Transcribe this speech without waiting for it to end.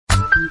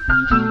All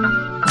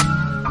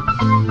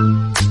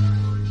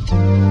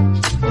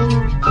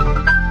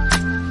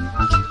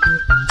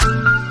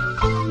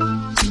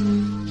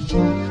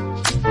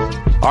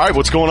right,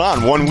 what's going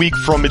on? 1 week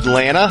from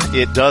Atlanta.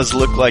 It does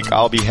look like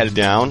I'll be headed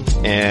down,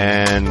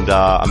 and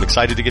I'm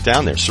excited to get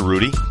down there.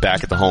 Cerruti,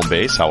 back at the home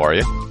base. How are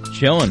you?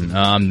 Chilling.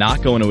 I'm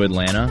not going to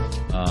Atlanta.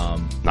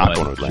 Not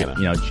going to Atlanta.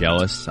 You know,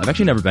 jealous. I've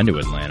actually never been to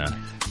Atlanta.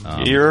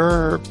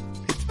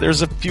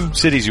 There's a few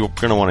cities you're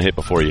going to want to hit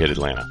before you hit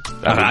Atlanta.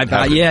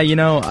 You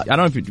know, I don't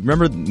know if you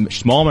remember,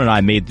 Smallman and I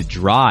made the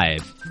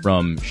drive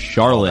from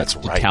Charlotte to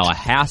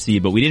Tallahassee,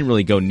 but we didn't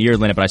really go near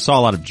Atlanta, but I saw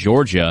a lot of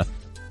Georgia.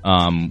 Which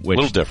a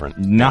little different.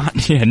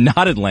 Not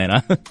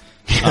Atlanta.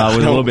 Was a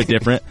little bit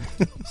different.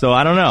 So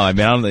I don't know. I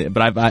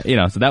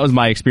mean, so that was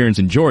my experience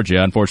in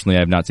Georgia. Unfortunately, I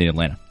have not seen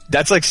Atlanta.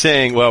 That's like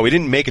saying, well, we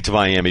didn't make it to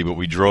Miami, but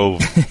we drove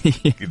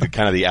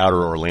the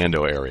outer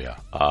Orlando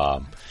area.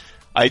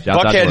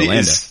 Buckhead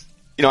is,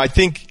 you know, I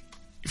think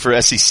for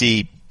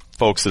SEC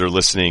folks that are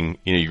listening,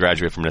 you know, you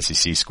graduate from an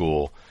SEC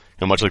school,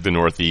 you know, much like the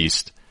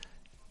Northeast.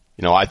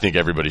 You know, I think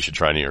everybody should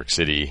try New York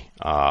City.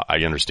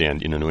 I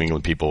understand, you know, New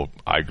England people,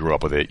 I grew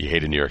up with it. You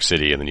hated New York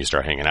City and then you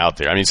start hanging out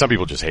there. I mean, some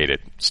people just hate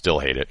it, still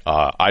hate it.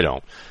 I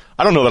don't.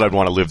 I don't know that I'd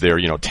want to live there,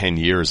 you know, 10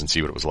 years and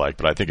see what it was like,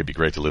 but I think it'd be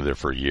great to live there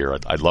for a year.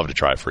 I'd love to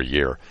try it for a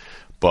year.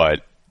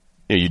 But,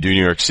 you know, you do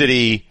New York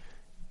City,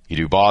 you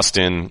do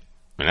Boston,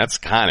 and that's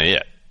kind of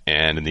it.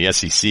 And in the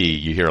SEC,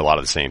 you hear a lot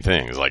of the same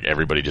things. Like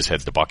everybody just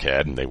heads to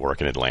Buckhead and they work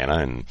in Atlanta,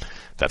 and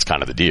that's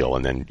kind of the deal.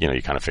 And then, you know,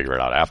 you kind of figure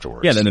it out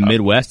afterwards. Yeah, then the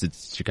Midwest,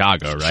 it's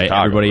Chicago, right?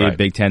 Chicago, everybody right. at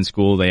Big Ten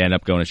school, they end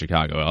up going to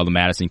Chicago. All the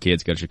Madison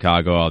kids go to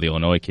Chicago, all the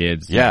Illinois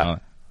kids. Yeah. You know.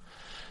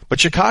 But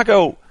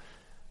Chicago,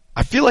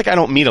 I feel like I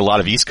don't meet a lot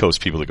of East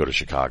Coast people that go to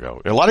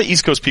Chicago. A lot of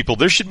East Coast people,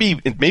 there should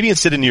be, maybe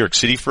instead of New York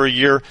City for a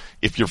year,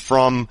 if you're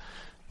from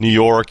New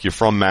York, you're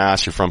from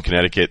Mass, you're from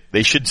Connecticut,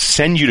 they should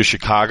send you to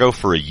Chicago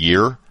for a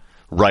year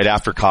right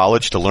after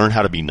college to learn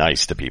how to be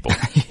nice to people.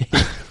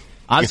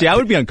 Honestly, I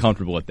would be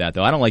uncomfortable with that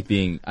though. I don't like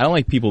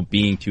people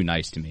being too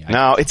nice to me.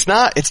 No, it's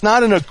not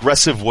an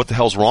aggressive, what the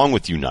hell's wrong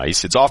with you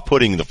nice. It's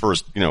off-putting the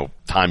first, you know,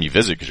 time you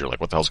visit because you're like,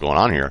 what the hell's going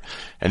on here?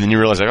 And then you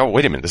realize like, oh,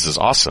 wait a minute, this is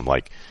awesome.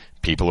 Like,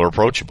 people are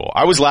approachable.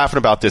 I was laughing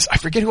about this. I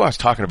forget who I was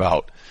talking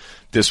about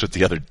this with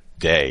the other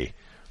day.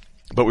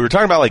 But we were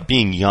talking about like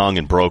being young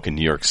and broke in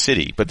New York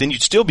City, but then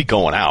you'd still be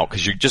going out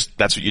because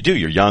that's what you do.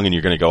 You're young and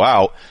you're going to go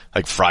out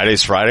like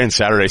Friday's Friday and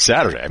Saturday's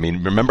Saturday. I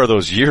mean, remember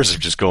those years of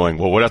just going,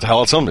 well, what the hell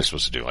else am I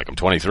supposed to do? Like I'm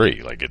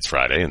 23, like it's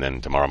Friday and then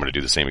tomorrow I'm going to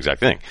do the same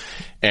exact thing.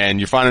 And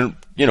you're finding,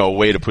 you know, a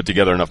way to put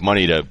together enough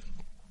money to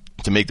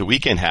make the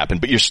weekend happen,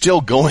 but you're still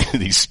going to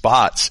these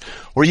spots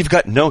where you've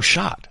got no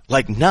shot,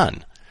 like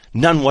none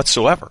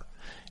whatsoever.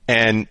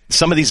 And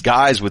some of these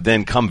guys would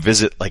then come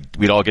visit, like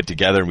we'd all get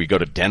together and we'd go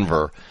to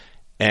Denver.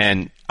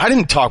 And I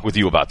didn't talk with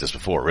you about this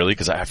before, really,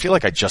 because I feel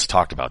like I just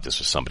talked about this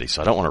with somebody,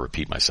 so I don't want to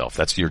repeat myself.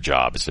 That's your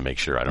job, is to make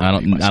sure I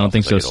don't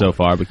think so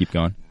far, but keep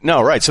going.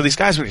 No, right. So these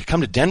guys would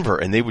come to Denver,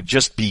 and they would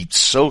just be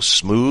so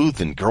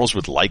smooth, and girls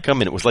would like them,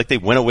 and it was like they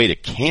went away to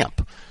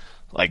camp.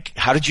 Like,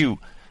 how did you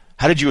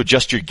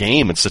adjust your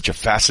game in such a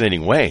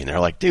fascinating way? And they're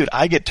like, dude,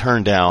 I get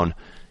turned down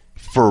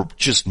for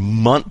just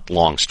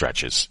month-long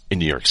stretches in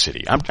New York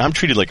City. I'm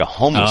treated like a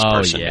homeless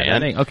person,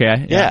 man.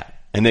 Okay. Yeah.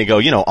 And they go,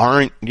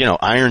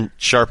 iron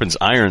sharpens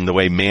iron the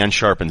way man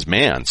sharpens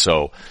man.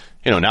 So,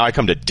 now I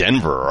come to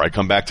Denver or I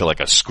come back to like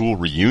a school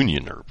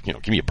reunion or,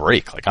 give me a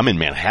break. Like I'm in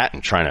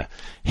Manhattan trying to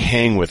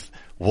hang with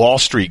Wall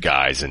Street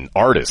guys and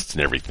artists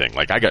and everything.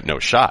 Like I got no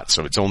shot.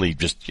 So it's only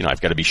just,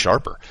 I've got to be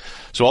sharper.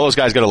 So all those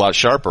guys got a lot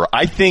sharper.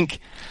 I think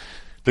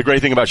the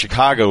great thing about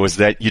Chicago is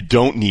that you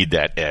don't need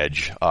that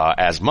edge,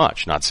 as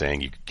much. Not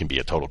saying you can be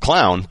a total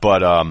clown,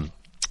 but,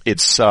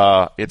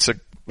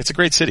 it's a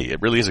great city.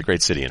 It really is a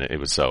great city, and it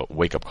was a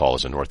wake-up call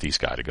as a Northeast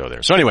guy to go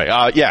there. So anyway,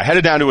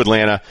 headed down to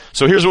Atlanta.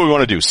 So here's what we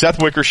want to do.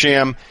 Seth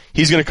Wickersham,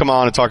 he's going to come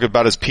on and talk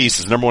about his piece,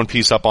 his number one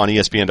piece up on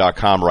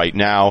ESPN.com right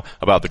now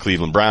about the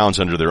Cleveland Browns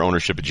under their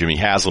ownership of Jimmy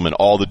Haslam and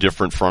all the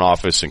different front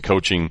office and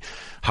coaching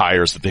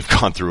hires that they've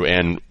gone through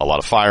and a lot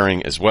of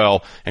firing as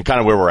well, and kind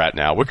of where we're at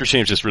now.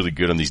 Wickersham's just really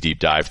good on these deep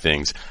dive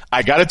things.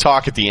 I got to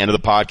talk at the end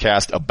of the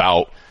podcast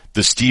about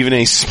the Stephen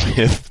A.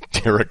 Smith,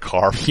 Derek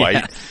Carr fight.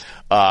 Yeah.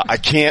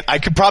 I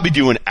could probably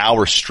do an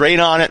hour straight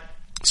on it,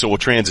 so we'll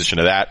transition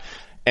to that.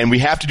 And we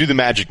have to do the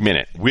Magic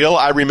Minute. Will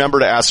I remember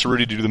to ask Cerruti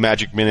to do the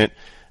Magic Minute?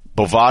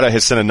 Bovada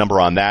has sent a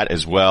number on that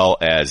as well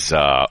as,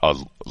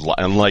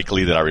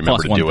 unlikely that I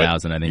remember Plus to do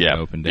 1,000, it. I think, I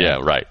opened it. Yeah,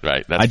 right.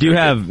 That's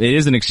it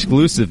is an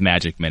exclusive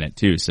Magic Minute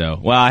too,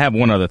 so, I have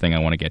one other thing I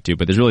want to get to,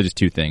 but there's really just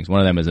two things. One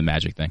of them is a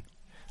Magic thing.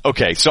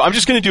 Okay, so I'm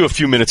just going to do a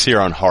few minutes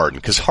here on Harden,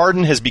 because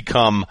Harden has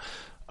become,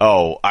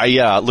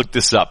 I looked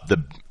this up,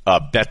 the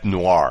Bête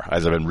Noire,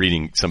 as I've been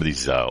reading some of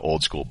these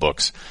old school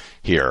books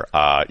here.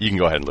 You can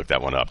go ahead and look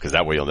that one up, because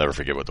that way you'll never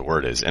forget what the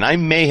word is. And I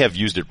may have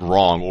used it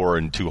wrong or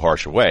in too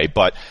harsh a way,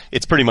 but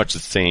it's pretty much the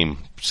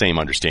same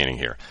understanding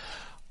here.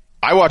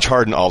 I watch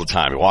Harden all the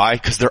time. Why?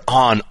 Because they're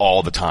on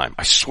all the time.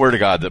 I swear to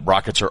God that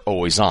Rockets are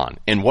always on.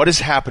 And what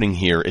is happening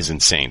here is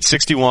insane.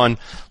 61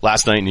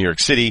 last night in New York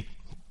City.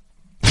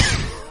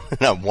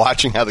 and I'm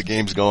watching how the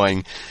game's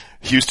going.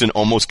 Houston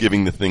almost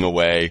giving the thing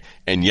away.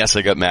 And yes,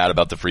 I got mad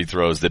about the free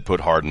throws that put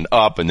Harden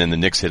up, and then the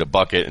Knicks hit a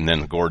bucket, and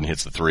then Gordon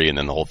hits the three, and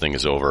then the whole thing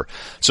is over.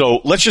 So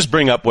let's just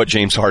bring up what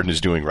James Harden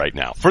is doing right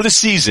now. For the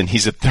season,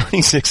 he's at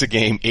 36 a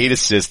game, 8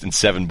 assists, and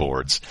 7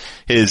 boards.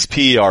 His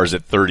PER is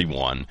at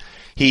 31.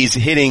 He's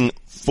hitting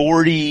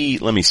 40,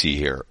 let me see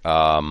here.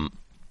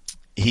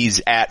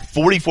 He's at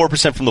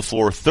 44% from the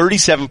floor,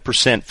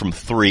 37% from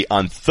three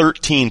on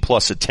 13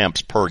 plus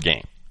attempts per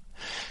game.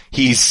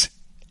 He's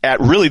at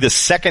really the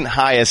second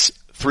highest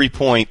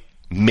 3-point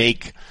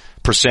make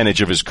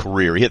percentage of his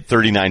career. He hit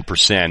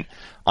 39%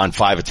 on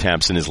 5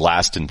 attempts in his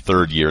last and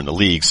third year in the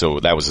league. So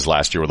that was his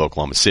last year with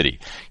Oklahoma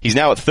City. He's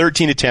now at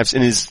 13 attempts,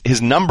 and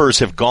his numbers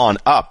have gone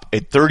up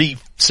at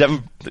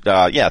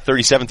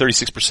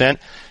 36%.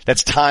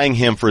 That's tying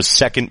him for his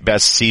second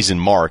best season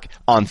mark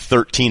on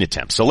 13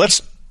 attempts. So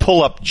let's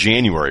pull up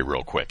January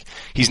real quick.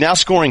 He's now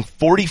scoring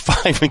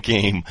 45 a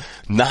game,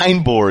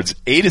 9 boards,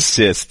 8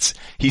 assists.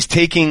 He's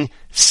taking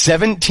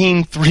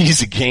 17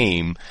 threes a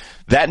game.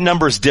 That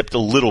number's dipped a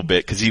little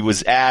bit because he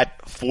was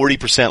at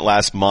 40%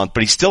 last month,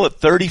 but he's still at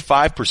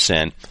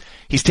 35%.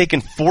 He's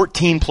taken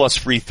 14 plus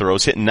free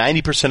throws, hitting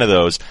 90% of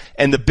those,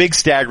 and the big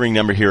staggering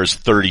number here is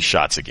 30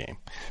 shots a game.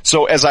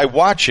 So as I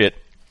watch it,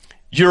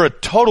 you're a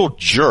total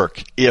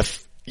jerk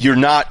if you're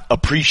not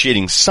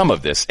appreciating some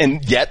of this.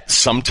 And yet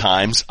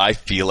sometimes I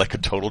feel like a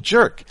total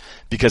jerk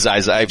because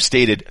as I've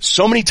stated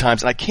so many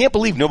times, and I can't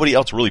believe nobody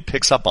else really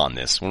picks up on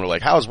this when we're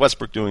like, how is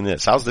Westbrook doing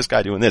this? How's this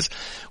guy doing this?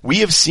 We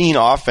have seen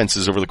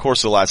offenses over the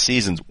course of the last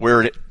seasons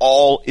where it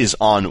all is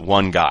on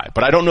one guy.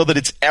 But I don't know that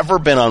it's ever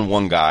been on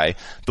one guy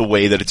the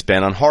way that it's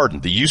been on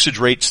Harden. The usage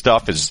rate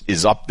stuff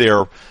is up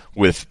there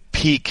with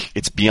peak.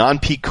 It's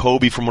beyond peak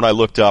Kobe from what I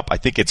looked up. I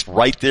think it's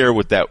right there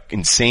with that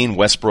insane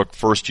Westbrook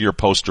first year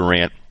post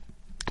Durant.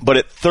 But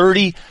at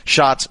 30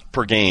 shots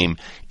per game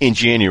in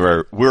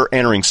January, we're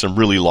entering some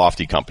really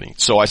lofty company.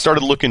 So I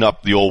started looking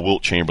up the old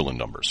Wilt Chamberlain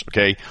numbers,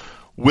 okay?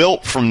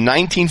 Wilt from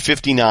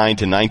 1959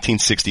 to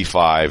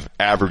 1965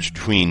 averaged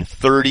between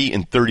 30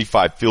 and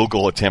 35 field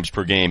goal attempts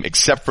per game,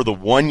 except for the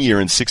 1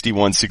 year in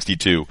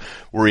 61-62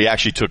 where he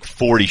actually took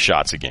 40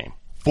 shots a game.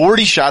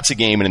 40 shots a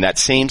game, and in that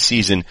same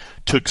season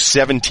took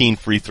 17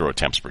 free throw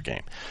attempts per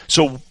game.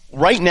 So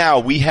right now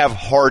we have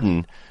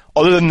Harden,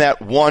 other than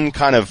that one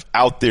kind of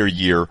out there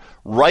year,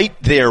 right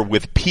there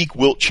with peak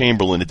Wilt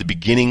Chamberlain at the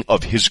beginning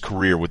of his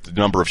career with the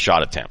number of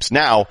shot attempts.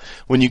 Now,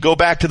 when you go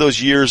back to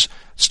those years,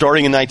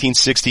 starting in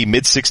 1960,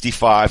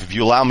 mid-65, if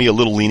you allow me a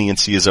little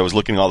leniency as I was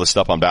looking at all this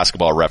stuff on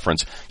Basketball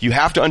Reference, you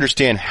have to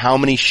understand how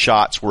many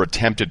shots were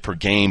attempted per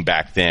game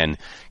back then.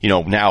 You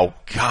know, now,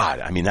 God,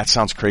 I mean, that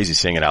sounds crazy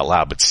saying it out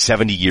loud, but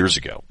 70 years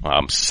ago,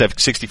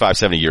 65,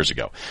 70 years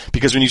ago.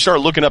 Because when you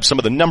start looking up some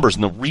of the numbers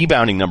and the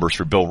rebounding numbers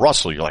for Bill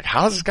Russell, you're like,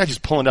 how is this guy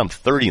just pulling down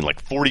 30 and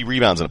like 40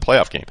 rebounds in a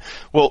playoff game?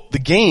 Well, the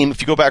game,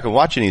 if you go back and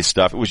watch any of this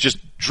stuff, it was just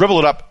dribble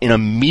it up and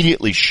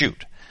immediately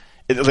shoot.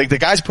 Like the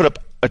guys put up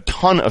a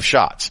ton of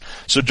shots.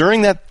 So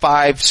during that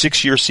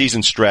 5-6 year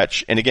season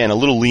stretch, and again, a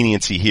little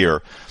leniency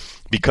here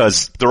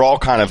because they're all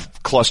kind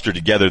of clustered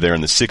together there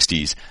in the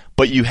 60s,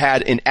 but you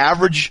had an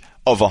average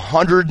of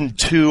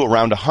 102,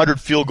 around 100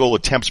 field goal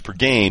attempts per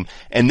game,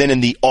 and then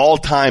in the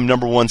all-time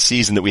number one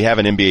season that we have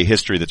in NBA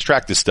history that's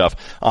tracked this stuff,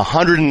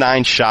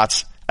 109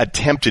 shots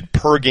attempted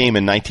per game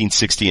in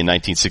 1960 and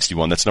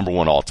 1961. That's number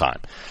one all time.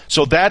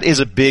 So that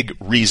is a big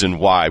reason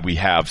why we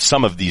have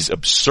some of these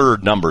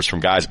absurd numbers from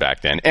guys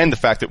back then, and the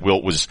fact that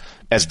Wilt was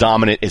as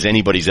dominant as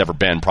anybody's ever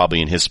been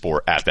probably in his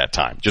sport at that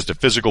time. Just a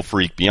physical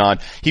freak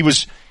beyond. He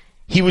was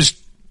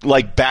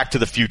like Back to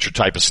the Future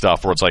type of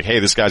stuff where it's like, hey,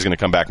 this guy's going to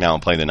come back now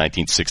and play in the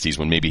 1960s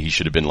when maybe he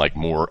should have been like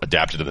more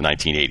adapted to the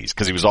 1980s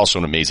because he was also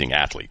an amazing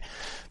athlete.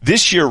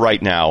 This year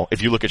right now,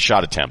 if you look at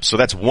shot attempts, so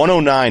that's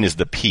 109 is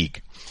the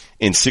peak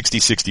in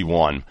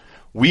 60-61.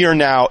 We are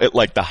now at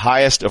like the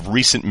highest of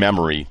recent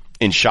memory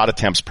in shot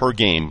attempts per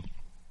game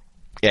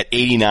at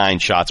 89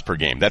 shots per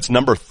game. That's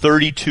number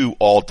 32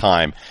 all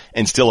time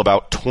and still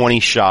about 20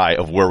 shy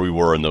of where we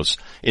were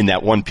in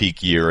that one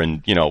peak year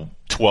and,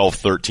 12,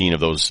 13 of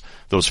those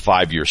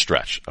 5-year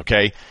stretch.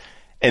 Okay.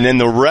 And then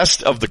the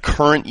rest of the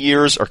current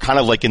years are kind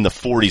of like in the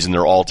 40s in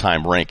their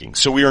all-time ranking.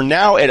 So we are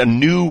now at a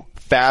new,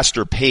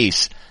 faster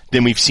pace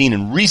than we've seen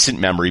in recent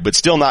memory, but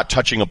still not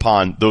touching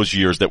upon those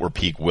years that were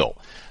peak Wilt.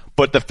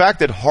 But the fact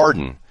that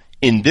Harden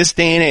in this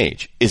day and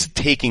age is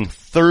taking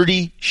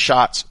 30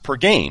 shots per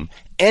game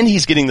and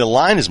he's getting the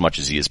line as much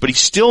as he is, but he's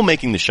still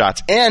making the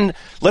shots. And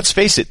let's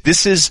face it,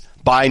 this is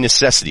by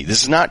necessity.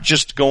 This is not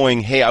just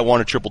going, hey, I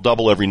want a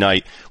triple-double every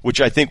night,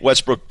 which I think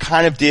Westbrook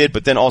kind of did,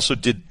 but then also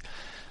did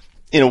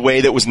in a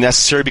way that was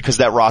necessary because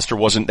that roster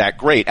wasn't that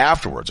great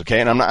afterwards, okay?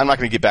 And I'm not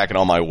going to get back in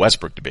all my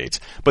Westbrook debates,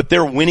 but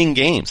they're winning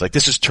games. Like,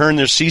 this has turned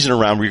their season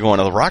around where you're going,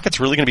 are the Rockets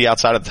really going to be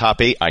outside of the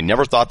top 8? I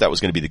never thought that was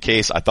going to be the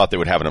case. I thought they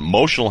would have an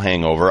emotional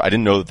hangover. I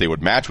didn't know that they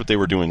would match what they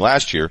were doing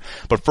last year.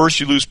 But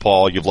first you lose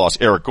Paul, you've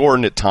lost Eric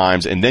Gordon at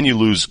times, and then you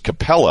lose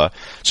Capella.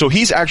 So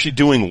he's actually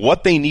doing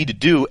what they need to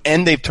do,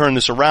 and they've turned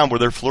this around where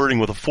they're flirting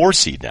with a 4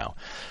 seed now.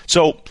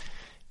 So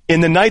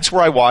in the nights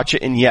where I watch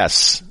it, and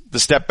yes, the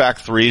step back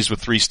threes with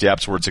 3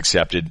 steps where it's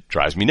accepted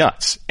drives me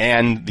nuts.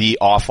 And the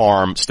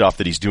off-arm stuff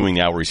that he's doing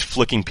now where he's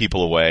flicking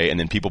people away and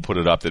then people put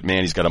it up that,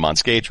 man, he's got him on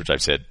skates, which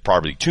I've said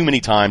probably too many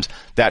times.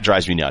 That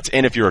drives me nuts.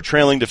 And if you're a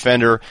trailing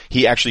defender,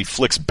 he actually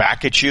flicks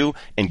back at you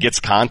and gets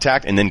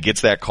contact and then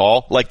gets that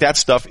call. Like, that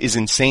stuff is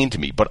insane to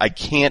me. But I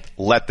can't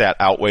let that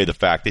outweigh the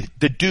fact that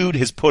the dude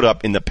has put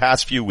up in the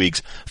past few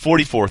weeks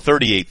 44,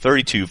 38,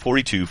 32,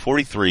 42,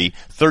 43,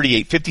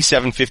 38,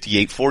 57,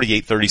 58,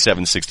 48,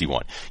 37,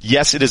 61.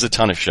 Yes, it is a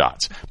ton of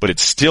shots, but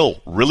it's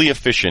still really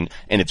efficient,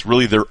 and it's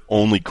really their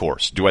only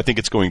course. Do I think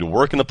it's going to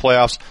work in the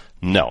playoffs?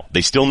 No.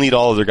 They still need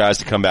all of their guys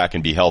to come back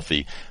and be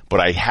healthy, but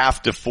I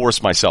have to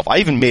force myself. I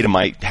even made him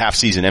my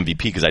half-season MVP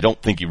because I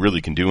don't think he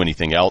really can do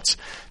anything else.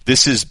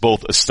 This is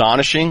both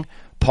astonishing,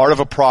 part of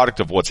a product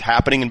of what's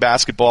happening in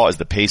basketball as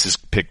the pace is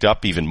picked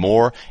up even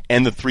more,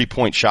 and the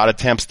three-point shot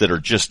attempts that are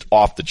just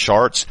off the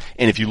charts.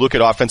 And if you look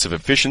at offensive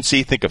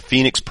efficiency, think of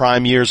Phoenix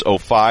prime years,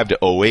 05 to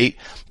 08.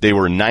 They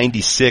were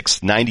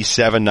 96,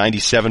 97,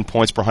 97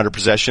 points per 100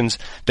 possessions.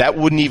 That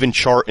wouldn't even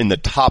chart in the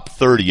top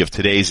 30 of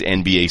today's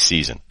NBA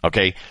season,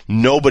 okay?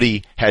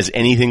 Nobody has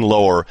anything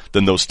lower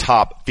than those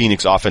top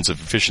Phoenix offensive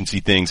efficiency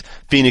things.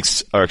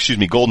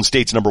 Golden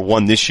State's number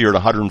 1 this year at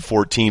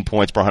 114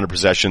 points per 100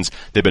 possessions.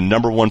 They've been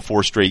number 1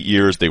 4 straight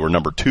years. They were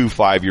number 2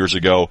 5 years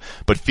ago,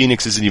 but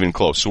Phoenix isn't even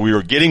close. So we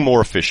are getting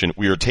more efficient.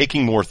 We are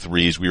taking more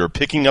threes. We are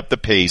picking up the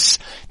pace.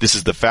 This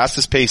is the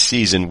fastest paced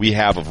season we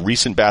have of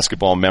recent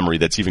basketball memory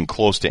that's even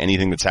close to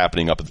anything that's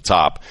happening up at the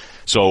top.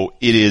 So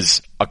it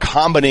is a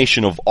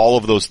combination of all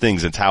of those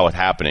things. That's how it's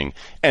happening.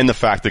 And the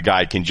fact the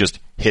guy can just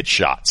hit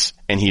shots.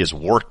 And he has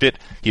worked it.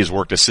 He has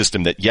worked a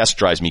system that, yes,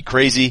 drives me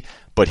crazy,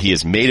 but he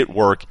has made it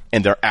work.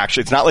 And they're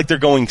actually, it's not like they're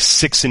going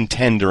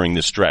 6-10 during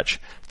this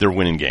stretch. They're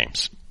winning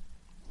games.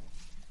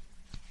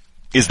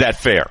 Is that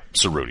fair,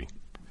 Cerruti?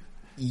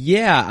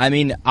 Yeah, I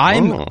mean,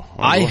 I'm a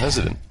little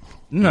hesitant.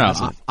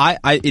 No,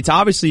 it's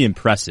obviously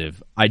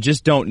impressive. I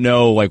just don't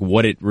know, like,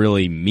 what it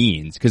really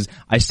means. Cause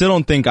I still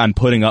don't think I'm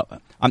putting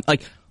up, I'm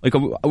like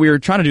we were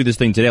trying to do this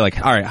thing today,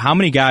 like, all right, how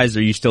many guys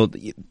are you still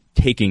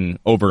taking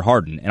over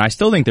Harden? And I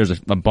still think there's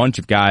a bunch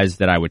of guys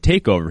that I would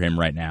take over him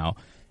right now.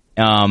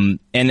 And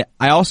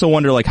I also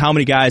wonder, like, how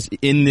many guys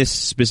in this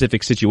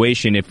specific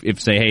situation, if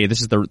say, hey,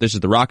 this is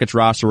the Rockets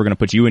roster, we're going to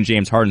put you in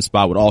James Harden's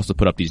spot, would also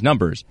put up these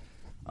numbers.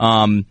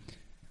 And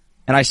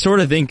I sort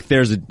of think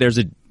there's a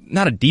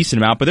not a decent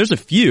amount, but there's a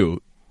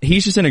few.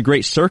 He's just in a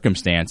great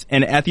circumstance.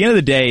 And at the end of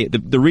the day,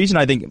 the reason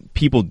I think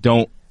people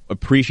don't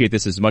appreciate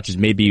this as much as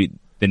maybe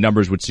the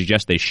numbers would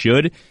suggest they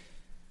should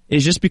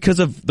is just because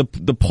of the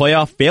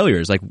playoff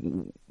failures. Like,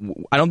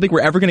 I don't think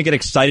we're ever going to get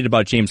excited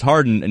about James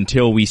Harden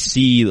until we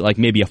see, like,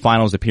 maybe a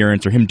finals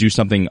appearance or him do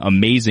something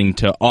amazing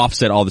to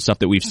offset all the stuff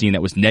that we've seen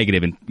that was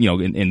negative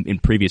in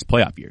previous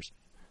playoff years.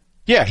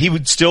 Yeah, he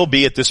would still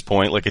be at this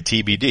point like a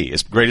TBD.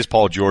 As great as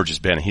Paul George has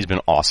been, he's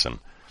been awesome.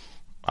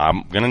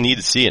 I'm going to need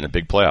to see it in a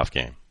big playoff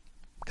game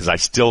because I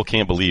still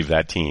can't believe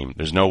that team.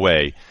 There's no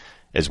way,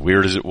 as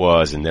weird as it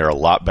was, and they're a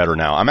lot better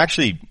now.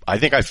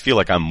 I feel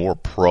like I'm more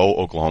pro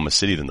Oklahoma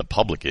City than the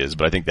public is,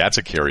 but I think that's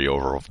a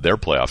carryover of their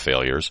playoff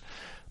failures.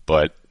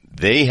 But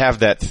they have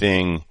that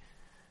thing.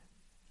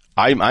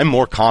 I'm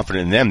more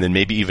confident in them than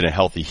maybe even a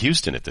healthy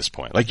Houston at this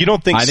point. Like, you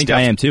don't think I think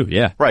I am too,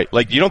 yeah. Right.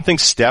 Like, you don't think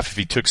Steph, if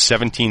he took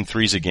 17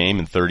 threes a game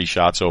and 30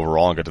 shots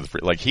overall and got to the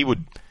free, like, he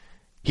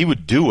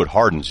would do what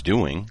Harden's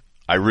doing.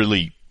 I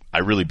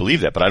really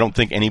believe that, but I don't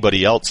think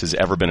anybody else has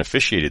ever been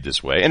officiated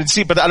this way. And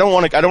see, but I don't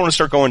want to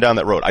start going down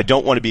that road. I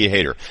don't want to be a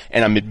hater.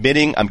 And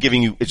I'm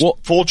giving you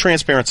full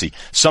transparency.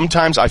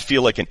 Sometimes I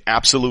feel like an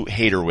absolute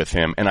hater with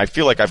him, and I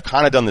feel like I've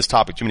kind of done this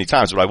topic too many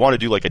times, but I want to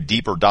do like a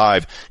deeper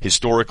dive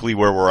historically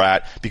where we're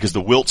at, because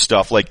the Wilt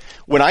stuff, like,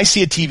 when I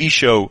see a TV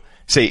show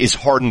say, is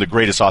Harden the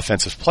greatest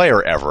offensive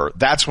player ever?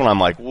 That's when I'm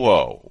like,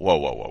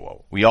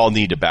 whoa. We all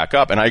need to back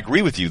up. And I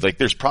agree with you. Like,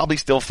 there's probably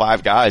still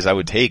 5 guys I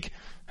would take.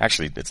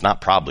 Actually, it's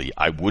not probably.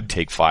 I would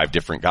take 5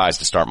 different guys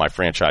to start my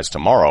franchise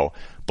tomorrow,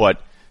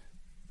 but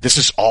this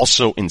is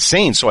also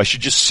insane. So I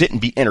should just sit and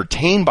be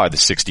entertained by the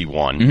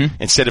 61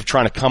 instead of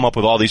trying to come up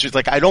with all these.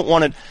 Like, I don't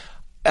want to.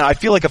 And I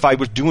feel like if I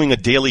was doing a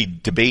daily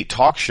debate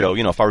talk show,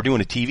 if I were doing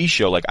a TV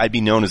show, like, I'd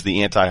be known as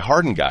the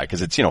anti-Harden guy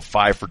because it's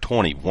 5 for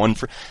 20,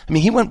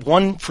 he went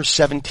 1 for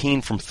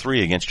 17 from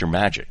 3 against your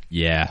Magic.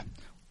 Yeah.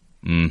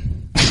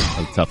 That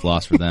was a tough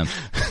loss for them.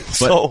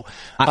 But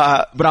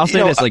I'll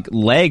say this, like,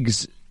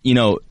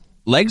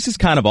 Legs is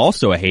kind of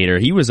also a hater.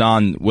 He was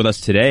on with us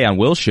today on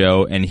Will's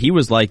show, and he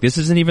was like, this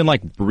isn't even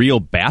like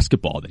real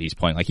basketball that he's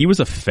playing. Like, he was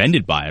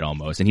offended by it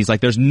almost. And he's like,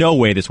 there's no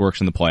way this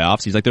works in the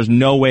playoffs. He's like, there's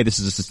no way this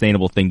is a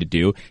sustainable thing to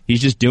do. He's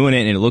just doing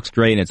it, and it looks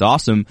great, and it's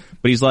awesome.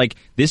 But he's like,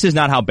 this is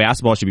not how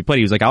basketball should be played.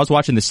 He was like, I was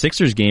watching the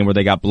Sixers game where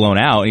they got blown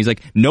out, and he's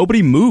like,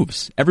 nobody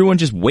moves. Everyone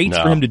just waits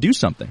for him to do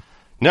something.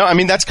 No, I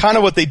mean, that's kind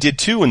of what they did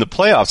too in the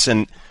playoffs.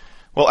 And,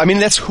 well, I mean,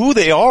 that's who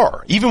they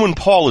are. Even when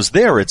Paul is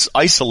there, it's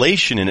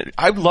isolation, and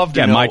I'd love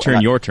to know. My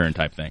turn, your turn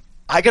type thing.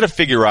 I got to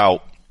figure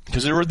out,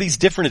 because there were these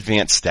different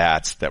advanced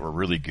stats that were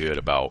really good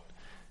about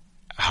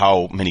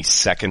how many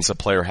seconds a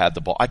player had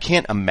the ball. I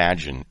can't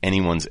imagine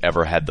anyone's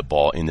ever had the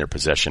ball in their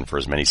possession for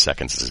as many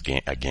seconds as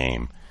a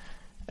game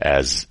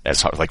as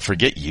like,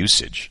 forget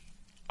usage.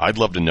 I'd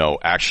love to know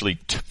actually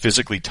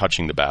physically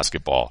touching the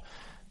basketball.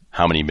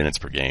 How many minutes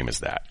per game is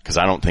that? Because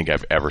I don't think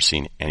I've ever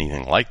seen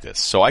anything like this.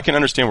 So I can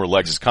understand where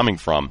Legs is coming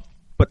from.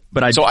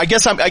 So I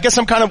guess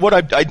I'm kind of what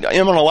I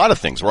am on a lot of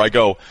things where I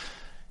go,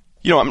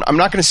 I'm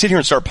not going to sit here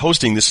and start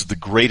posting this is the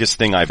greatest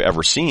thing I've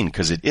ever seen,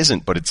 because it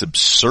isn't, but it's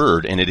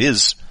absurd and it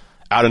is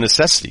out of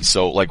necessity.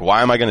 So like,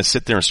 why am I going to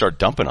sit there and start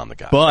dumping on the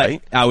guy? But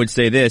right? I would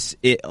say this,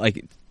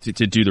 to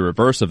do the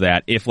reverse of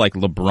that, if like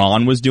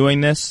LeBron was doing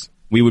this,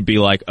 we would be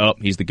like, oh,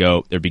 he's the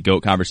GOAT. There'd be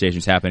GOAT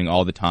conversations happening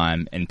all the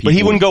time, and people. But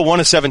he wouldn't go 1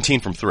 of 17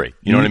 from 3.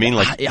 You know what I mean?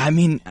 Like, I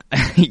mean,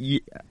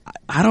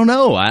 I don't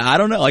know. I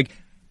don't know. Like,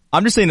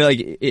 I'm just saying that,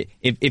 like,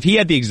 if he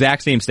had the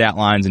exact same stat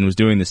lines and was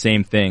doing the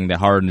same thing that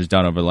Harden has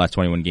done over the last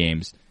 21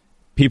 games,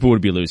 people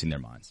would be losing their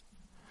minds.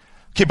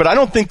 Okay, but I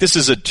don't think this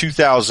is a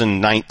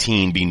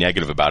 2019 be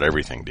negative about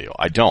everything deal.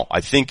 I don't.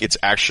 I think he's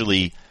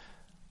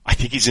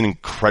an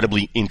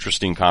incredibly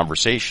interesting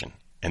conversation.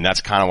 And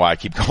that's kind of why I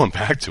keep going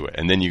back to it.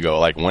 And then you go,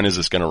 like, when is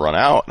this going to run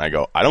out? And I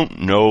go, I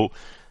don't know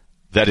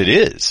that it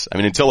is. I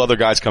mean, until other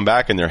guys come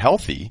back and they're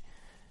healthy.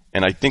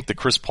 And I think the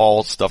Chris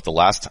Paul stuff,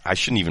 I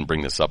shouldn't even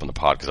bring this up in the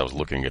pod because I was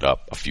looking it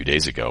up a few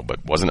days ago,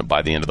 but wasn't it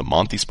by the end of the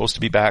month he's supposed to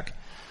be back?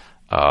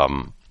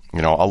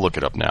 I'll look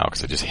it up now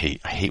because I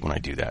hate when I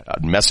do that.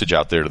 A message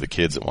out there to the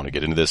kids that want to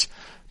get into this.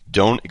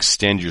 Don't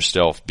extend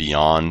yourself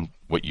beyond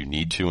what you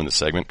need to in the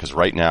segment, because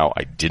right now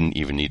I didn't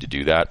even need to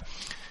do that.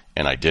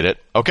 And I did it.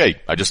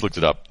 Okay, I just looked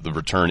it up. The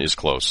return is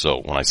close.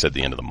 So when I said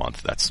the end of the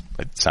month, it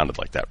sounded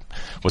like that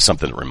was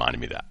something that reminded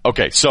me of that.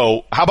 Okay,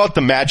 so how about the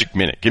Magic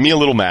Minute? Give me a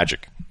little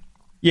magic.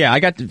 Yeah,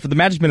 for the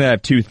Magic Minute, I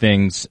have two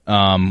things.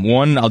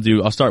 One,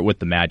 I'll start with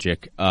the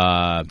Magic.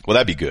 Well,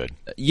 that'd be good.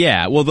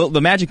 Yeah, well,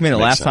 the Magic Minute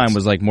last time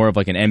was like more of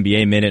like an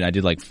NBA minute. I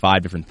did like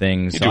 5 different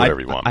things. You do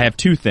whatever you want. I have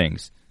two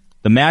things.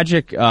 The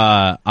Magic,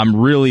 I'm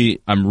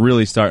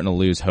really starting to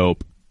lose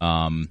hope.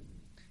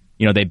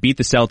 They beat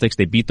the Celtics,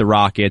 they beat the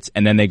Rockets,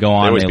 and then they go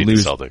on and they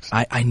lose. The Celtics.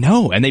 I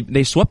know, and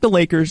they swept the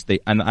Lakers.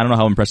 And I don't know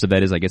how impressive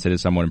that is. I guess it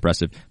is somewhat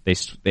impressive. They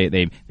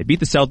beat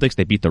the Celtics,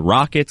 they beat the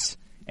Rockets,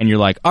 and you're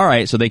like, all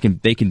right, so they can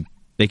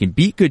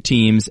beat good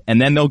teams,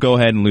 and then they'll go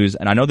ahead and lose.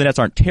 And I know the Nets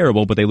aren't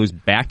terrible, but they lose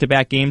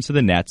back-to-back games to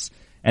the Nets,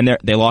 and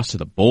they lost to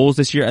the Bulls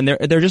this year, and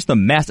they're just a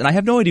mess. And I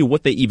have no idea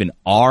what they even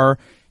are.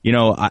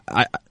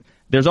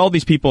 There's all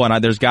these people,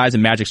 and there's guys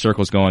in Magic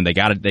circles going, they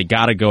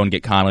gotta go and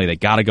get Connolly. They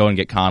gotta go and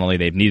get Connolly.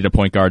 They've needed a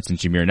point guard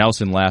since Jameer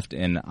Nelson left,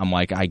 and I'm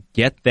like, I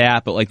get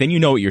that, but like then you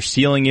know what your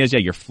ceiling is. Yeah,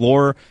 your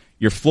floor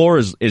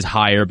is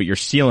higher, but your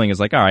ceiling is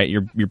like, all right,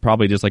 you're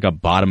probably just like a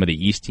bottom of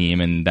the East team,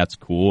 and that's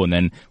cool. And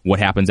then what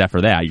happens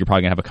after that? You're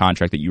probably gonna have a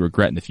contract that you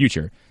regret in the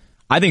future.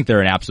 I think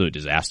they're an absolute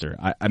disaster.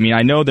 I mean,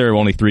 I know they're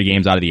only 3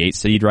 games out of the 8th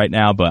seed right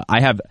now, but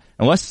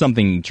unless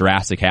something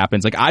drastic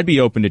happens, like I'd be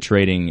open to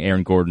trading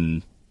Aaron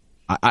Gordon.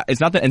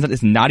 It's not like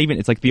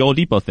the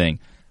Oladipo thing.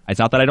 It's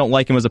not that I don't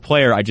like him as a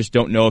player. I just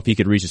don't know if he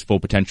could reach his full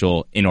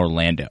potential in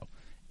Orlando.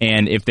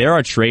 And if there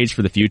are trades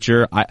for the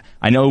future, I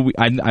don't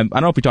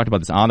know if we talked about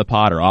this on the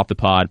pod or off the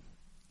pod,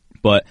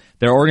 but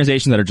there are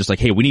organizations that are just like,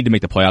 hey, we need to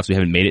make the playoffs. We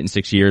haven't made it in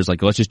 6 years.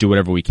 Like, let's just do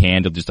whatever we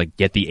can to just like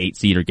get the 8th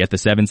seed or get the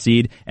 7th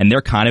seed. And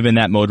they're kind of in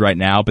that mode right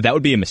now, but that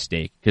would be a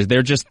mistake because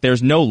I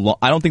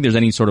don't think there's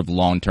any sort of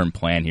long-term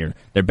plan here.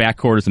 Their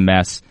backcourt is a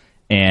mess.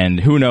 And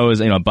who knows,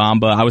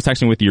 Bamba. I was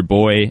texting with your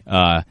boy,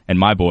 and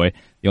my boy,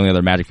 the only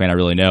other Magic fan I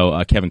really know,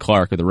 Kevin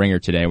Clark of The Ringer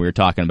today. We were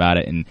talking about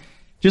it and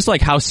just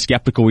like how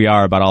skeptical we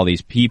are about all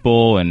these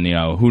people and,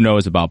 who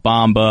knows about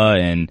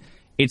Bamba. And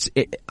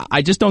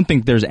I just don't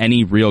think there's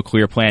any real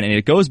clear plan. And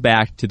it goes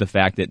back to the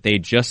fact that they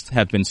just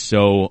have been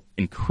so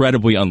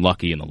incredibly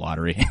unlucky in the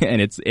lottery.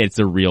 And it's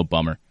a real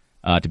bummer,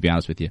 to be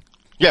honest with you.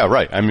 Yeah,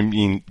 right. I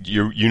mean,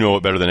 you know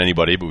it better than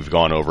anybody, but we've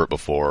gone over it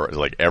before. It's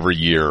like every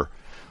year,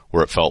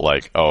 where it felt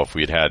like, if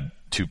we had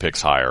 2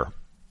 picks higher,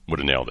 would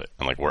have nailed it.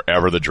 And like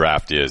wherever the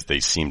draft is,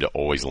 they seem to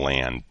always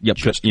land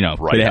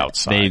right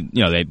outside.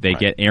 They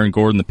get Aaron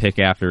Gordon the pick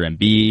after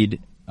Embiid.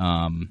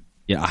 I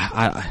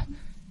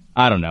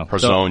don't know.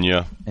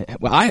 Hezonja.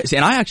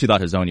 I actually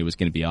thought Hezonja was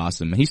going to be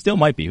awesome. He still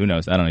might be. Who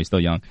knows? I don't know. He's still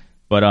young.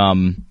 But I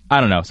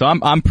don't know. So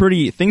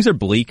things are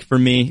bleak for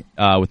me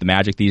with the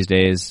Magic these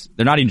days.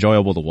 They're not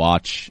enjoyable to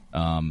watch.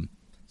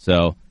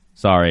 So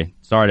sorry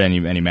to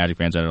any Magic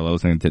fans that are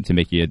listening to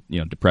make you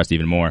depressed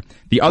even more.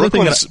 The other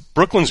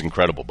Brooklyn's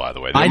incredible, by the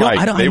way.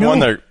 They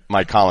won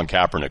my Colin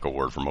Kaepernick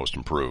award for most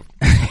improved.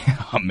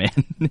 Oh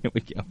man, here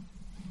we go.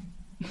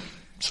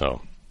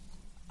 So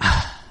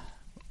I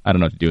don't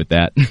know what to do with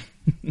that.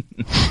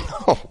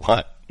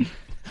 What?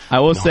 I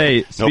will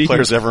say, no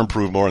players ever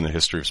improved more in the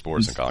history of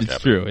sports than Colin Kaepernick.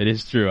 It's true. It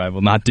is true. I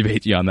will not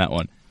debate you on that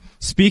one.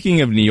 Speaking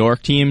of New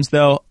York teams,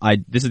 though,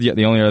 this is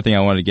the only other thing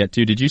I wanted to get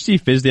to. Did you see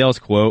Fizdale's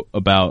quote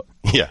about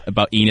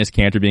Enes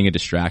Kanter being a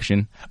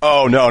distraction?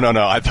 Oh, no.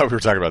 I thought we were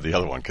talking about the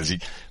other one because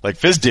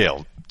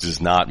Fizdale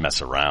does not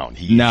mess around.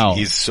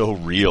 He's so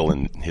real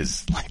in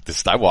his, like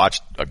this. I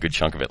watched a good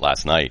chunk of it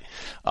last night.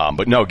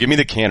 But no, give me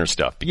the Cantor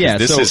stuff.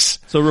 Because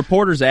so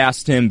reporters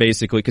asked him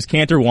basically, because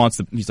Cantor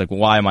he's like, well,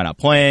 why am I not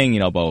playing?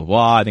 Blah, blah,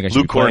 blah. I think I should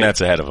Luke be playing.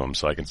 Cornett's ahead of him,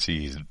 so I can see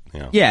he's,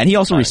 Yeah, and he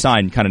also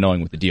resigned kind of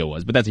knowing what the deal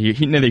was, but that's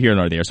neither here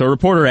nor there. So a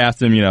reporter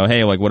asked him,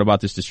 hey, like, what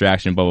about this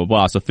distraction, blah, blah,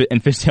 blah. So,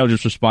 and Fizdale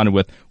just responded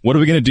with, what are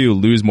we going to do?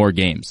 Lose more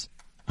games?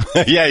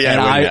 yeah.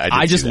 And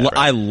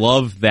I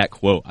love that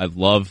quote. I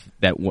love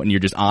that when you're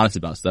just honest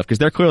about stuff, because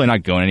they're clearly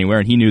not going anywhere,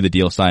 and he knew the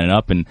deal signing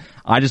up, and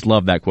I just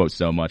love that quote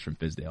so much from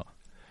Fizdale.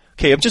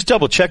 Okay, I'm just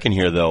double checking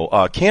here though.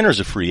 Cantor's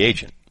a free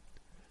agent.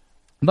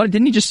 But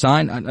didn't he just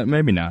sign?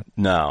 Maybe not.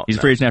 No. He's a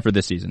free agent after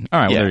this season. All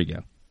right, well, there you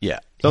go. Yeah.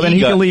 So then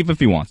he can leave if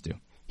he wants to.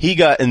 He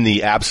got in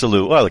the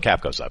absolute, well, the cap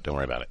goes up, don't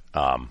worry about it.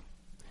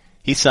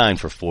 He signed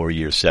for 4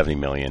 years, $70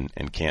 million,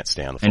 and can't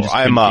stay on the floor.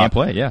 Can't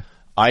play, yeah.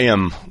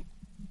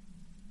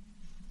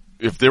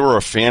 If there were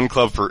a fan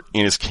club for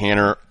Enes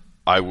Kanter,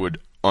 I would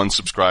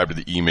unsubscribe to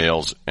the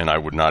emails and I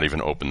would not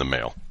even open the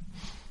mail.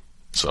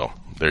 So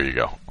there you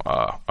go.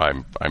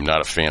 I'm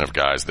not a fan of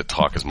guys that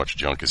talk as much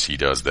junk as he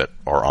does that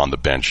are on the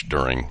bench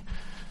during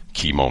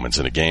key moments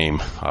in a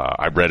game.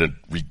 I read a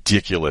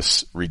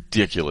ridiculous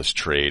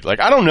trade. Like,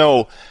 I don't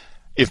know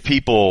if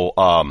people,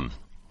 I'm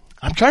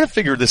trying to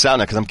figure this out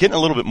now because I'm getting a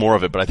little bit more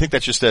of it, but I think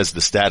that's just as the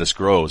status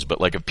grows.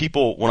 But like, if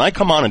people, when I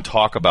come on and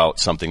talk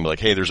about something like,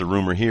 hey, there's a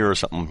rumor here or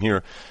something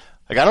here,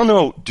 like, I don't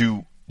know,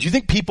 do you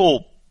think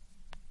people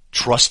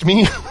trust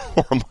me?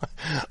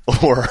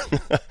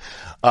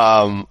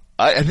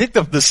 I think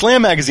the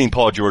Slam Magazine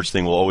Paul George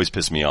thing will always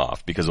piss me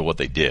off because of what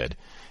they did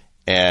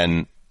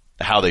and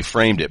how they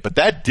framed it. But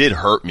that did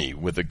hurt me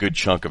with a good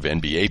chunk of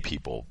NBA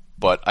people.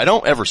 But I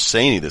don't ever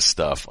say any of this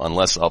stuff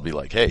unless I'll be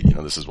like, hey,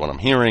 this is what I'm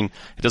hearing.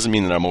 It doesn't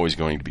mean that I'm always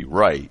going to be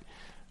right.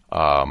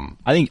 I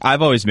think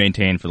I've always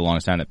maintained for the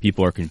longest time that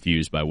people are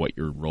confused by what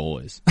your role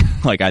is.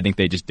 Like, I think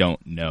they just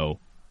don't know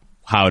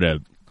how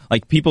to,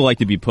 like, people like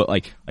to be put,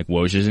 like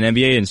Woj's an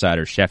NBA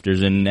insider,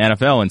 Schefter's an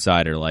NFL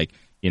insider, like,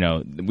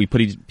 we put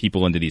these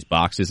people into these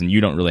boxes, and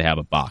you don't really have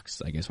a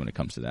box, I guess, when it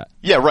comes to that.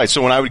 Yeah, right.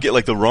 So when I would get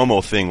like the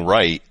Romo thing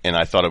right, and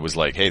I thought it was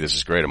like, hey, this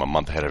is great. I'm a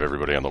month ahead of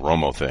everybody on the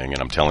Romo thing, and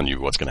I'm telling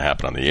you what's going to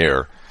happen on the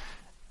air.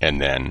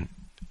 And then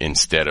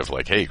instead of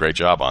like, hey, great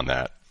job on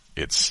that,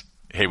 it's,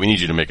 hey, we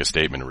need you to make a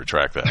statement and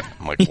retract that.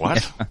 I'm like,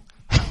 what?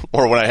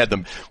 Or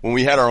when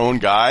we had our own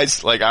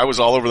guys, like I was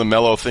all over the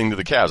Melo thing to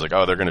the Cavs, like,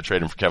 oh, they're going to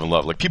trade him for Kevin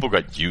Love. Like, people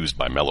got used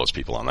by Melo's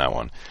people on that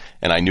one.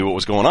 And I knew what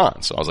was going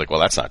on. So I was like,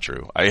 well, that's not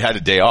true. I had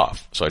a day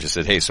off. So I just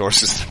said, hey,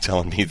 sources are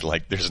telling me,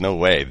 like, there's no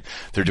way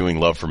they're doing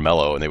Love for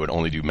Melo, and they would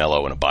only do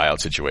Melo in a buyout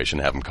situation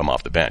to have him come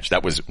off the bench.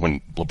 That was when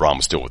LeBron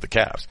was still with the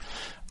Cavs.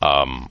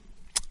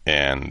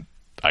 And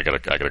I got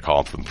a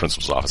call from the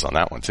principal's office on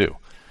that one too.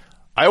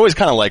 I always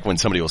kind of like when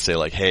somebody will say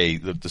like, hey,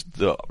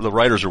 the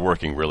writers are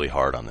working really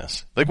hard on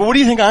this. Like, well, what do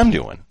you think I'm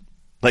doing?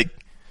 Like,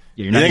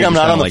 you think I'm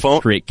not on the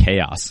phone? Create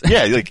chaos.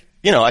 Yeah. Like,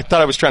 I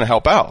thought I was trying to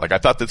help out. Like, I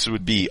thought this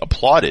would be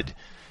applauded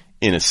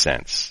in a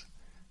sense.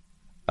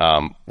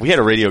 We had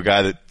a radio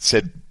guy that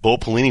said Bo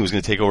Pelini was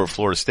going to take over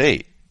Florida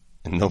State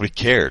and nobody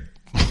cared.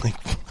 Like,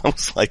 I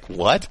was like,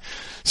 what?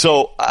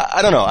 So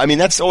I don't know. I mean,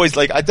 that's always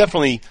like, I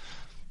definitely,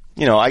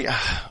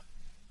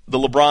 the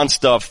LeBron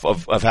stuff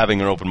of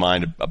having an open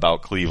mind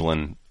about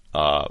Cleveland,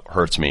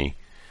 hurts me.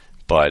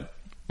 But,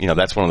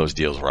 that's one of those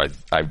deals where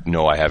I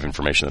know I have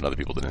information that other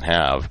people didn't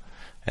have.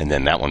 And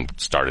then that one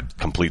started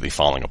completely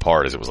falling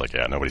apart as it was like,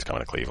 yeah, nobody's coming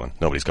to Cleveland.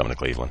 Nobody's coming to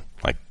Cleveland.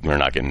 Like, we're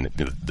not getting,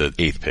 the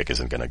 8th pick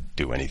isn't going to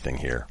do anything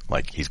here.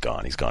 Like, he's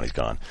gone.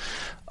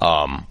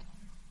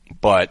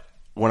 But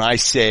when I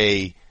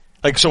say,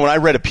 like, so when I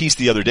read a piece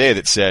the other day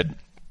that said,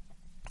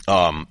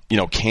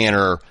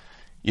 Kanter,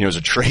 is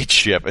a trade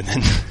chip, and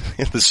then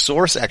the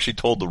source actually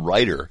told the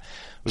writer,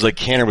 it was like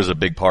Kanter was a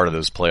big part of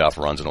those playoff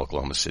runs in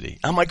Oklahoma City.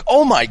 I'm like,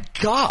 oh my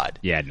God.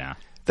 Yeah, nah.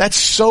 That's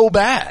so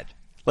bad.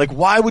 Like,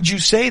 why would you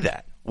say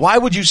that? Why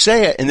would you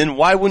say it? And then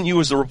why wouldn't you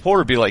as the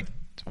reporter be like,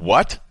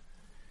 what?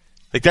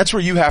 Like, that's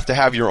where you have to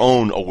have your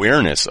own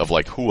awareness of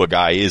like who a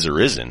guy is or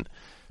isn't.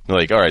 You're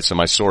like, all right, so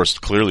my source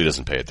clearly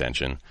doesn't pay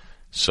attention.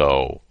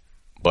 So,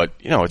 but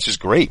it's just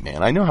great,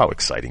 man. I know how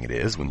exciting it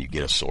is when you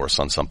get a source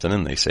on something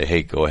and they say,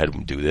 hey, go ahead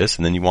and do this.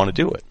 And then you want to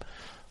do it.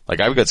 Like,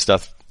 I've got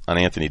stuff on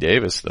Anthony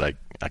Davis that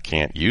I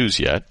can't use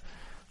yet.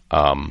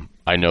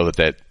 I know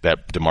that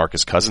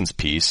DeMarcus Cousins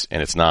piece,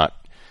 and it's not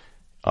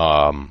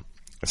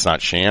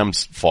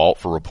Sham's fault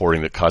for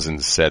reporting that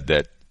Cousins said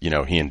that,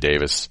 he and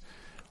Davis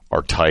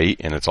are tight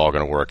and it's all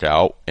going to work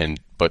out.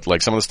 But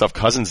like some of the stuff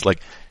Cousins,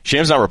 like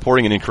Sham's not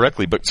reporting it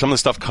incorrectly, but some of the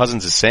stuff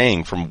Cousins is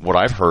saying from what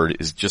I've heard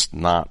is just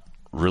not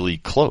really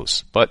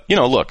close. But,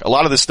 look, a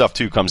lot of this stuff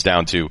too comes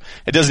down to,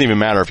 it doesn't even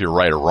matter if you're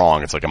right or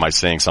wrong. It's like, am I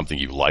saying something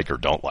you like or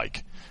don't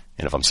like?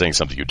 And if I'm saying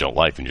something you don't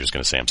like, then you're just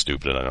going to say I'm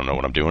stupid and I don't know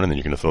what I'm doing, and then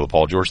you're going to throw the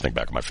Paul George thing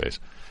back in my face.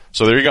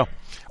 So there you go.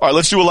 All right,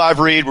 let's do a live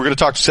read. We're going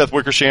to talk to Seth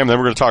Wickersham, then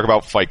we're going to talk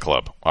about Fight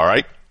Club. All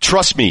right?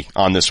 Trust me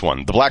on this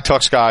one. The Black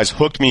Tux guys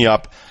hooked me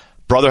up.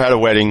 Brother had a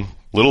wedding,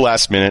 little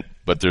last minute.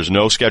 but there's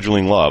no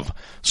scheduling love.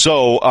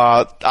 So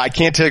I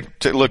can't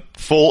look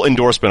full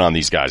endorsement on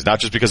these guys, not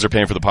just because they're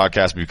paying for the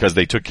podcast, but because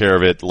they took care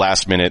of it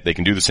last minute. They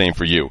can do the same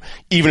for you,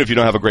 even if you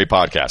don't have a great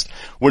podcast.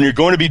 When you're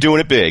going to be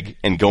doing it big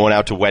and going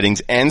out to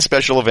weddings and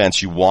special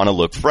events, you want to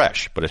look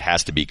fresh, but it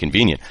has to be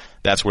convenient.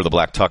 That's where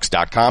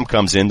thebblacktux.com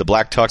comes in. The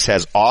Black Tux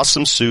has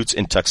awesome suits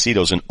and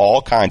tuxedos in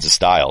all kinds of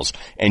styles,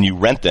 and you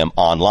rent them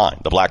online.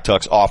 The Black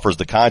Tux offers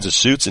the kinds of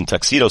suits and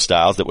tuxedo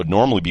styles that would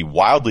normally be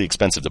wildly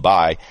expensive to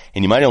buy,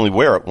 and you might only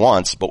wear it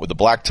once, but with the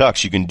Black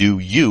Tux, you can do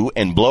you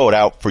and blow it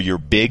out for your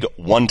big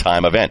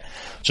one-time event.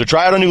 So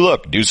try out a new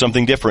look, do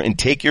something different, and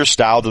take your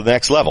style to the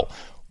next level.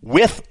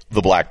 With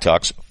the Black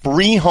Tux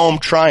free home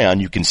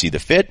try-on, you can see the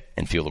fit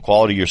and feel the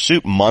quality of your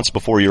suit months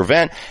before your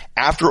event.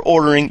 After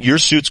ordering, your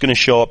suit's going to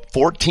show up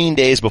 14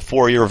 days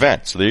before your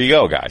event. So there you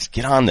go, guys.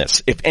 Get on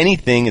this. If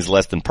anything is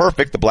less than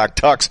perfect, the Black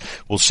Tux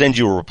will send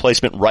you a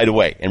replacement right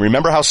away. And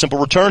remember how simple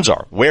returns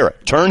are. Wear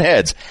it, turn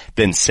heads,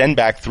 then send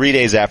back 3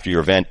 days after your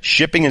event.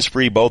 Shipping is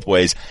free both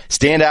ways.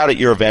 Stand out at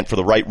your event for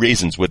the right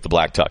reasons with the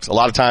Black Tux. A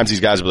lot of times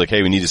these guys will be like,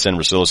 hey, we need to send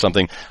Russillo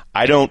something.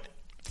 I don't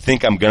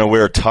think I'm going to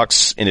wear a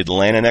tux in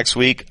Atlanta next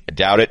week. I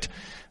doubt it.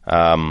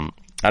 I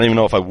don't even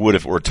know if I would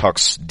if it were a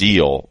tux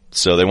deal.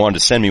 So they wanted to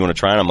send me one to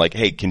try on. I'm like,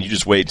 hey, can you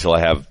just wait until I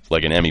have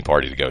like an Emmy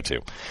party to go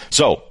to?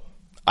 So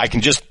I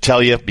can just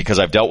tell you, because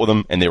I've dealt with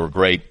them and they were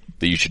great,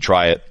 that you should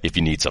try it if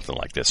you need something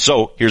like this.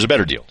 So here's a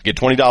better deal. To get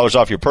 $20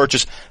 off your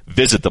purchase,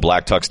 visit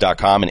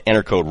thebblacktux.com and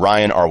enter code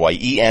Ryan,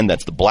 R-Y-E-N.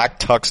 That's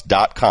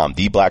thebblacktux.com,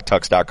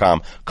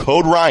 thebblacktux.com.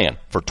 Code Ryan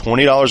for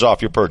 $20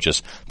 off your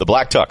purchase. The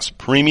Black Tux,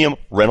 premium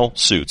rental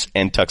suits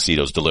and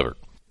tuxedos delivered.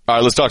 All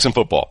right, let's talk some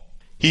football.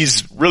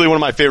 He's really one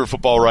of my favorite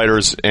football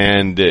writers,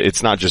 and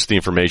it's not just the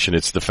information,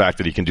 it's the fact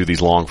that he can do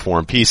these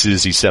long-form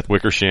pieces. He's Seth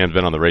Wickersham,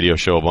 been on the radio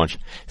show a bunch,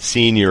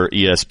 senior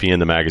ESPN,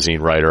 the magazine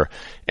writer,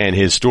 and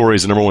his story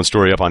is the number one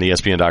story up on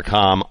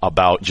ESPN.com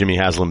about Jimmy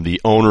Haslam,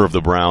 the owner of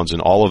the Browns,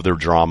 and all of their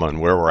drama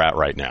and where we're at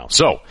right now.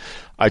 So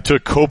I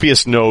took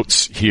copious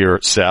notes here,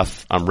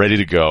 Seth. I'm ready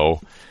to go.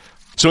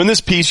 So in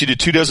this piece, you did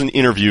 24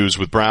 interviews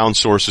with Brown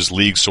sources,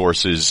 league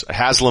sources.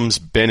 Haslam's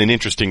been an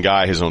interesting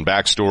guy, his own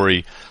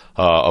backstory,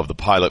 of the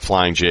Pilot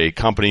Flying J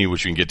company,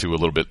 which we can get to a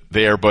little bit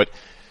there, but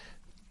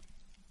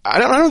I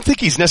don't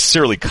think he's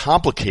necessarily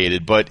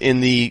complicated, but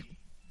in the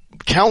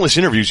countless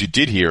interviews you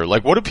did here,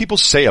 like, what do people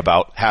say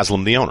about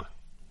Haslam, the owner?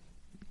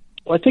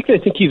 Well, I think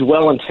he's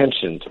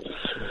well-intentioned,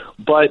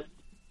 but,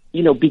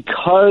 you know,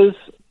 because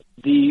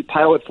the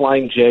Pilot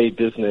Flying J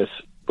business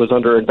was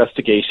under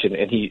investigation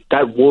and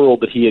that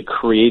world that he had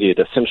created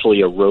essentially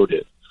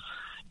eroded,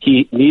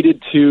 he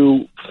needed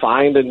to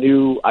find a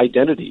new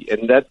identity,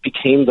 and that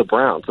became the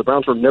Browns. The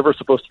Browns were never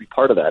supposed to be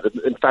part of that.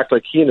 In fact,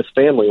 like, he and his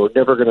family were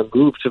never going to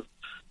move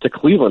to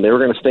Cleveland. They were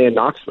going to stay in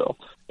Knoxville.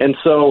 And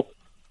so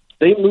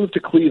they moved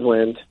to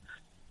Cleveland.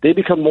 They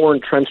become more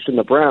entrenched in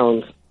the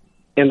Browns,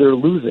 and they're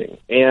losing.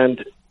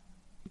 And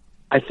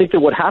I think that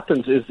what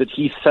happens is that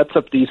he sets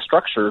up these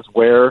structures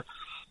where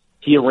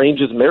he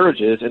arranges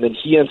marriages, and then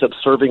he ends up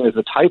serving as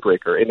a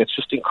tiebreaker, and it's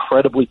just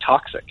incredibly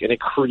toxic. And it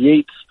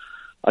creates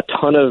a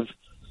ton of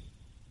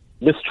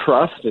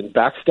mistrust and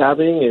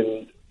backstabbing,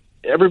 and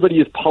everybody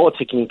is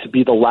politicking to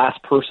be the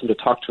last person to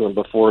talk to him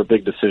before a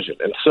big decision.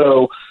 And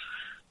so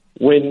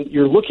when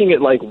you're looking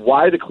at, like,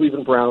 why the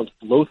Cleveland Browns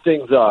blow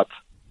things up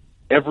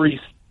every,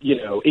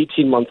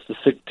 18 months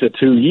to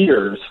 2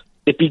 years,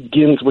 it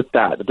begins with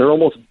that. They're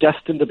almost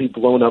destined to be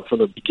blown up from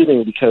the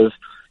beginning because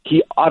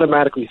he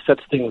automatically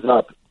sets things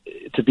up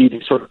to be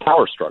these sort of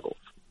power struggles.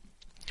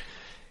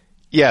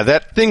 Yeah,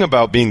 that thing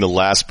about being the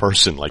last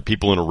person, like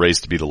people in a race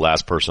to be the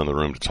last person in the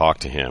room to talk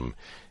to him,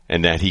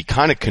 and that he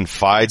kind of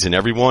confides in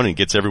everyone and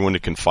gets everyone to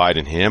confide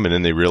in him, and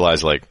then they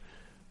realize, like,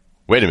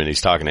 wait a minute,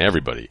 he's talking to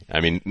everybody.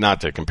 I mean,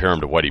 not to compare him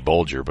to Whitey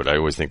Bulger, but I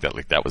always think that,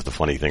 like, that was the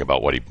funny thing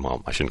about Whitey.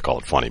 Well, I shouldn't call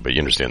it funny, but you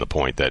understand the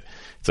point that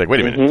it's like,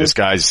 wait a minute, this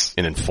guy's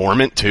an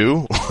informant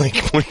too?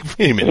 Like,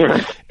 wait a minute.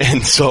 Right.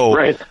 And so,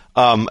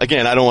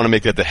 again, I don't want to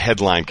make that the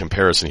headline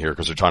comparison here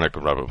because we're trying to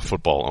have a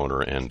football owner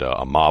and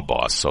a mob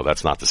boss, so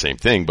that's not the same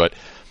thing. But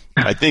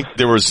I think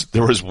there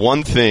was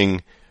one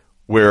thing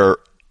where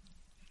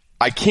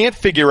I can't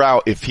figure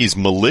out if he's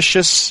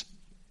malicious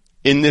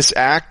in this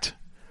act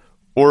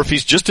or if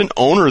he's just an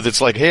owner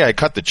that's like, hey, I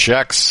cut the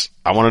checks.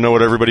 I want to know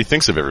what everybody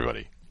thinks of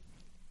everybody.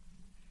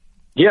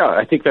 Yeah,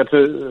 I think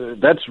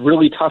that's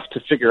really tough to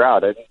figure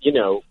out. And,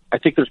 I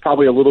think there's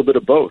probably a little bit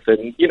of both.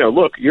 And,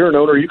 look, you're an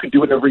owner, you can do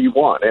whatever you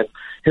want. And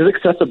his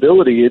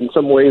accessibility in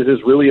some ways is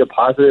really a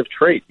positive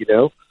trait,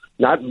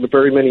 Not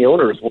very many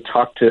owners will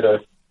talk to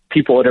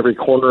people at every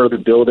corner of the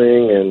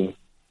building and,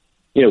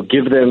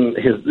 give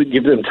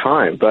them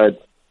time.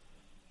 But,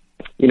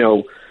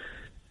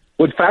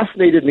 what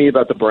fascinated me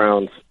about the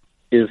Browns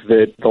is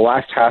that the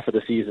last half of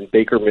the season,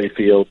 Baker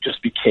Mayfield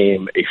just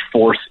became a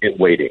force in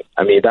waiting.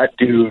 I mean, that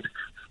dude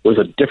was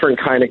a different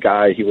kind of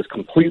guy. He was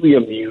completely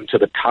immune to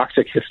the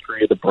toxic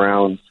history of the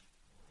Browns.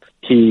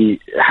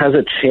 He has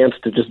a chance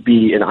to just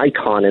be an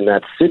icon in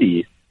that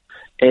city.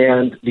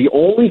 And the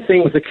only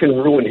things that can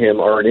ruin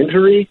him are an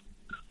injury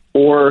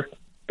or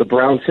the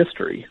Browns'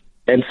 history.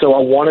 And so I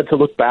wanted to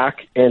look back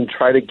and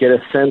try to get a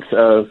sense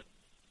of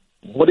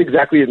what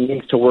exactly it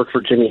means to work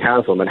for Jimmy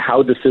Haslam and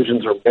how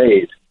decisions are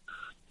made,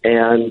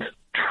 and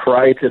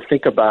try to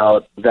think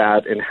about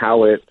that and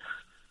how it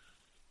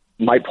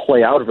might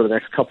play out over the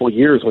next couple of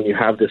years when you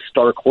have this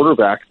star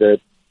quarterback that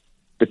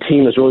the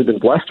team has really been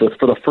blessed with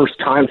for the first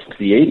time since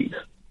the 80s.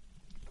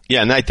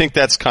 Yeah, and I think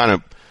that's kind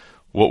of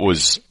what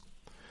was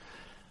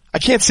 – I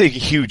can't say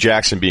Hugh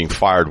Jackson being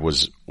fired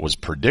was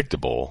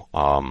predictable,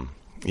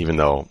 even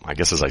though I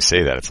guess as I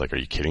say that, it's like, are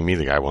you kidding me?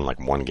 The guy won like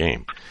one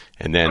game.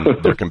 And then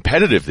they're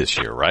competitive this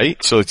year,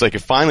 right? So it's like it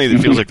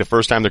feels like the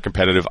first time they're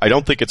competitive. I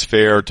don't think it's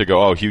fair to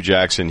go, oh, Hugh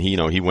Jackson,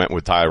 he went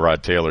with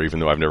Tyrod Taylor, even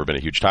though I've never been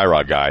a huge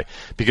Tyrod guy,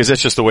 because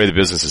that's just the way the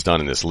business is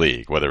done in this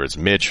league. Whether it's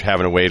Mitch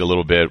having to wait a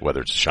little bit,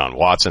 whether it's Deshaun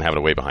Watson having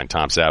to wait behind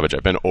Tom Savage.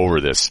 I've been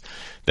over this,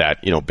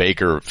 that,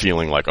 Baker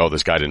feeling like, oh,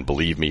 this guy didn't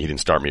believe me, he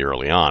didn't start me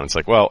early on. It's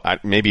like, well,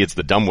 maybe it's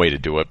the dumb way to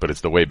do it, but it's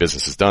the way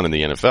business is done in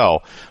the NFL.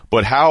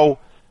 But how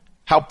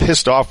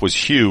pissed off was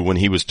Hugh when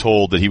he was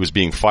told that he was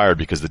being fired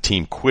because the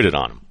team quitted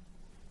on him?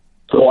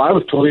 So I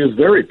was told he was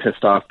very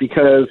pissed off,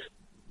 because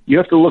you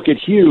have to look at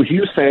Hugh.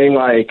 Hugh's saying,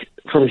 like,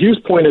 from Hugh's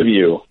point of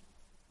view,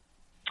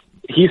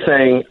 he's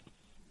saying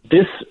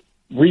this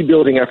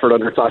rebuilding effort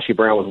under Sashi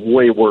Brown was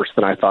way worse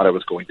than I thought it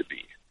was going to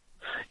be.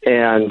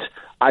 And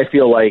I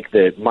feel like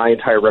that my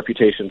entire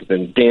reputation's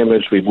been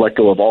damaged. We've let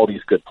go of all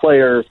these good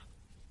players.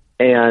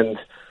 And,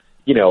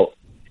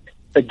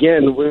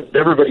 again, what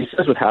everybody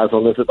says with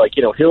Haslam is that, like,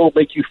 he'll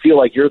make you feel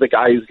like you're the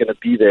guy who's going to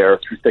be there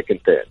through thick and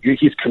thin.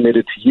 He's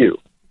committed to you.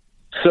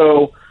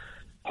 So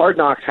Hard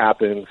Knocks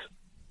happens.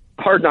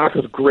 Hard Knocks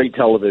was great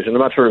television.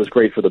 I'm not sure it was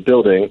great for the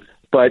building,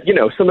 but,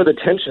 some of the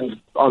tensions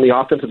on the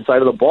offensive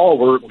side of the ball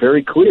were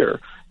very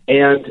clear.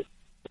 And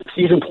the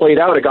season played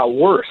out, it got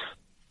worse.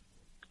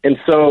 And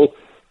so,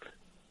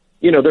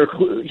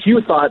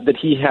 Hugh thought that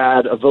he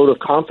had a vote of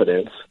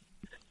confidence,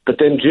 but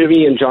then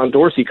Jimmy and John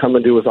Dorsey come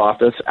into his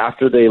office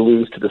after they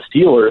lose to the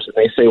Steelers, and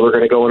they say, we're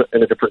going to go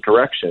in a different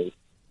direction.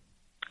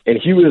 And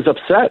Hugh is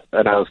upset,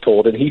 and I was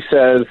told, and he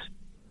says,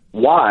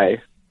 why?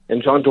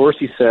 And John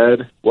Dorsey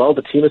said, well,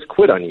 the team has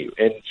quit on you.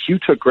 And Hugh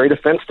took great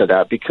offense to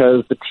that,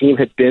 because the team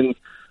had been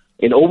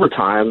in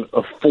overtime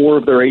of 4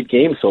 of their 8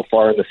 games so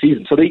far in the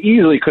season. So they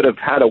easily could have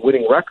had a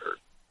winning record.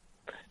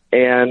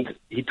 And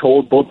he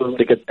told both of them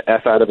to get the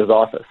F out of his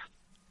office.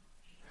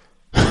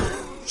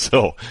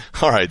 So,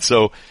 all right.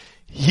 So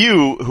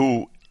Hugh,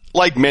 who,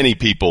 like many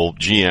people,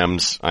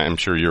 GMs, I'm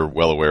sure you're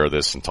well aware of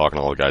this, and talking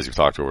to all the guys you've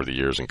talked to over the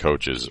years, and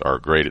coaches, are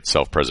great at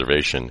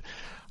self-preservation.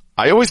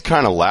 I always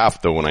kind of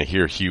laugh, though, when I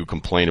hear Hugh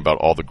complain about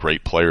all the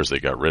great players they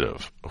got rid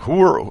of.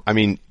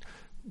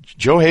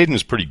 Joe Hayden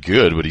is pretty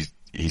good, but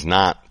he's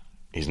not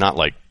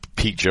like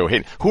peak Joe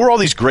Hayden. Who are all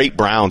these great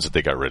Browns that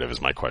they got rid of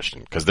is my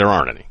question, because there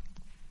aren't any.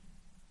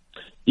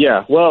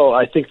 Yeah, well,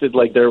 I think that,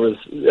 like, there was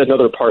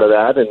another part of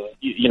that, and,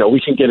 we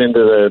can get into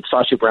the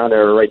Sashi Brown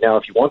era right now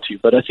if you want to,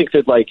 but I think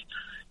that, like,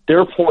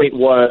 their point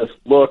was,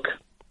 look,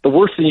 the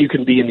worst thing you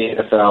can be in the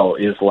NFL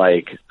is,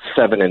 like,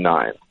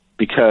 7-9.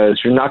 Because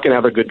you're not going to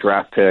have a good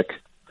draft pick,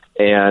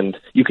 and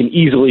you can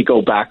easily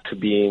go back to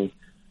being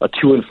a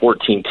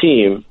 2-14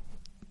 team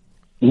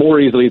more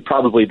easily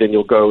probably than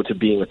you'll go to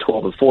being a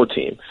 12-4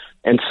 team.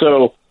 And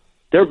so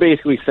they're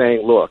basically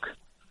saying, look,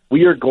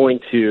 we are going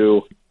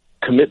to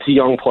commit to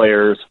young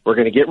players. We're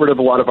going to get rid of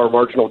a lot of our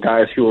marginal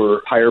guys who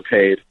are higher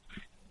paid,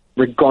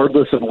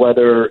 regardless of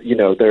whether,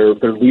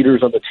 they're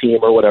leaders on the team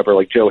or whatever,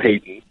 like Joe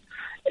Hayden.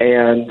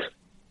 And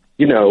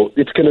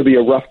it's going to be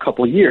a rough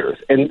couple of years.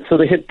 And so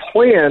they had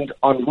planned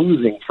on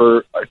losing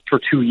for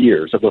 2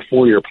 years of a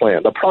 4-year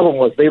plan. The problem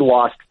was they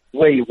lost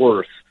way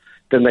worse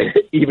than they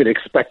even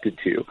expected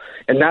to.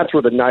 And that's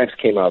where the knives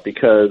came out,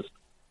 because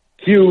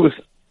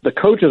the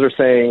coaches are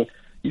saying,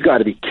 you got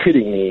to be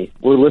kidding me.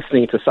 We're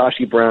listening to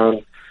Sashi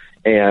Brown,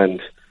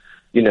 and,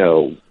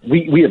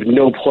 we have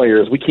no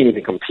players. We can't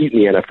even compete in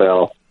the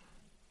NFL.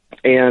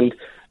 And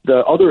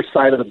the other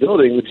side of the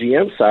building, the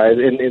GM side,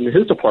 in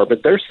his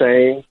department, they're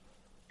saying,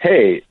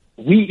 hey,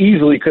 we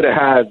easily could have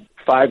had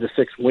 5 to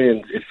 6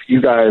 wins if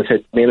you guys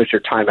had managed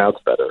your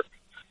timeouts better.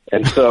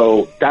 And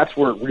so that's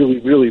where it really,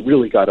 really,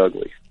 really got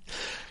ugly.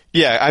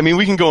 Yeah,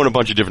 we can go in a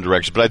bunch of different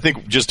directions, but I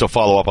think just to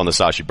follow up on the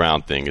Sashi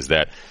Brown thing is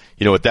that,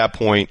 at that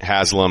point,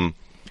 Haslam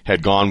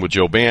had gone with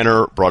Joe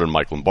Banner, brought in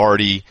Mike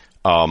Lombardi.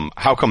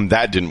 How come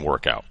that didn't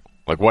work out?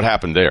 Like, what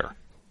happened there?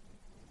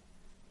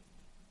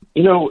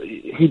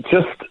 He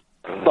just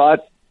thought,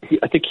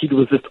 I think he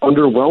was just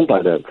underwhelmed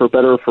by them, for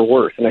better or for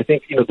worse. And I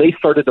think, they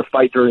started to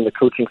fight during the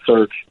coaching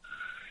search.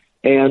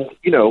 And,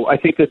 I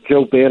think that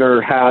Joe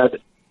Banner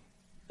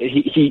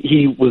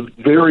he was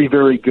very,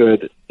 very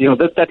good.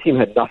 That team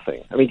had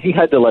nothing. He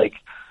had to,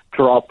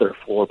 draw up their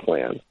floor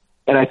plan.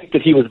 And I think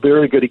that he was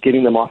very good at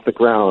getting them off the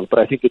ground. But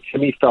I think that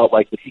Jimmy felt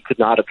like that he could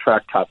not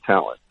attract top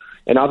talent.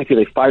 And obviously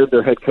they fired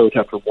their head coach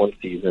after 1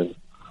 season.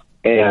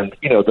 And,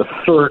 the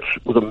search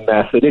was a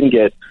mess. They didn't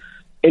get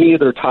any of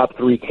their top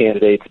 3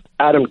 candidates.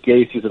 Adam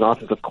Gase, who's an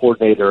offensive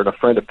coordinator and a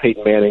friend of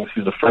Peyton Manning's,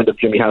 who's a friend of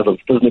Jimmy Haslam's,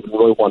 doesn't even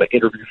really want to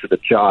interview for the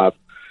job,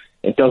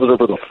 and does it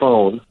over the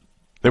phone.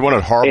 They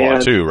wanted Harbaugh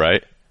And- too,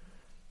 right?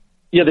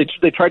 Yeah,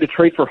 they tried to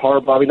trade for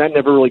Harbaugh. I mean, that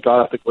never really got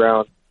off the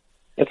ground.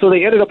 And so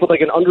they ended up with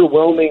like an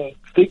underwhelming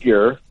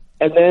figure.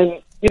 And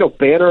then,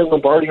 Banner and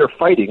Lombardi are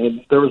fighting.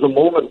 And there was a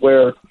moment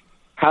where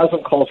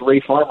Haslam calls Ray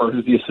Farmer,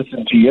 who's the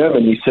assistant GM,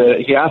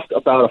 and he asked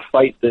about a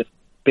fight that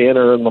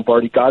Banner and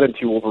Lombardi got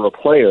into over a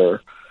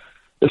player.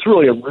 It's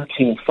really a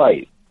routine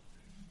fight.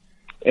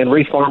 And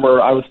Ray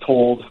Farmer, I was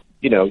told,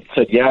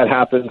 said, yeah, it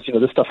happens.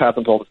 This stuff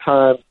happens all the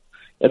time.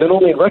 And then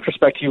only in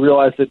retrospect, he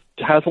realized that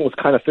Haslam was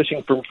kind of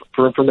fishing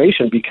for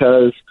information,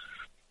 because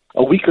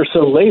a week or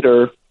so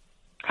later,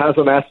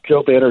 Haslam asked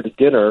Joe Banner to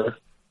dinner.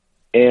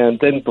 And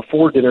then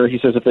before dinner, he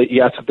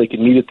asked if they could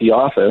meet at the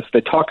office.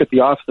 They talk at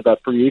the office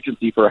about free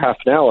agency for a half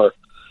an hour.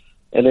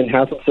 And then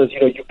Haslam says,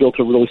 you built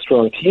a really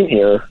strong team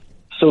here.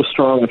 So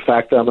strong, in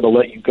fact, that I'm going to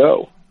let you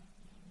go.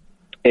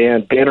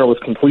 And Banner was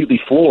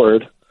completely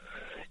floored.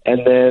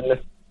 And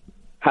then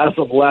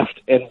Haslam left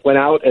and went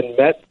out and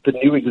met the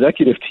new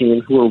executive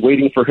team, who were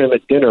waiting for him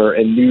at dinner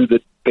and knew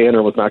that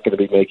Banner was not going to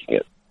be making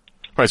it.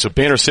 Right, so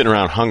Banner's sitting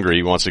around hungry.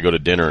 He wants to go to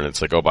dinner, and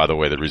it's like, oh, by the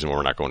way, the reason why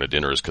we're not going to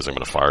dinner is because I'm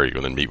going to fire you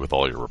and then meet with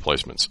all your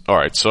replacements. All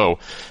right, so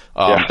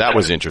that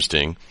was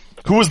interesting.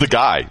 Who was the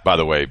guy, by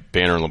the way,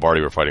 Banner and Lombardi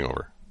were fighting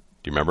over?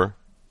 Do you remember?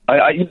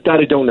 I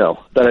don't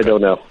know. I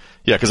don't know.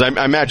 Yeah, because I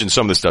imagine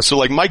some of this stuff. So,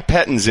 like, Mike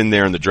Pettin's in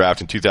there in the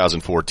draft in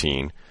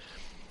 2014.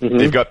 Mm-hmm.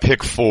 They've got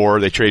pick 4.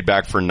 They trade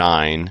back for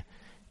 9.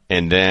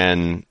 And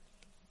then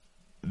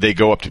they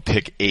go up to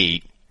pick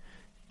 8.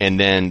 And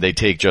then they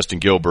take Justin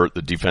Gilbert,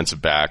 the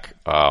defensive back,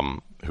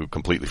 who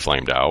completely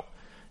flamed out.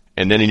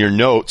 And then in your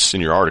notes,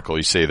 in your article,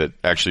 you say that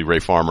actually Ray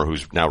Farmer,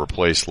 who's now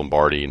replaced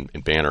Lombardi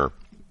and Banner,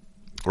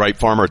 right?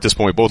 Farmer, at this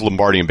point, both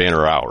Lombardi and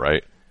Banner are out,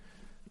 right?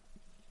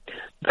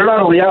 They're not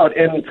only out,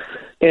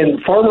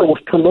 and Farmer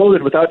was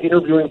promoted without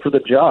interviewing for the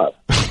job.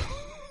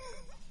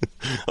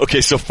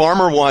 Okay, so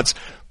Farmer wants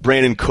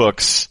Brandon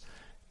Cooks,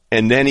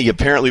 and then he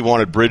apparently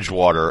wanted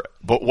Bridgewater.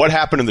 But what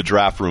happened in the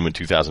draft room in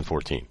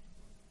 2014?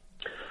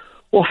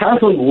 Well,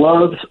 Haslam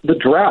loves the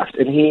draft,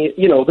 and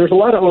there's a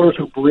lot of owners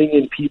who bring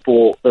in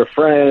people, their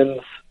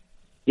friends,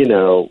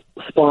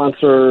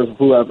 sponsors,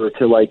 whoever,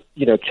 to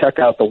check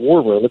out the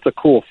war room. It's a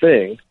cool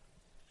thing,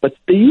 but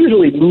they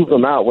usually move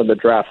them out when the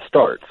draft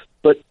starts.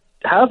 But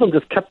Haslam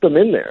just kept them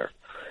in there,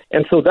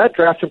 and so that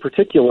draft in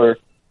particular,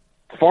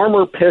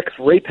 Farmer picks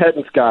Ray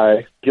Pettin's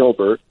guy,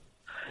 Gilbert.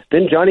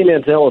 Then Johnny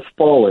Manziel is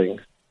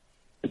falling.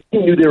 He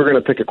knew they were going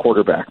to pick a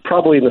quarterback,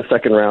 probably in the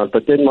second round,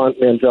 but then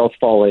Manziel's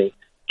falling.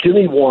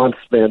 Jimmy wants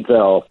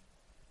Manziel.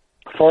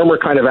 Farmer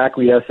kind of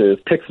acquiesces,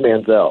 picks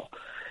Manziel.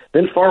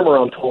 Then Farmer,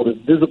 I'm told, is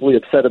visibly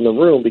upset in the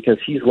room because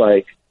he's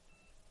like,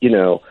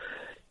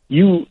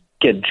 you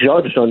get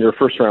judged on your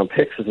first-round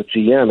picks as a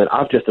GM, and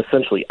I've just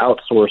essentially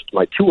outsourced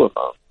my 2 of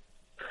them.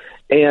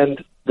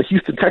 And the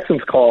Houston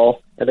Texans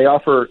call, and they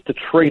offer to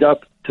trade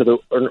up to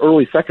an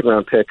early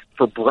second-round pick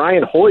for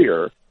Brian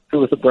Hoyer, who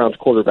was the Browns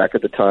quarterback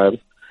at the time.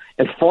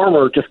 And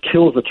Farmer just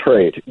kills the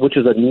trade, which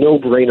is a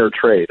no-brainer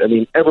trade. I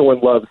mean, everyone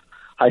loves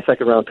high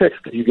second-round picks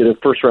because you get a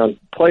first-round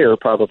player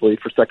probably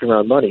for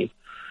second-round money.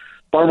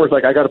 Farmer's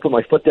like, I got to put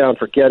my foot down,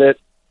 forget it.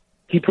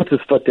 He puts his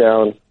foot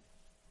down,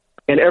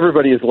 and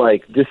everybody is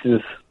like, this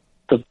is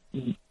the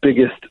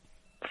biggest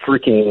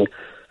freaking,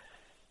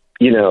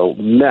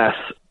 mess,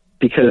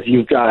 because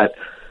you've got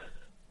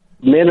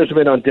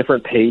management on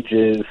different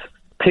pages,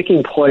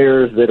 picking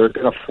players that are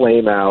going to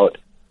flame out,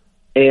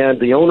 and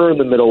the owner in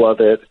the middle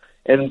of it.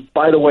 And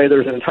by the way,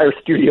 there's an entire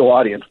studio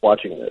audience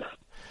watching this.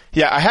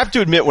 Yeah, I have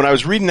to admit, when I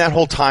was reading that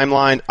whole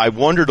timeline, I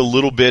wondered a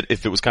little bit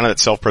if it was kind of that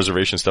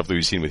self-preservation stuff that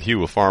we've seen with Hugh,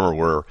 with Farmer,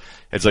 where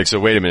it's like, so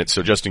wait a minute,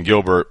 so Justin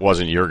Gilbert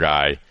wasn't your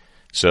guy,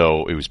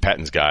 so it was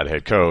Pettin's guy, the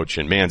head coach,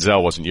 and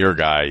Manziel wasn't your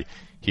guy,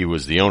 he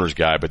was the owner's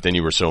guy, but then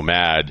you were so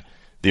mad,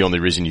 the only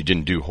reason you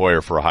didn't do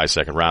Hoyer for a high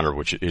second rounder,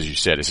 which, as you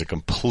said, is a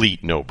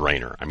complete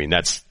no-brainer. I mean,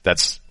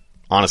 that's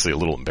honestly a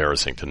little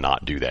embarrassing to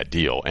not do that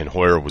deal, and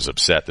Hoyer was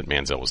upset that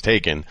Manziel was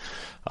taken.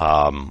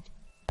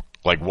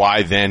 Like,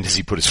 why then does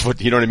he put his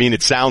foot? You know what I mean?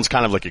 It sounds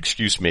kind of like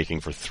excuse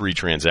making for 3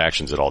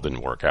 transactions that all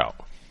didn't work out.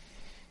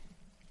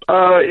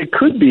 It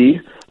could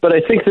be, but I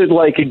think that,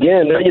 like,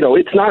 again,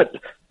 it's not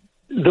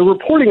the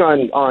reporting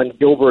on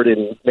Gilbert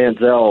and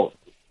Manziel.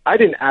 I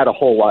didn't add a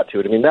whole lot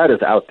to it. I mean, that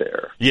is out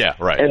there. Yeah,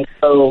 right. And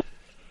so,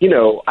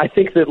 I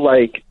think that,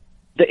 like,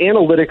 the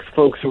analytics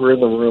folks who were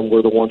in the room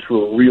were the ones who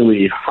were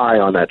really high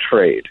on that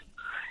trade,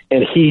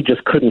 and he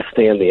just couldn't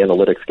stand the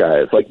analytics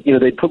guys. Like,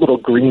 they put little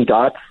green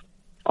dots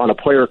on a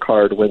player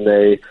card when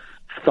they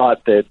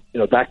thought that,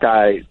 that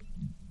guy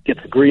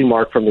gets a green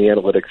mark from the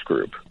analytics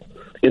group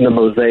in the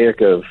mosaic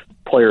of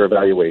player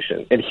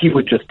evaluation. And he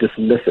would just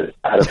dismiss it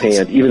out of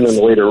hand, even in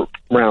the later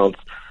rounds,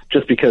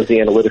 just because the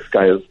analytics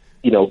guys,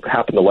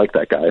 happened to like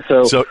that guy.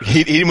 So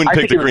he wouldn't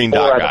pick the green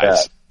dot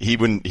guys. He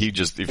wouldn't,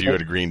 if you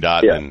had a green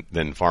dot,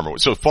 then Farmer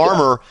would. So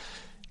Farmer,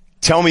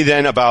 tell me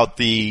then about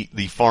the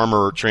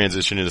Farmer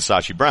transition into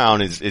Sashi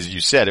Brown. As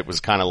you said, it was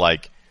kind of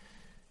like,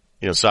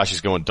 Sashi's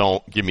going,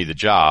 don't give me the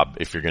job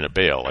if you're going to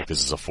bail. Like,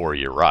 this is a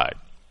 4-year ride.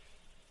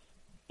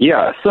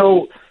 Yeah,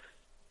 so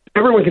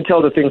everyone can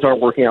tell that things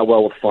aren't working out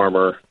well with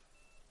Farmer.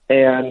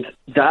 And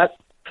that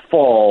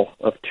fall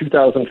of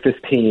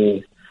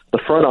 2015, the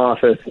front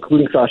office,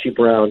 including Sashi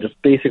Brown,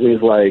 just basically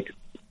is like,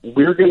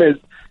 we're going to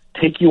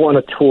take you on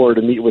a tour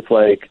to meet with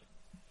like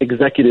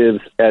executives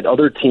at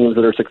other teams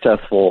that are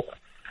successful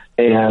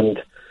and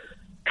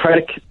try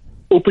to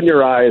open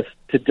your eyes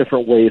to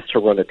different ways to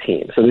run a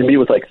team. So they meet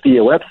with like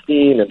Theo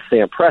Epstein and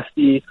Sam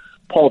Presti,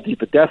 Paul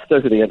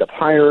DePodesta, who they end up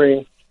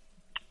hiring,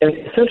 and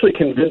essentially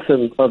convince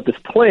him of this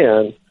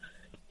plan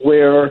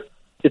where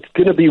it's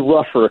going to be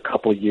rough for a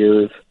couple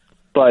years,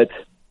 but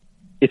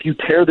if you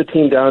tear the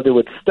team down to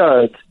its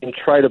studs and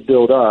try to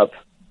build up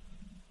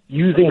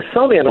using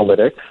some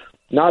analytics,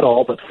 not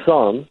all, but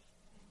some,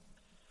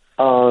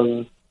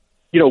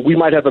 we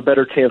might have a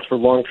better chance for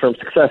long-term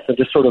success than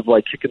just sort of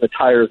like kicking the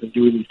tires and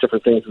doing these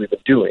different things we've been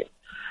doing.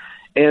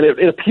 And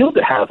it appealed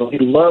to Haslam. He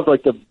loved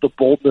like the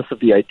boldness of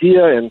the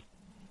idea, and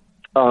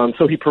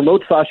so he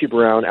promotes Sashi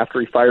Brown after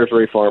he fires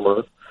Ray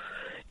Farmer,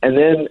 and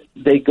then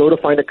they go to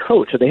find a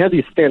coach, and they have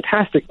these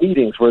fantastic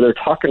meetings where they're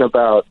talking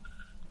about,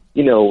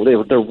 they're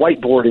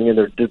whiteboarding and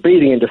they're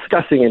debating and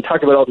discussing and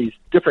talking about all these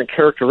different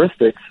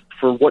characteristics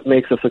for what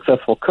makes a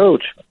successful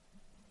coach.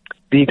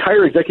 The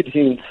entire executive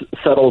team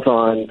settles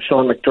on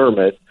Sean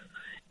McDermott,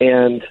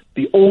 and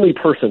the only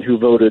person who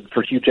voted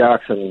for Hugh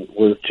Jackson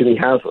was Jimmy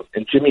Haslam,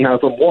 and Jimmy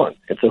Haslam won.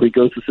 And so he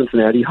goes to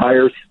Cincinnati,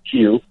 hires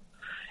Hugh,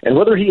 and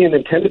whether he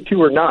intended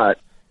to or not,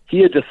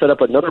 he had just set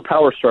up another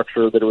power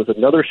structure that it was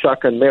another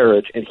shotgun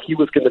marriage, and he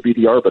was going to be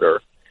the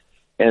arbiter,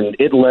 and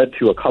it led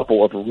to a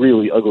couple of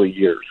really ugly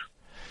years.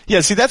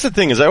 Yeah, see, that's the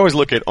thing is I always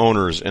look at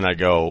owners and I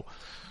go,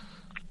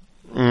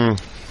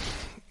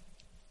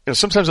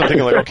 sometimes I'm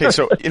thinking like, okay,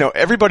 so,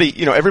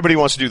 everybody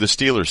wants to do the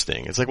Steelers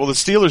thing. It's like, well, the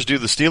Steelers do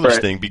the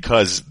Steelers thing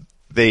because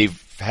they've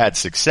had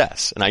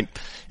success. And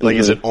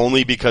is it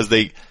only because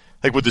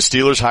would the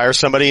Steelers hire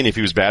somebody and if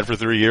he was bad for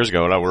 3 years,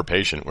 go, no, we're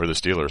patient. We're the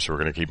Steelers, so we're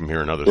going to keep him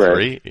here another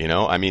 3.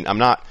 I'm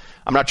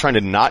not trying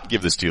to not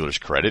give the Steelers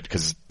credit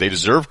because they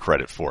deserve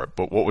credit for it.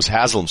 But what was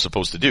Haslam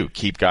supposed to do?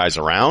 Keep guys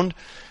around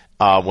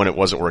when it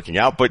wasn't working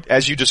out. But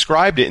as you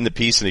described it in the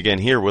piece, and again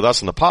here with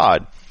us in the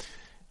pod,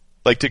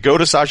 like to go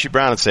to Sashi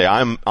Brown and say,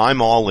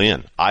 I'm all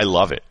in. I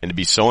love it. And to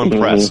be so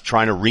impressed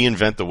trying to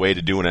reinvent the way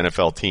to do an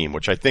NFL team,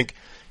 which I think,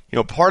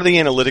 part of the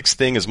analytics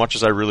thing, as much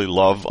as I really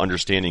love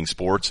understanding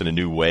sports in a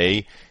new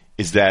way,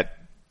 is that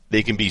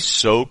they can be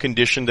so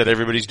conditioned that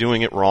everybody's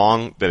doing it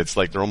wrong that it's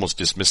like they're almost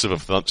dismissive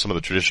of some of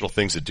the traditional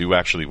things that do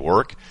actually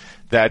work,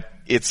 that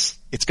it's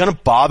going to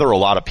bother a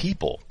lot of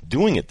people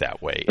doing it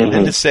that way. And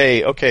then to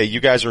say, okay, you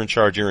guys are in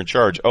charge, you're in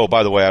charge. Oh,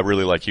 by the way, I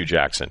really like Hugh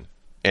Jackson.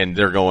 And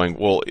they're going,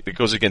 well, it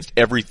goes against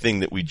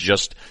everything that we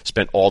just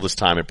spent all this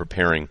time in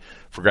preparing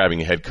for grabbing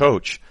a head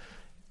coach.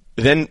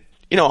 Then,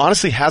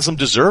 honestly, Haslam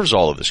deserves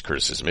all of this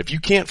criticism. If you're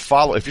trying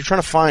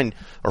to find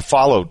or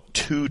follow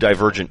two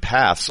divergent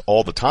paths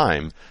all the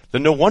time,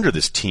 then no wonder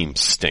this team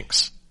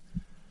stinks.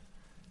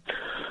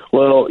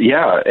 Well,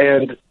 yeah.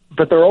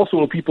 But there are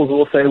also people who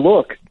will say,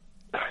 look,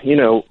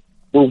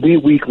 were we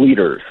weak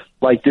leaders?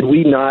 Like, did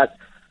we not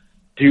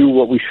do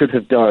what we should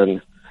have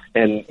done?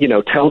 And,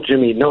 tell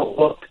Jimmy, no,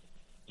 look,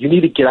 you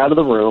need to get out of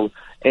the room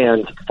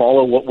and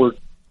follow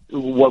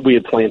what we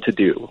had planned to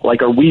do.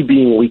 Like, are we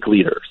being weak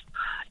leaders?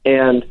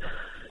 And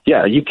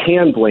yeah, you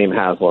can blame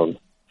Haslam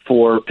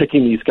for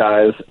picking these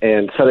guys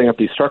and setting up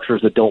these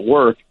structures that don't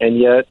work. And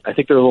yet I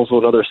think there's also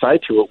another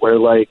side to it where a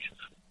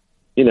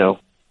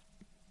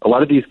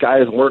lot of these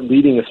guys weren't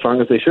leading as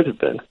strong as they should have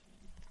been.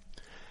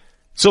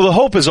 So the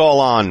hope is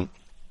all on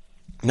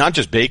not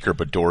just Baker,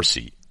 but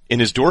Dorsey.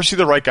 And is Dorsey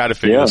the right guy to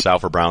figure this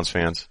out for Browns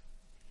fans?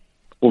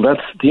 Well,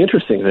 that's the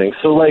interesting thing.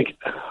 So,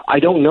 I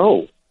don't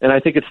know. And I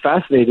think it's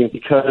fascinating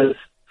because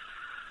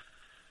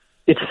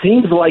it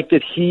seems like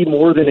that he,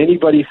 more than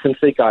anybody since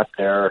they got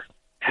there,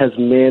 has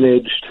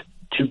managed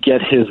to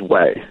get his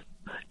way.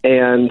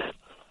 And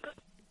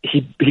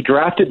he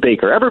drafted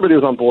Baker. Everybody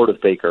was on board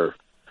with Baker,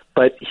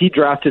 but he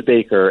drafted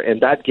Baker, and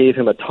that gave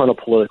him a ton of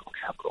political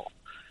capital.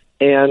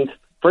 And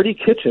Freddie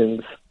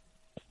Kitchens,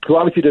 who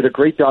obviously did a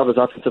great job as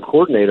offensive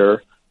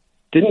coordinator,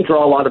 didn't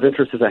draw a lot of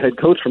interest as a head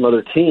coach from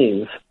other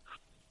teams,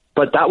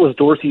 but that was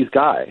Dorsey's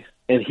guy,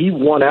 and he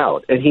won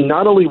out. And he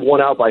not only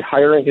won out by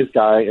hiring his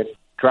guy and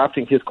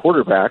drafting his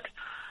quarterback,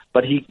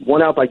 but he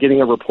won out by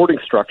getting a reporting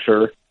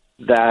structure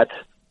that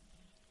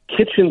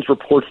Kitchens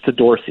reports to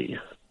Dorsey,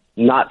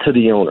 not to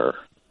the owner.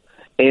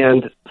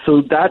 And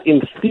so that,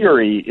 in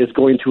theory, is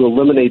going to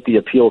eliminate the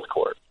appeals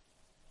court.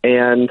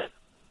 And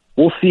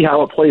we'll see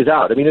how it plays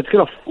out. I mean, it's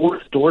going to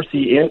force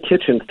Dorsey and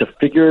Kitchens to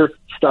figure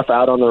stuff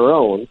out on their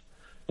own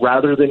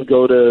rather than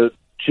go to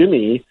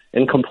Jimmy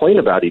and complain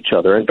about each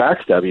other and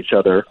backstab each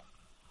other.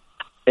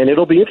 And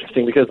it'll be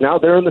interesting because now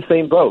they're in the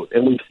same boat.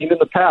 And we've seen in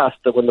the past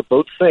that when the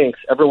boat sinks,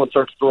 everyone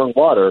starts throwing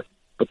water.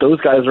 But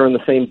those guys are in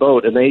the same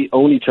boat, and they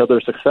own each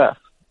other's success.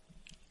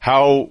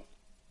 How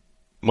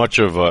much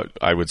of a,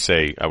 I would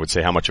say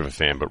how much of a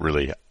fan, but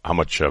really how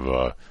much of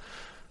a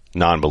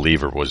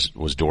non-believer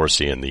was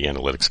Dorsey and the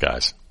analytics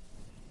guys?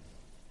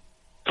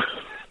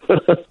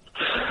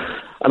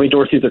 I mean,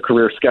 Dorsey's a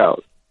career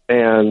scout.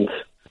 And,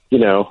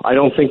 I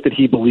don't think that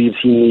he believes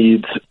he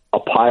needs a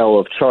pile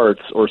of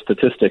charts or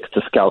statistics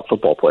to scout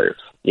football players.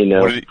 You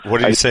know, what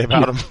did he say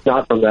about him?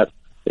 Not from that.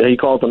 He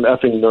calls them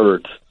effing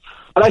nerds.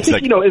 But I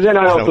think, like, and then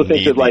I also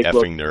think that, like,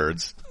 effing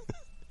nerds.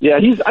 Yeah,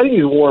 I think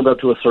he's warmed up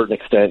to a certain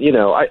extent,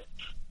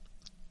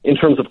 in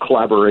terms of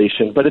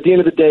collaboration. But at the end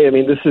of the day, I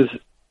mean,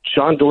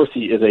 John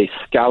Dorsey is a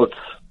scouts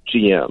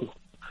GM.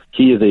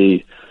 He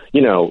is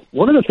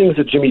one of the things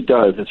that Jimmy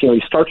does is,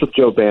 he starts with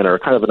Joe Banner,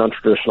 kind of an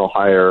untraditional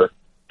hire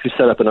who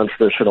set up an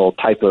untraditional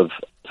type of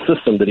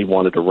system that he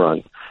wanted to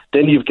run.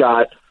 Then he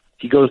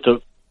goes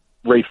to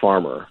Ray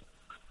Farmer,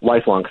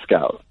 lifelong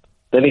scout.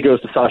 Then he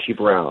goes to Sashi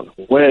Brown,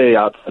 way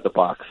outside the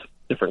box,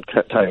 different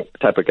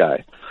type of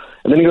guy.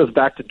 And then he goes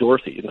back to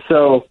Dorsey. And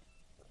so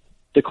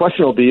the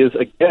question will be is,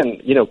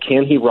 again,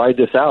 can he ride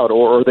this out,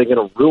 or are they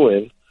going to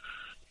ruin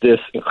this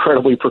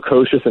incredibly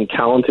precocious and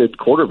talented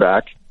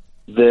quarterback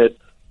that,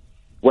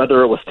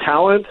 whether it was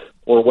talent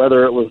or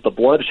whether it was the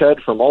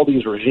bloodshed from all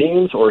these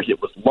regimes or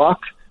it was luck,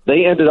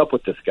 they ended up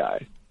with this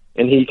guy.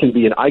 And he can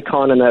be an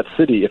icon in that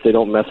city if they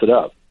don't mess it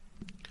up.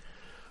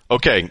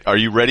 Okay, are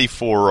you ready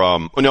for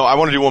no, I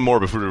want to do one more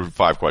before we do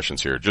 5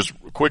 questions here. Just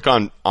quick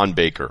on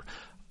Baker.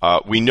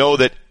 We know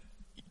that,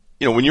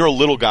 when you're a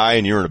little guy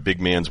and you're in a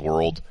big man's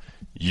world,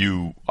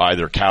 you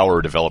either cower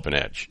or develop an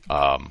edge.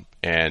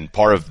 And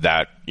part of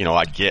that,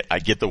 I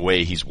get the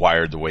way he's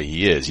wired the way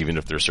he is, even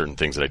if there's certain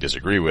things that I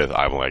disagree with.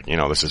 I'm like,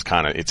 this is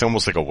it's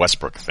almost like a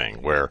Westbrook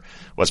thing, where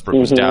Westbrook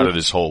was doubted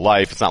his whole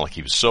life. It's not like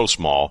he was so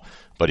small,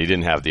 but he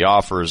didn't have the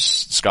offers,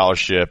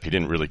 scholarship. He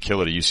didn't really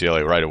kill it at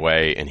UCLA right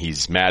away. And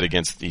he's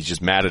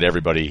just mad at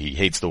everybody. He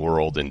hates the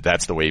world, and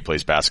that's the way he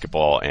plays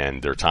basketball.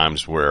 And there are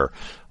times where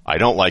I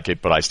don't like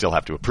it, but I still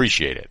have to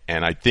appreciate it.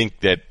 And I think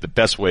that the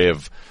best way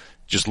of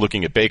just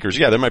looking at Baker's,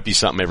 there might be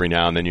something every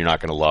now and then you're not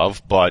going to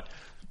love, but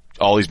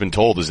all he's been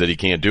told is that he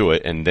can't do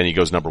it, and then he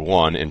goes number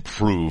 1 and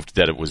proved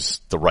that it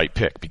was the right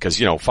pick. Because,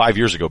 5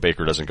 years ago,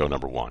 Baker doesn't go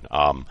number 1.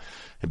 And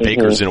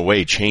Baker's, in a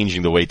way,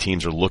 changing the way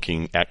teams are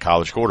looking at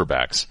college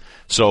quarterbacks.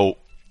 So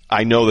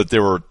I know that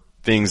there were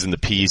things in the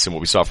piece and what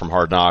we saw from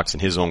Hard Knocks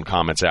and his own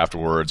comments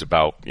afterwards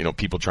about,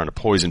 people trying to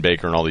poison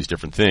Baker and all these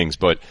different things.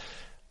 But,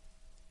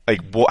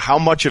 how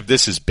much of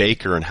this is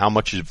Baker and how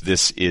much of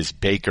this is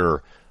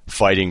Baker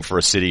fighting for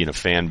a city and a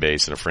fan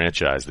base and a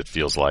franchise that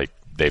feels like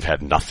they've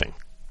had nothing?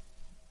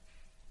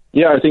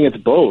 Yeah, I think it's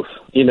both,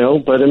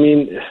 but I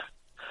mean,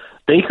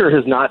 Baker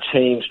has not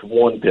changed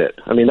one bit.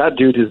 I mean, that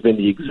dude has been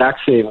the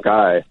exact same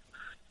guy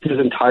his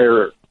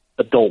entire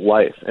adult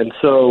life. And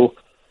so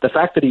the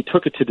fact that he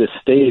took it to this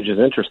stage is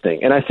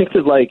interesting. And I think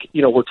that,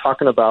 we're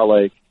talking about,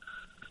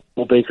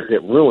 will Baker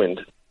get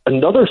ruined?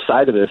 Another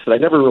side of this that I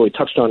never really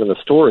touched on in the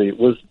story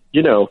was,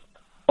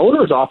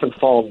 owners often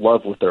fall in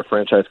love with their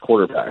franchise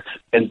quarterbacks,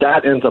 and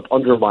that ends up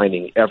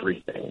undermining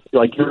everything.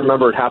 You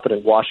remember it happened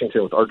in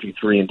Washington with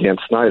RG3 and Dan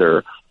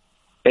Snyder.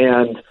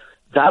 And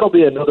that'll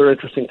be another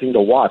interesting thing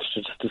to watch,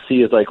 just to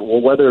see is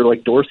whether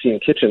Dorsey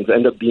and Kitchens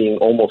end up being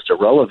almost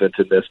irrelevant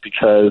in this,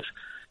 because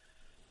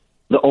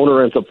the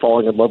owner ends up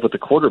falling in love with the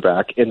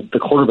quarterback, and the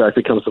quarterback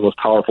becomes the most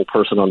powerful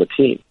person on the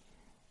team.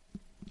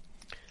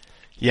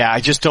 Yeah,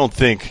 I just don't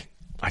think,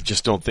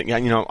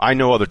 I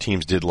know other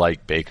teams did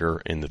like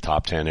Baker in the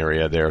top 10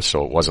 area there,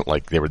 so it wasn't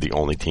like they were the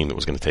only team that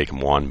was going to take him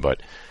 1,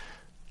 but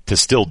to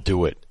still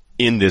do it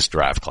in this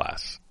draft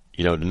class,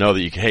 to know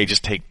that you can,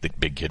 just take the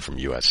big kid from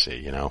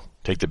USC,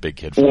 take the big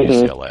kid from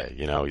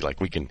UCLA,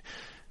 we can,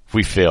 if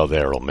we fail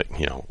there,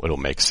 it'll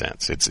make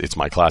sense. It's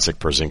my classic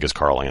Porzingis,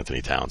 Karl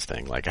Anthony Towns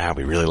thing.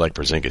 We really like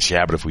Porzingis.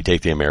 Yeah, but if we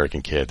take the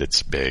American kid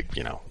that's big,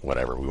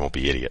 whatever, we won't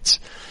be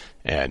idiots.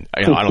 And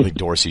I don't think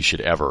Dorsey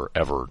should ever,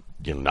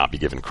 not be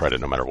given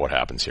credit no matter what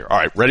happens here. All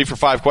right. Ready for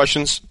 5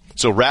 questions?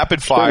 So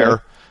rapid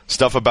fire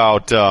stuff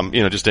about,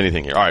 just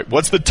anything here. All right.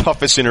 What's the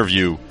toughest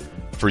interview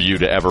for you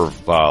to ever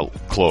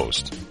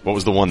closed? What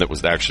was the one that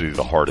was actually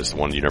the hardest, the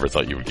one you never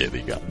thought you would get that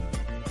you got?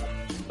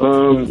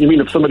 You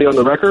mean if somebody on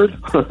the record?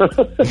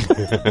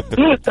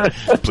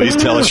 Please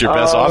tell us your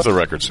best off the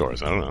record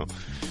source. I don't know.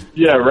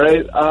 Yeah,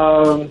 right.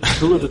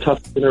 Who was the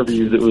toughest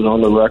interview that was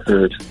on the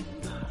record?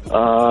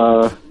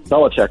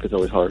 Belichick is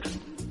always hard.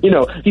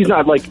 He's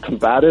not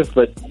combative,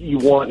 but you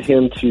want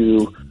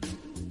to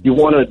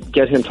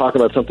get him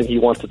talking about something he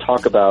wants to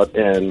talk about,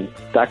 and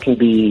that can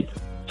be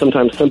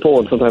sometimes simple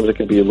and sometimes it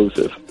can be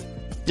elusive.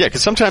 Yeah,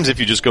 because sometimes if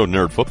you just go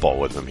nerd football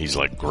with him, he's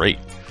great.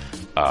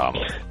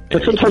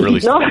 But sometimes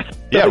he's not.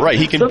 Yeah, right.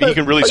 He can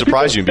really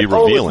surprise you and be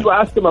revealing. If you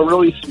ask him a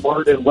really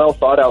smart and well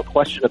thought out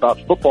question about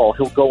football,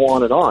 he'll go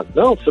on and on.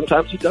 No,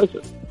 sometimes he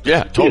doesn't.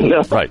 Yeah, totally.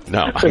 Right.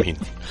 No, I mean,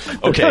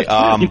 okay.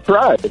 He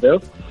tried,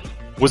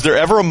 Was there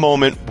ever a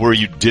moment where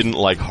you didn't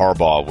like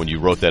Harbaugh when you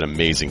wrote that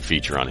amazing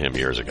feature on him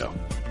years ago?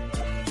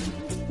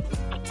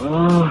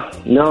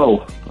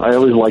 No. I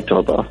always liked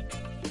Harbaugh.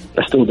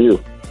 I still do.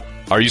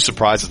 Are you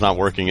surprised it's not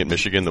working at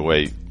Michigan the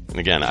way, and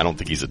again, I don't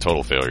think he's a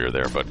total failure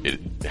there, but it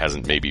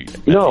hasn't maybe...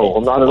 No,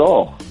 not at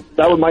all.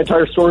 That was my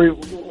entire story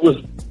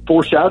was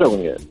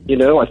foreshadowing it.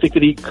 I think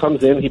that he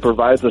comes in, he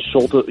provides a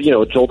jolt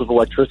of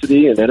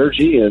electricity and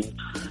energy, and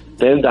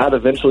then that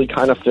eventually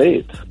kind of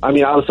fades. I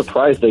mean, I was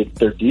surprised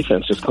their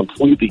defense just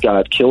completely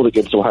got killed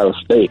against Ohio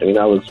State. I mean,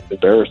 that was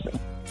embarrassing.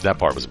 That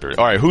part was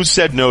embarrassing. All right, who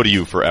said no to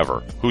you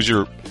forever? Who's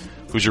your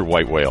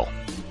white whale?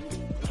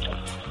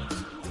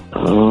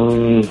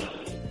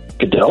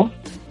 Goodell?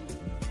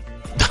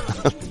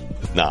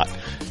 Not.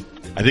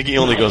 I think he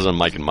only goes on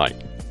Mike and Mike.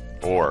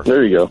 Or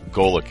there you go.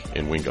 Golick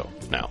and Wingo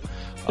now.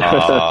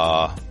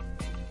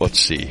 Let's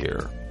see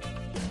here.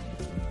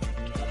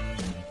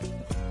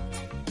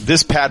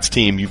 This Pats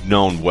team you've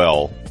known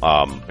well,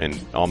 and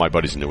all my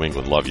buddies in New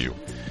England love you.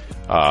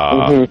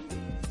 How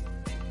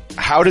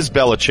does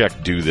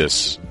Belichick do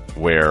this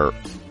where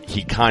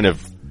he kind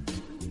of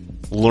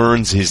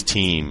learns his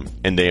team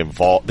and they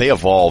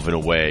evolve in a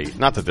way,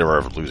 not that they're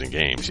ever losing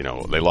games,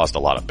 they lost a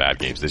lot of bad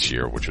games this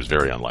year, which was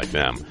very unlike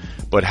them,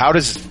 but how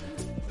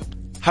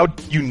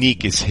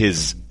unique is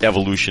his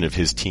evolution of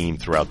his team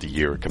throughout the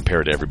year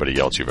compared to everybody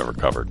else you've ever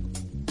covered?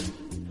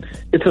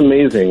 It's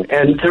amazing.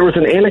 And there was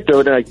an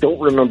anecdote, and I don't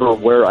remember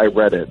where I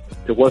read it.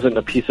 It wasn't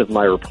a piece of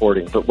my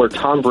reporting, but where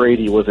Tom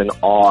Brady was in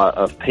awe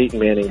of Peyton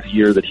Manning's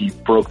year that he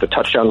broke the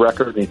touchdown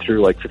record and he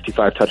threw like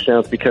 55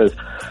 touchdowns, because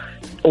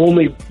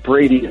only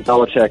Brady and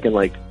Belichick and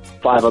like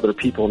 5 other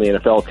people in the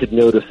NFL could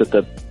notice that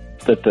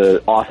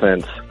the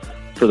offense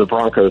for the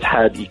Broncos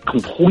had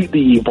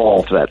completely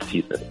evolved that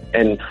season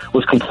and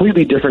was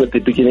completely different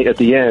at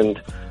the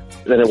end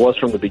than it was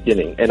from the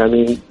beginning. And I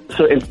mean,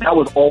 and that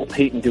was all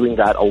Peyton doing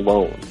that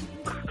alone.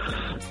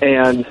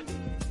 And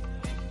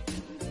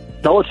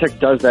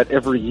Belichick does that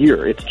every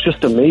year. It's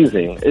just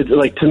amazing. It's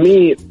like, to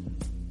me,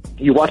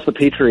 you watch the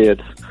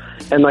Patriots,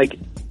 and like,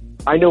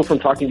 I know from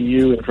talking to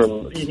you and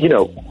from,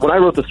 when I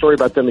wrote the story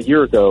about them a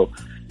year ago,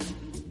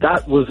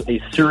 that was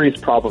a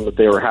serious problem that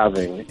they were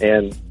having.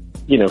 And,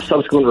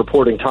 subsequent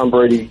reporting, Tom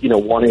Brady,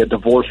 wanting a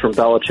divorce from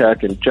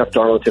Belichick, and Jeff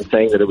Darlington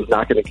saying that it was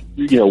not going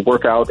to,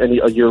 work out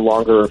a year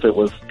longer if it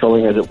was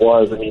going as it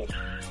was. I mean,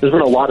 there's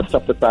been a lot of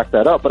stuff that backed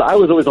that up, but I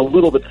was always a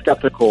little bit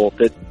skeptical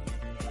that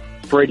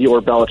Brady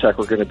or Belichick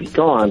were going to be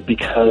gone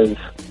because,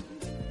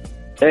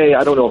 A,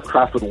 I don't know if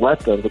Kraft would let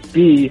them, but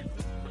B,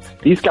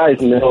 these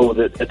guys know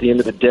that at the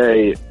end of the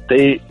day,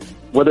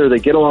 whether they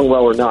get along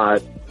well or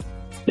not,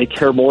 they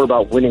care more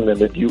about winning than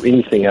they do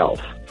anything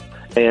else.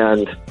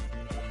 And,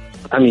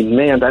 I mean,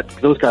 man,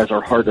 those guys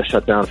are hard to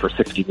shut down for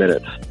 60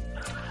 minutes.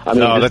 I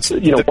mean,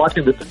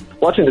 watching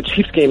the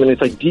Chiefs game, and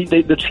it's like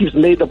the Chiefs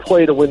made the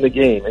play to win the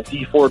game, and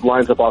Dee Ford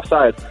lines up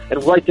offsides,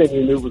 and right then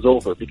you knew it was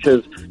over,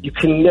 because you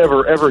can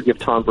never, ever give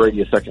Tom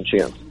Brady a second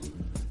chance.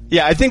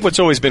 Yeah, I think what's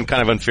always been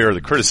kind of unfair,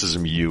 the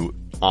criticism of you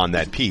on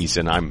that piece,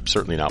 and I'm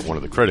certainly not one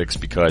of the critics,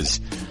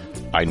 because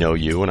I know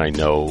you, and I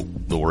know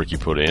the work you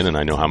put in, and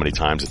I know how many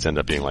times it's ended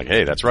up being like,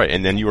 hey, that's right,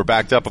 and then you were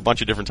backed up a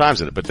bunch of different times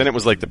in it, but then it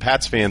was like the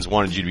Pats fans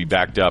wanted you to be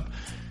backed up.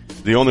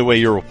 The only way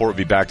your report would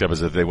be backed up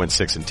is if they went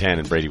 6-10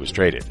 and Brady was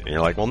traded. And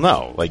you're like, well,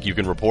 no. Like, you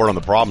can report on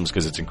the problems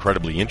because it's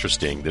incredibly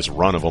interesting, this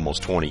run of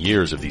almost 20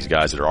 years of these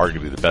guys that are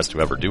arguably the best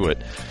to ever do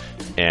it.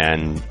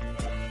 And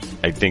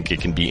I think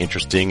it can be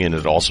interesting, and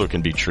it also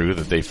can be true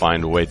that they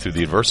find a way through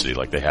the adversity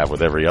like they have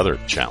with every other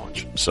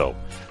challenge. So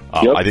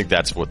I think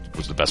that's what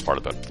was the best part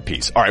about the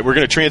piece. All right, we're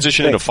going to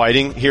transition into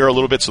fighting here a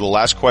little bit. So the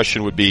last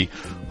question would be,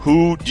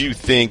 who do you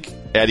think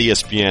at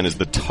ESPN is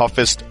the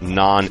toughest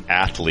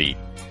non-athlete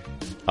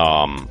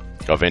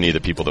of any of the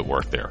people that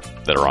work there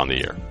that are on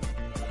the air?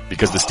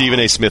 Because the Stephen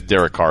A. Smith,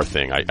 Derek Carr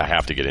thing, I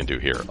have to get into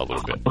here a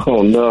little bit.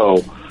 Oh, no.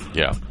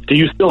 Yeah. Do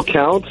you still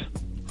count?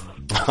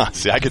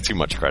 See, I get too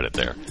much credit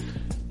there.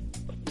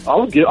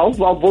 I'll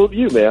vote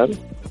you, man.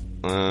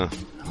 I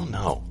don't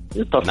know.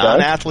 You're a tough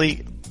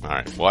non-athlete? All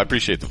right. Well, I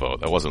appreciate the vote.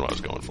 That wasn't what I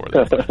was going for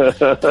there.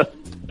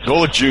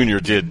 Golick Jr.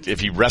 did,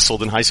 if he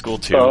wrestled in high school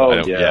too.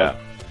 Oh, yeah.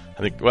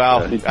 I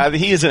think,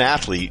 he is an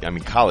athlete. I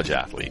mean, college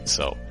athlete,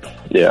 so.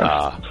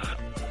 Yeah.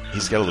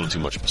 He's got a little too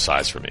much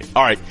size for me.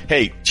 All right.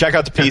 Hey, check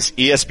out the piece,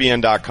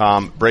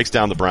 ESPN.com. Breaks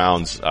down the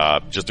Browns.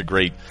 Just a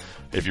great,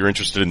 if you're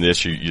interested in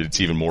this, it's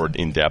even more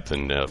in-depth,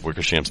 and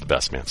Wickersham's the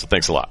best, man. So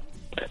thanks a lot.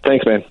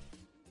 Thanks, man.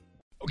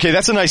 Okay,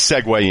 that's a nice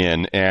segue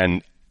in,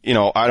 and,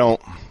 I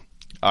don't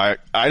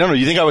know.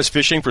 You think I was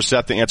fishing for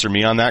Seth to answer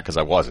me on that? Because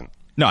I wasn't.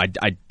 No,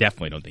 I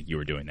definitely don't think you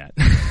were doing that.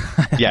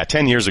 Yeah,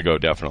 10 years ago,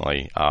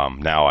 definitely.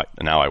 Now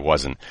I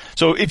wasn't.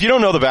 So if you don't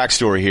know the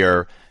backstory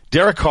here,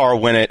 Derek Carr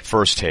went at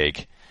First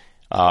Take.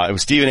 It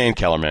was Stephen A. and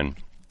Kellerman.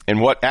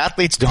 And what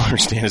athletes don't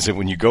understand is that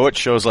when you go at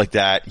shows like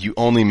that, you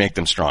only make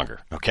them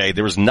stronger. Okay?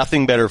 There was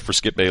nothing better for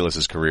Skip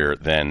Bayless's career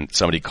than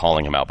somebody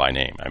calling him out by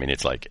name. I mean,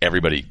 it's like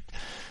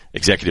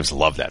executives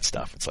love that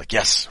stuff. It's like,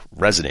 yes,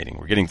 resonating.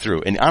 We're getting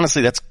through. And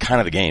honestly, that's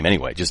kind of the game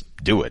anyway. Just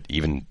do it.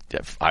 Even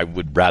if I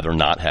would rather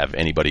not have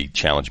anybody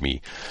challenge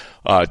me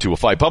to a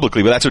fight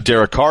publicly, but that's what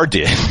Derek Carr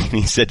did.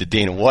 He said to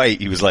Dana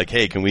White, he was like,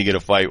 hey, can we get a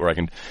fight where I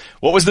can,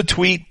 what was the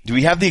tweet? Do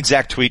we have the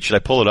exact tweet? Should I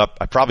pull it up?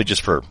 I probably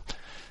just for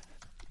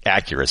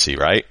accuracy,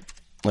 right?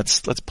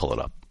 Let's pull it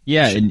up.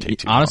 Yeah,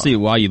 and honestly,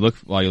 while you look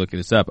at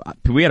this up,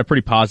 we had a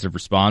pretty positive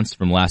response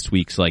from last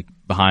week's like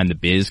behind the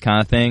biz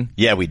kind of thing.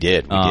 Yeah, we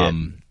did.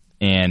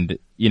 And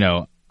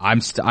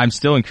I'm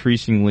still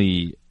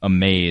increasingly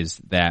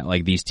amazed that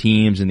like these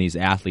teams and these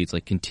athletes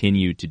like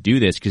continue to do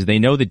this because they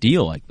know the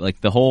deal.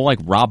 Like the whole like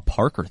Rob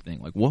Parker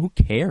thing. Like, well, who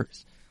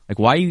cares? Like,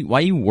 why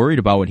are you worried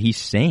about what he's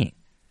saying?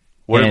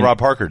 What did Rob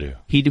Parker do?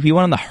 He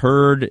went on the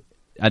Herd,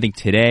 I think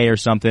today or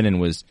something,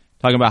 and was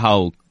talking about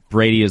how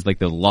Brady is like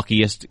the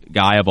luckiest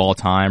guy of all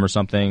time or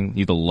something.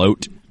 He's the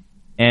LOAT.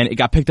 And it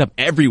got picked up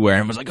everywhere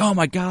and was like, oh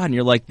my God. And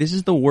you're like, this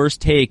is the worst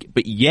take,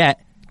 but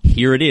yet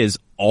here it is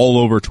all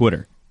over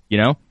Twitter, you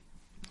know?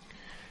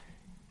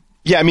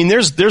 Yeah, I mean,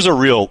 there's a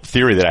real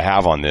theory that I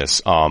have on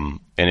this, and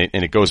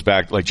it goes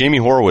back, like Jamie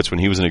Horowitz, when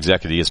he was an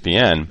executive at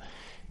ESPN,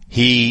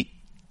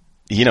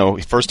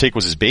 First Take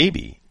was his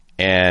baby,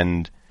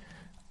 and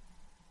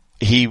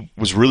he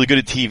was really good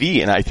at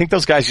TV, and I think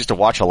those guys used to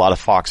watch a lot of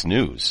Fox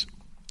News,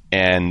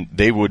 and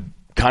they would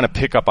kind of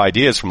pick up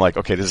ideas from like,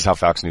 okay, this is how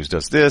Fox News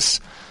does this.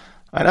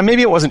 And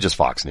maybe it wasn't just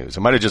Fox News.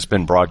 It might have just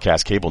been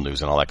broadcast cable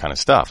news and all that kind of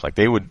stuff. Like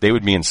they would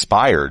be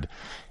inspired.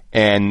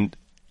 And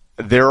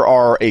there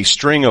are a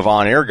string of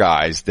on-air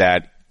guys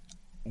that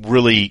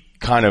really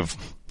kind of,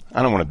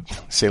 I don't want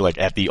to say like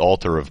at the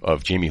altar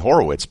of Jamie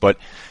Horowitz, but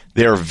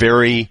they're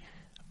very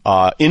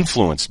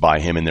influenced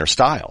by him in their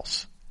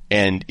styles.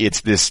 And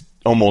it's this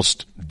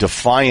almost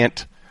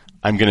defiant,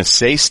 I'm going to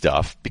say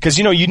stuff because,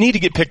 you need to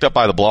get picked up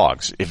by the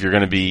blogs if you're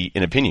going to be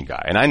an opinion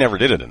guy. And I never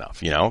did it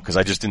enough, because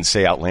I just didn't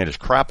say outlandish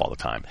crap all the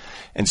time.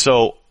 And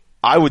so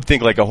I would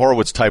think like a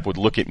Horowitz type would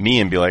look at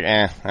me and be like,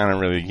 I don't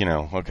really,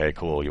 okay,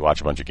 cool. You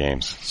watch a bunch of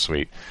games.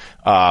 Sweet.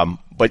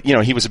 But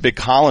he was a big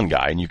Colin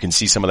guy and you can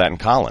see some of that in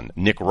Colin.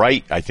 Nick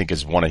Wright, I think,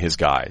 is one of his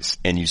guys.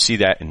 And you see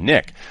that in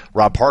Nick.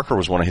 Rob Parker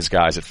was one of his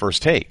guys at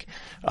First Take.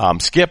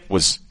 Skip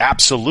was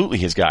absolutely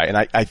his guy. And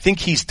I think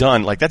he's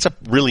done, like, that's a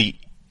really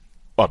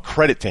a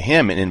credit to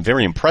him and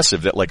very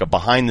impressive that like a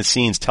behind the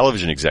scenes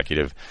television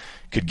executive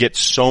could get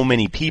so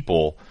many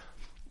people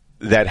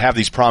that have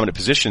these prominent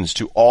positions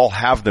to all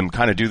have them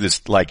kind of do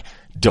this like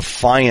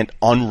defiant,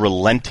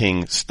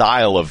 unrelenting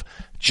style of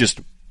just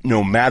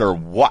no matter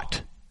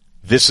what,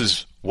 this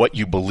is what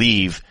you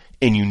believe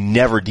and you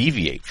never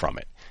deviate from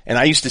it. And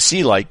I used to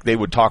see like they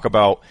would talk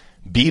about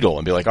Beetle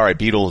and be like, all right,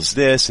 Beetle is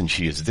this and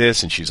she is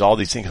this and she's all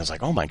these things. I was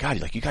like, oh my God,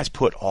 like you guys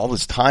put all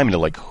this time into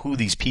like who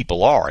these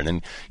people are. And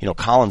then,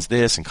 Colin's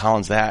this and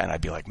Colin's that. And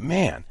I'd be like,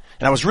 man.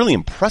 And I was really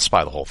impressed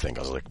by the whole thing.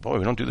 I was like, boy,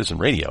 we don't do this in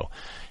radio.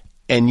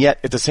 And yet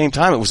at the same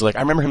time, it was like,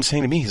 I remember him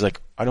saying to me, he's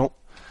like, what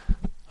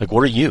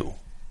are you?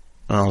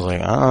 And I was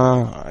like,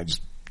 I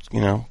just,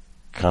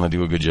 kind of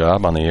do a good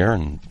job on the air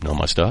and know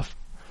my stuff.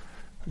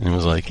 And he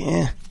was like,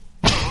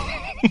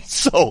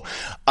 So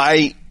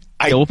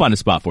we'll find a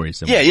spot for you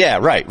somewhere. Yeah,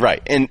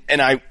 right. And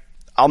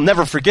I'll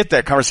never forget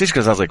that conversation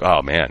because I was like,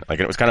 oh man,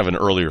 like it was kind of an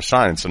earlier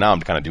sign. And so now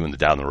I'm kind of doing the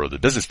down the road of the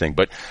business thing,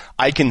 but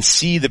I can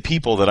see the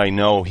people that I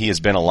know he has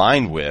been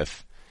aligned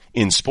with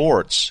in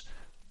sports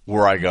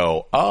where I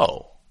go,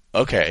 oh,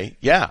 okay,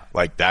 yeah,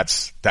 like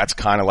that's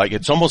kind of like,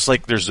 it's almost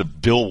like there's a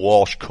Bill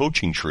Walsh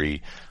coaching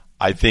tree.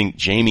 I think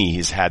Jamie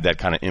has had that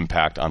kind of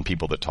impact on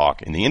people that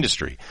talk in the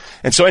industry.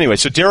 And so anyway,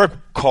 so Derek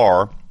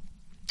Carr,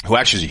 who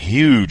actually is a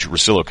huge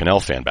Russillo Cannell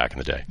fan back in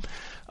the day,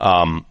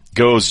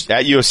 goes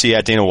at UFC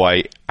at Dana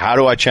White. How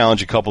do I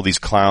challenge a couple of these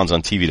clowns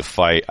on TV to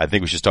fight? I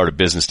think we should start a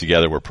business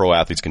together where pro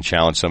athletes can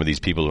challenge some of these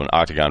people to an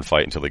octagon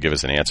fight until they give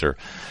us an answer.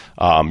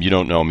 You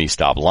don't know me,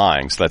 stop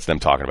lying. So that's them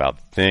talking about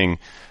the thing.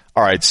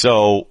 All right,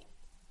 so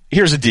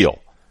here's the deal.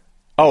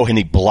 Oh, and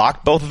he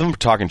blocked both of them for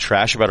talking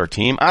trash about our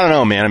team? I don't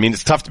know, man. I mean,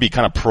 it's tough to be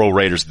kind of pro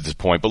Raiders at this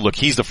point. But look,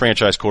 he's the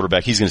franchise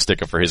quarterback. He's going to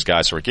stick up for his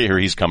guys, so I get where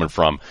he's coming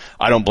from.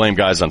 I don't blame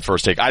guys on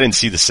First Take. I didn't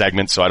see the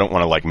segment, so I don't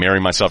want to like marry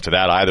myself to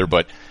that either.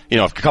 But,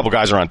 if a couple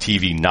guys are on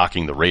TV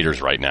knocking the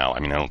Raiders right now,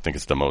 I mean, I don't think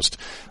it's the most,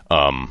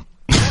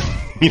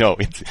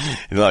 it's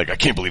like, I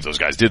can't believe those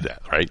guys did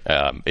that, right?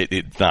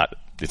 It's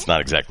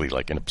not exactly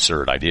like an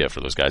absurd idea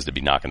for those guys to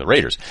be knocking the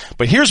Raiders.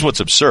 But here's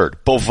what's absurd.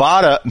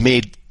 Bovada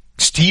made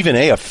Stephen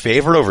A.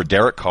 favorite over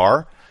Derek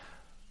Carr.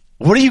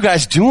 What are you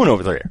guys doing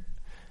over there?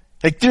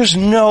 Like, there's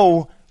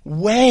no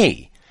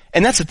way.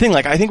 And that's the thing.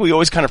 Like, I think we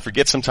always kind of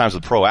forget sometimes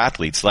with pro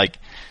athletes. Like,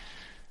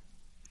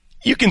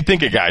 you can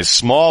think a guy's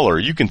smaller.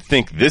 You can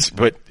think this,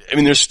 but I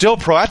mean, there's still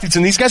pro athletes,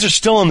 and these guys are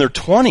still in their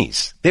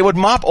 20s. They would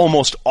mop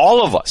almost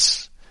all of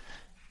us.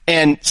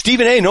 And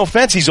Stephen A., no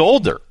offense, he's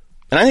older,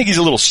 and I think he's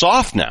a little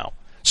soft now.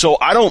 So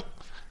I don't,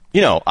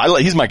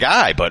 he's my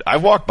guy, but I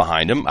walk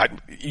behind him.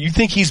 You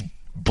think he's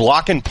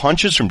blocking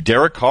punches from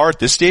Derek Carr at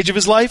this stage of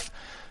his life?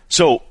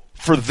 So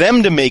for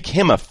them to make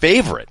him a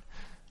favorite,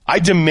 I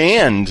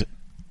demand,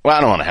 well,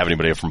 I don't want to have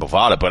anybody from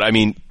Bovada, but I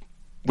mean,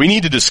 we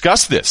need to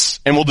discuss this,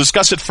 and we'll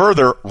discuss it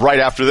further right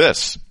after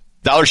this.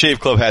 Dollar Shave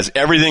Club has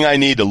everything I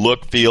need to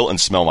look, feel, and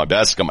smell my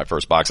best. Got my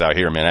first box out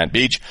here in Manhattan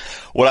Beach.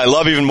 What I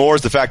love even more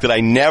is the fact that I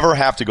never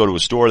have to go to a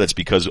store. That's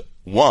because,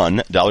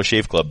 one, Dollar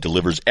Shave Club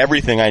delivers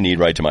everything I need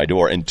right to my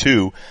door, and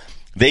two,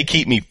 they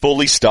keep me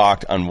fully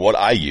stocked on what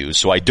I use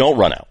so I don't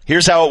run out.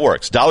 Here's how it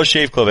works. Dollar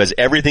Shave Club has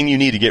everything you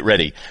need to get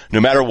ready,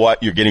 no matter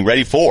what you're getting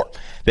ready for.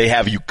 They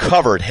have you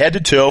covered head to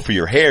toe for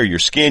your hair, your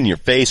skin, your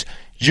face,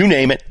 you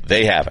name it,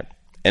 they have it.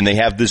 And they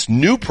have this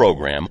new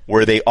program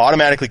where they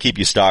automatically keep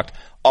you stocked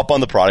up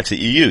on the products that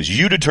you use.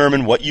 You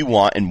determine what you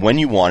want and when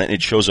you want it, and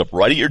it shows up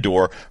right at your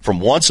door from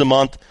once a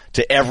month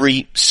to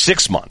every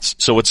 6 months.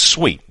 So it's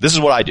sweet. This is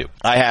what I do.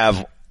 I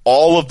have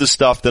all of the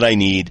stuff that I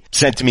need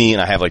sent to me,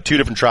 and I have like 2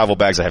 different travel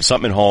bags. I have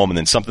something at home and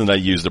then something that I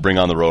use to bring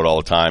on the road all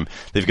the time.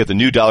 They've got the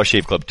new Dollar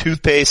Shave Club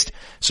toothpaste.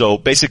 So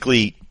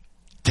basically,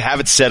 to have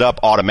it set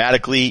up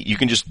automatically, you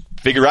can just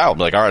figure out,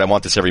 like, all right, I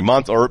want this every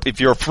month. Or if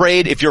you're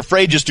afraid,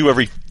 just do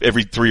every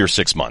 3 or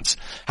 6 months.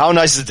 How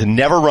nice is it to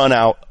never run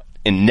out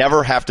and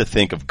never have to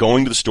think of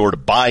going to the store to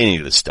buy any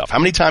of this stuff? How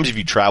many times have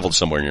you traveled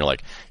somewhere and you're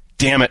like,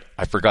 damn it,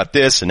 I forgot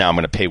this, and now I'm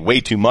going to pay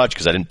way too much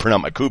because I didn't print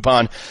out my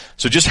coupon.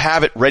 So just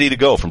have it ready to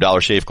go from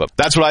Dollar Shave Club.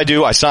 That's what I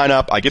do. I sign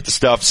up. I get the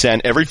stuff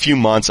sent every few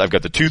months. I've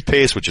got the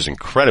toothpaste, which is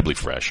incredibly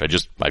fresh. I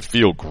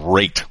feel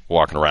great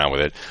walking around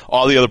with it.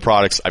 All the other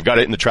products, I've got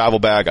it in the travel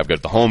bag. I've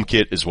got the home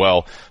kit as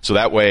well. So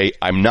that way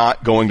I'm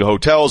not going to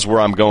hotels where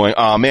I'm going,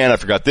 oh man, I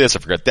forgot this, I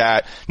forgot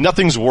that.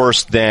 Nothing's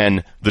worse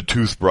than the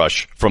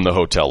toothbrush from the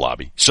hotel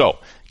lobby. So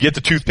get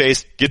the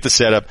toothpaste, get the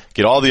setup,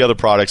 get all the other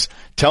products.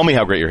 Tell me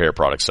how great your hair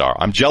products are.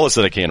 I'm jealous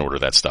that I can't order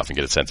that stuff and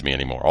get it sent to me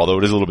anymore, although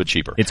it is a little bit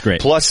cheaper. It's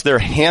great. Plus their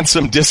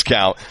handsome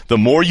discount. The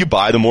more you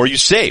buy, the more you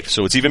save.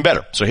 So it's even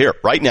better. So here,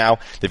 right now,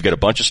 they've got a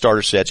bunch of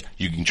starter sets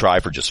you can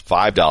try for just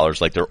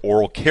 $5, like their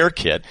oral care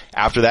kit.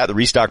 After that, the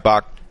restock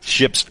box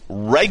ships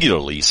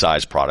regularly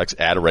sized products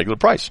at a regular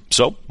price.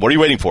 So what are you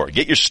waiting for?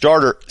 Get your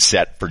starter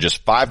set for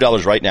just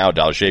 $5 right now at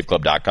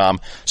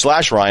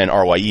dollarshaveclub.com/Ryan,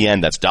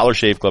 R-Y-E-N. That's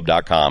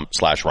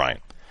dollarshaveclub.com/Ryan.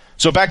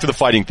 So back to the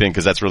fighting thing,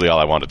 because that's really all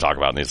I wanted to talk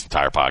about in this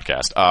entire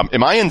podcast.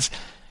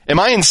 Am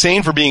I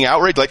insane for being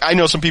outraged? Like, I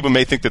know some people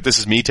may think that this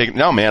is me taking,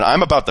 no man,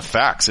 I'm about the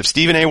facts. If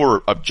Stephen A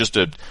were just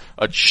a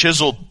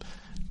chiseled,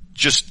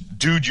 just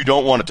dude you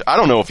don't want to, I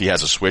don't know if he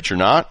has a switch or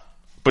not,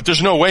 but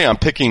there's no way I'm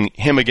picking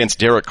him against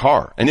Derek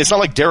Carr. And it's not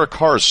like Derek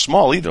Carr is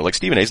small either. Like,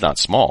 Stephen A's not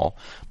small,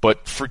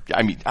 but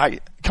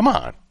come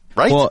on,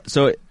 right? Well,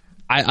 so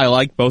I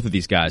like both of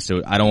these guys,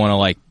 so I don't want to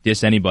like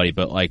diss anybody,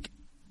 but like,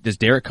 does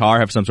Derek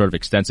Carr have some sort of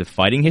extensive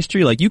fighting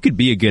history? Like, you could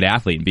be a good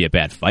athlete and be a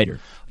bad fighter.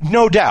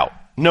 No doubt.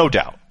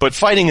 But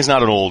fighting is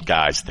not an old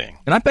guy's thing.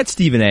 And I bet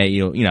Stephen A,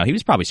 you know, he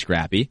was probably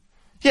scrappy.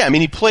 Yeah, I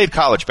mean, he played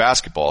college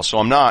basketball, so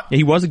I'm not. Yeah,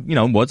 he was,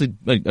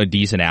 a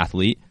decent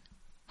athlete.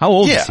 How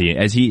old is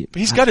he?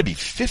 He's got to be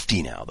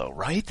 50 now, though,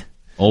 right?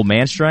 Old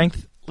man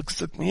strength?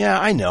 Yeah,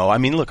 I know. I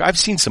mean, look, I've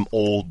seen some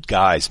old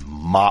guys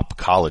mop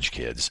college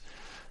kids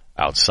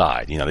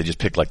outside. You know, they just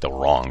pick like the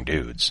wrong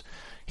dudes.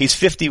 He's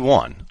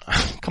 51.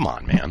 Come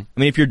on, man. I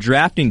mean, if you're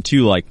drafting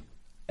 2 like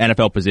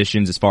NFL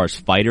positions as far as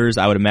fighters,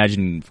 I would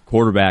imagine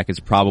quarterback is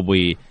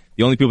probably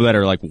the only people that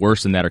are like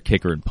worse than that are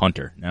kicker and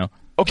punter. No.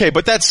 Okay,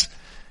 but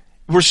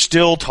we're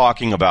still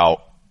talking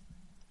about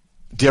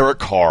Derek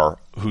Carr,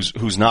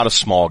 who's not a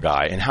small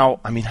guy, and how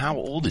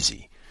old is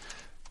he?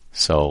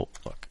 So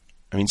look,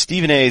 I mean,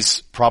 Stephen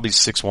A's probably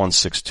 6'1",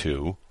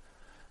 6'2".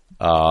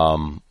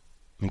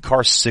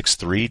 Carr's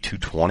 6'3",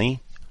 220.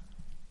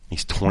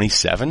 He's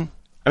 27.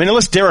 I mean,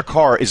 unless Derek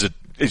Carr is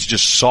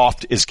just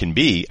soft as can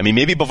be. I mean,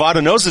 maybe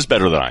Bovada knows this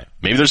better than I.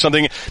 Maybe there's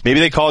something. Maybe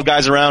they called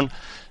guys around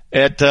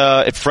at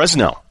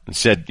Fresno and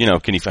said, you know,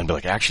 can he fight? Be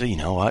like, actually, you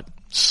know what?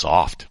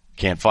 Soft,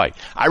 can't fight.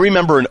 I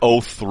remember in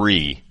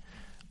 2003.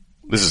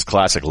 This is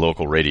classic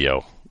local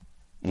radio.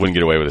 Wouldn't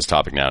get away with this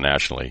topic now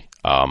nationally.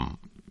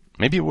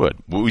 Maybe it would.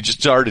 We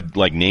just started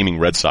like naming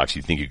Red Sox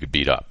you think you could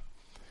beat up,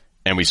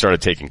 and we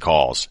started taking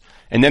calls.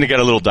 And then it got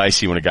a little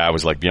dicey when a guy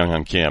was like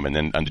Byung-Hyun Kim, and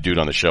then the dude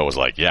on the show was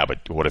like, yeah,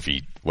 but what if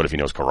he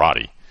knows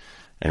karate?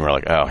 And we're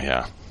like, oh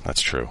yeah, that's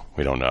true.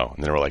 We don't know.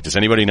 And then we're like, does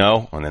anybody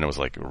know? And then it was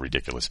like a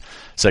ridiculous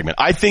segment.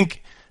 I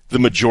think the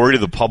majority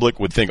of the public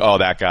would think, oh,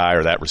 that guy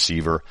or that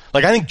receiver.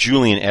 Like, I think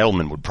Julian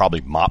Edelman would probably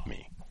mop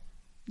me.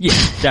 Yeah,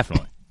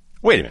 definitely.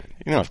 Wait a minute.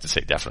 You don't have to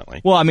say definitely.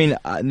 Well, I mean,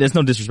 there's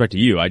no disrespect to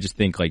you. I just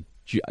think, like,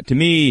 to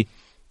me,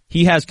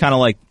 he has kind of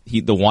like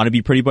the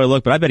wannabe pretty boy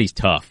look, but I bet he's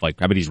tough.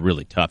 Like, I bet he's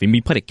really tough. I mean,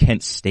 he played at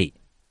Kent State.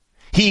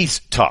 He's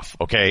tough,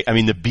 okay? I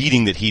mean, the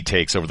beating that he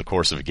takes over the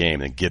course of a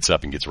game and gets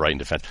up and gets right in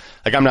defense.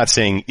 Like, I'm not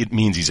saying it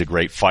means he's a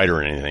great fighter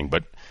or anything,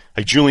 but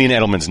like Julian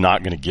Edelman's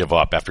not going to give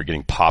up after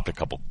getting popped a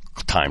couple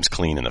times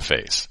clean in the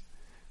face.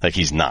 Like,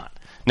 he's not.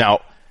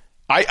 Now,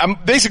 I'm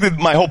basically,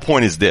 my whole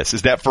point is this,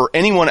 is that for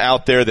anyone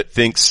out there that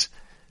thinks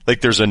like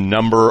there's a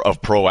number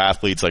of pro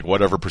athletes, like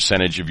whatever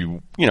percentage of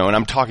you know, and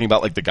I'm talking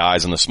about like the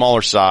guys on the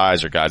smaller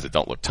size or guys that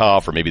don't look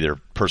tough, or maybe their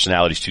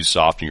personality's too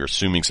soft and you're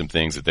assuming some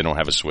things that they don't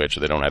have a switch or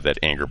they don't have that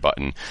anger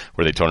button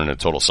where they turn into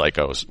total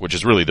psychos, which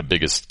is really the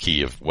biggest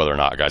key of whether or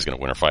not a guy's going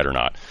to win a fight or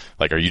not.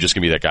 Like, are you just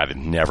going to be that guy that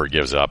never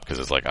gives up because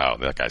it's like, oh,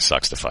 that guy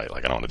sucks to fight.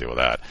 Like, I don't want to deal with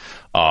that.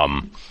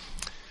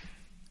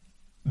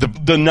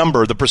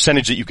 The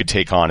percentage that you could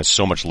take on is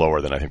so much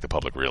lower than I think the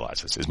public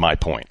realizes, is my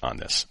point on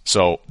this.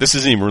 So this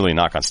isn't even really a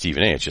knock on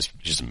Stephen A. It's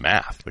just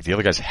math. Like, the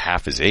other guy's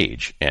half his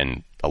age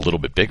and a little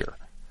bit bigger.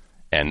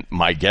 And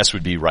my guess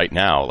would be right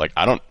now, like,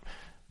 I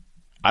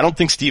don't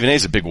think Stephen A.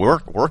 is a big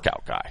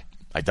workout guy.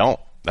 I don't.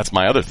 That's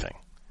my other thing.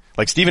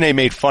 Like, Stephen A.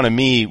 made fun of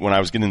me when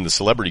I was getting in the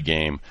celebrity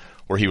game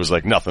where he was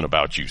like, nothing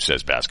about you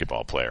says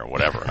basketball player or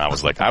whatever. And I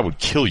was like, I would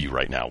kill you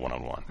right now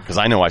one-on-one because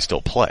I know I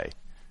still play.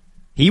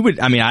 He would.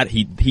 I mean,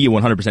 he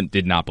 100%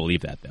 did not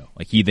believe that though.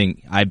 Like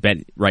I bet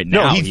right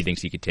now he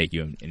thinks he could take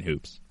you in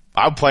hoops.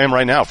 I'll play him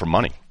right now for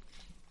money.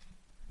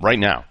 Right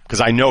now,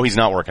 because I know he's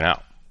not working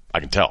out. I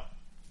can tell.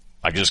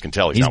 I just can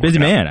tell he's a not busy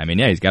working man. out. I mean,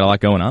 yeah, he's got a lot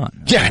going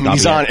on. Yeah, I mean,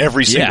 he's on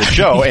every single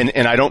show,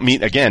 and I don't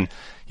mean, again,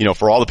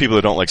 for all the people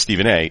that don't like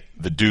Stephen A.,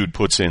 the dude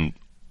puts in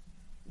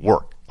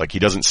work. Like, he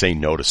doesn't say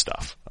no to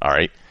stuff, all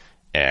right?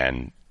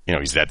 And,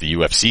 he's at the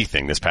UFC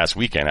thing this past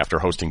weekend after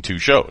hosting 2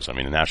 shows. I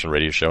mean, a national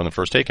radio show and the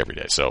First Take every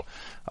day. So,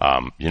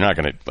 you're not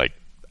gonna,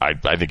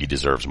 I think he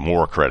deserves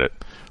more credit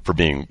for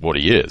being what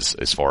he is,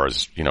 as far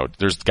as,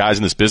 there's guys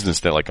in this business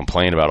that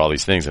complain about all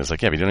these things, and it's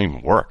like, yeah, but he doesn't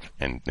even work.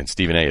 And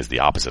Stephen A. is the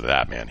opposite of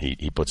that, man.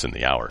 He puts in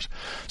the hours.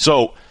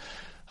 So,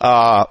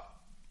 I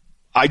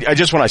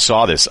just, when I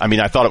saw this, I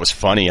mean, I thought it was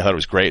funny. I thought it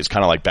was great. It's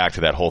kind of like back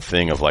to that whole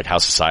thing of how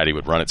society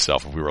would run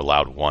itself if we were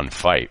allowed one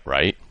fight,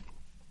 right?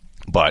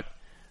 But,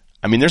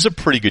 I mean, there's a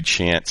pretty good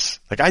chance.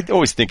 I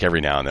always think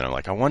every now and then,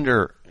 I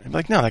wonder,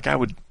 no, that guy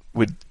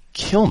would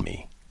kill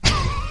me.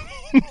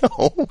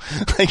 No,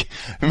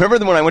 remember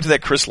when I went to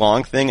that Chris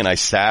Long thing and I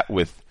sat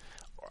with,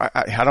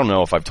 I don't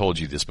know if I've told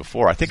you this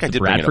before. I think I did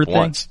bring it up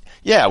once.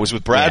 Yeah, it was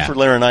with Bradford,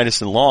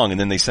 Laurinaitis, and Long, and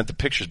then they sent the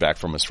pictures back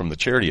from us from the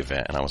charity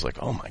event, and I was like,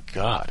 oh my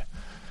God.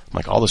 I'm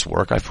like, all this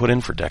work I've put in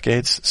for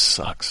decades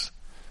sucks.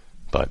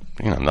 But,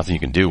 nothing you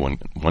can do when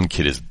one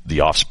kid is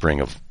the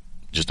offspring of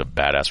just a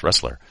badass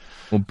wrestler.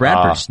 Well,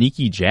 Bradford's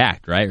sneaky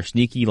jacked, right? Or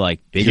sneaky,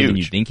 bigger than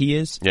you think he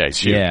is? Yeah, he's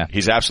huge. Yeah.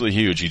 He's absolutely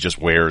huge. He just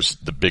wears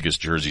the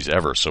biggest jerseys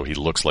ever, so he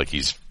looks like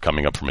he's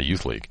coming up from a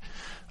youth league.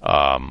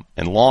 And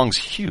Long's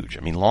huge.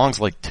 I mean, Long's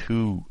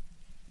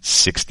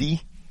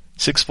 260,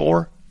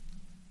 6'4".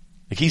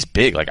 He's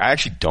big. I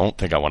actually don't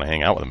think I want to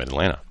hang out with him in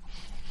Atlanta.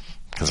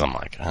 Because I'm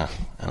I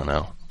don't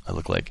know. I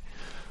look like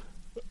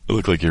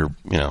you're,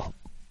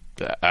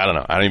 I don't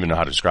know. I don't even know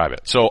how to describe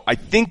it. So I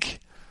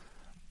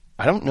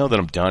don't know that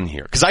I'm done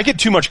here, because I get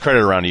too much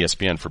credit around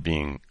ESPN for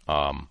being,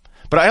 but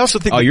I also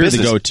think you're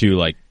the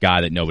go-to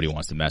guy that nobody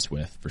wants to mess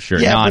with, for sure.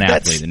 Yeah,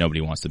 non-athlete that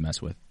nobody wants to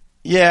mess with.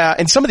 Yeah,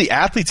 and some of the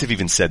athletes have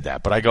even said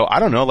that, but I go, I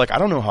don't know. I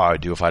don't know how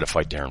I'd do if I had to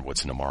fight Darren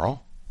Woodson tomorrow.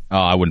 Oh,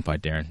 I wouldn't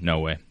fight Darren. No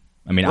way.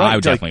 I mean, right, I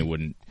definitely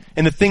wouldn't.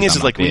 And the thing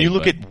is when you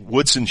look at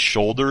Woodson's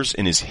shoulders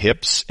and his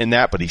hips and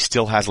that, but he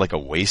still has a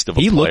waist of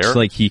a player. He looks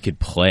like he could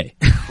play.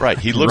 Right.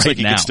 He looks like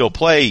he could still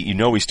play.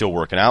 He's still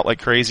working out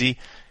like crazy.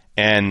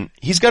 And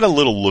he's got a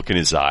little look in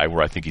his eye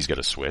where I think he's got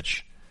to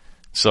switch.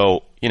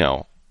 So,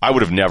 I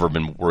would have never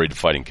been worried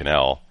fighting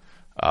Canelo.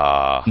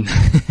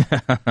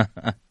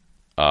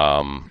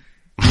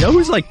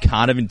 Who's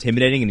kind of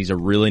intimidating and he's a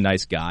really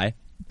nice guy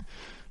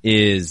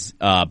is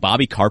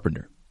Bobby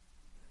Carpenter.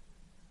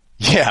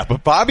 Yeah,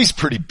 but Bobby's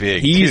pretty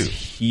big. He's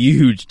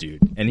huge,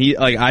 dude. And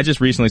I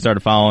just recently started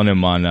following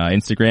him on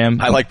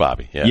Instagram. I like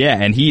Bobby. Yeah. Yeah,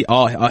 and his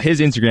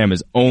Instagram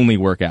is only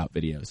workout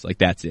videos.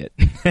 That's it.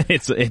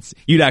 it's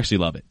you'd actually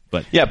love it.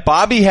 But yeah,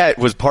 Bobby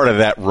was part of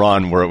that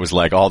run where it was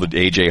all the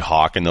AJ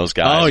Hawk and those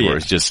guys, where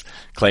it's just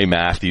Clay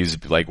Matthews,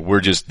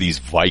 we're just these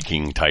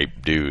Viking type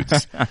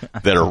dudes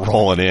that are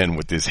rolling in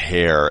with this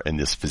hair and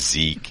this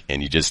physique,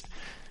 and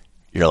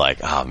you're like,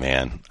 oh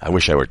man, I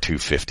wish I were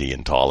 250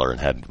 and taller and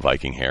had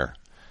Viking hair.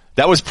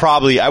 That was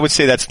probably, I would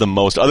say that's the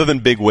most, other than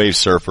big wave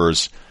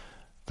surfers,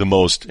 the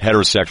most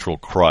heterosexual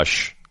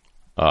crush,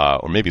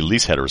 or maybe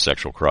least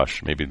heterosexual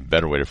crush, maybe a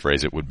better way to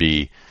phrase it would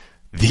be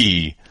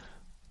the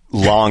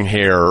long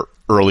hair,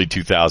 early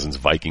 2000s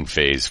Viking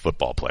phase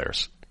football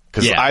players.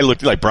 Because I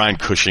looked like Brian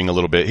Cushing a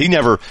little bit. He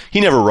never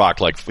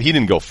rocked he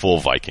didn't go full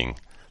Viking.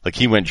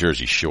 He went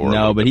Jersey Shore.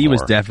 No, but he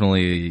was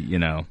definitely,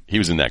 He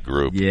was in that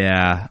group.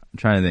 Yeah. I'm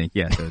trying to think.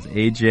 Yeah, so it was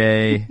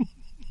AJ.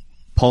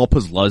 Paul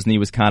Posluszny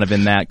was kind of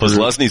in that group.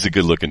 Posluszny's a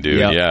good looking dude.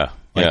 Yep.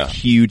 Yeah.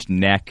 Huge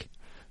neck.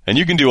 And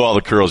you can do all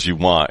the curls you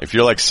want. If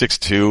you're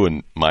 6'2"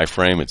 and my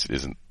frame, it's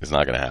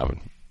not going to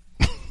happen.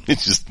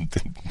 It's just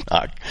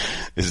not,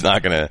 you're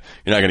not going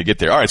to get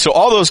there. All right. So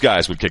all those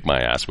guys would kick my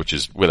ass, which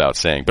is without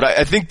saying. But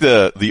I think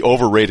the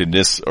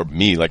overratedness of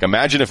me,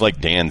 imagine if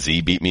Dan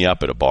Z beat me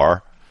up at a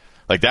bar.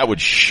 That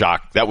would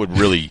shock, that would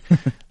really,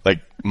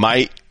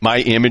 my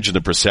image and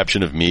the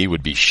perception of me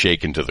would be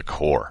shaken to the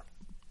core.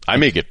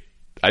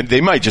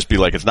 They might just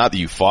be it's not that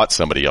you fought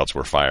somebody else,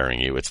 we're firing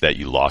you. It's that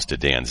you lost to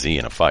Dan Z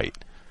in a fight.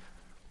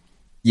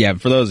 Yeah,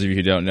 for those of you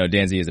who don't know,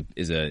 Dan Z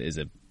is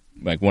a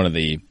one of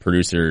the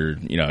producer,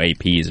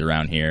 APs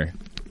around here.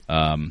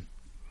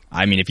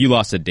 I mean, if you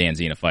lost to Dan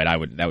Z in a fight,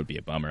 that would be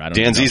a bummer.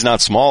 Dan Z's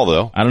not small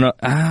though. I don't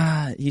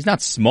know. He's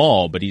not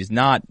small, but he's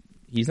not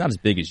as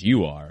big as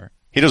you are.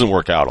 He doesn't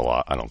work out a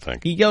lot, I don't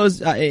think. He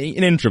goes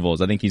in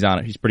intervals. I think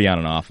he's pretty on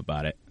and off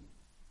about it.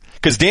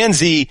 Because Dan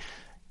Z,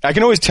 I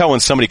can always tell when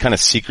somebody kind of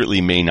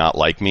secretly may not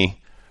like me.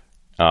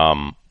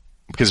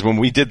 Because when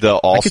we did the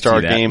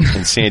All-Star game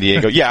in San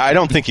Diego, I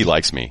don't think he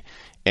likes me.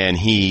 And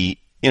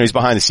he's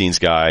behind the scenes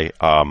guy.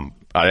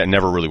 I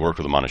never really worked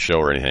with him on a show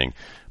or anything,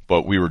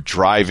 but we were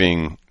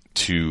driving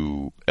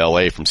to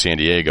LA from San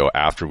Diego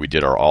after we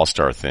did our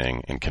All-Star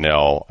thing, and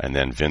Canel and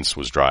then Vince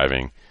was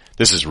driving.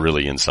 this is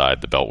really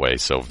inside the Beltway.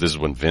 So this is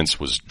when Vince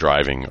was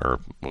driving or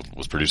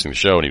was producing the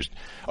show, and he was.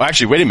 Oh,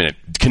 actually, wait a minute.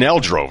 Cannell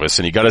drove us,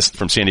 and he got us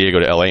from San Diego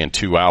to LA in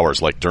 2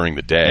 hours, like during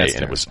the day,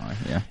 and it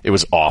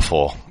was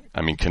awful.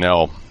 I mean,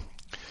 Cannell,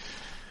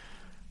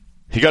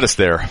 he got us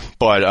there,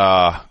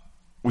 but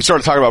we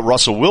started talking about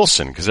Russell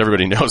Wilson because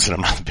everybody knows that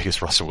I'm not the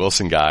biggest Russell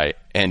Wilson guy,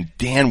 and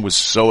Dan was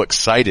so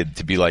excited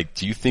to be like,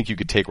 "Do you think you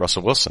could take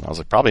Russell Wilson?" I was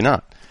like, "Probably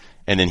not."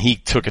 And then he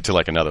took it to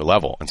like another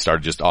level and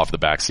started just off the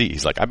back seat.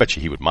 He's like, "I bet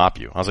you he would mop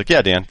you." I was like,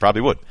 "Yeah, Dan,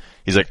 probably would."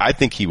 He's like, "I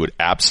think he would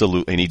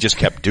absolutely," and he just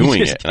kept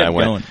doing it. And I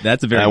went, going.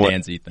 That's a very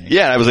Danzy thing.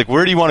 Yeah, and I was like,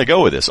 "Where do you want to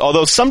go with this?"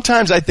 Although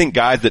sometimes I think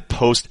guys that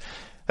post,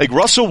 like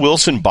Russell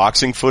Wilson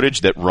boxing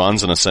footage that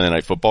runs on a Sunday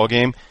Night Football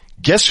game,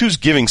 guess who's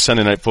giving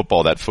Sunday Night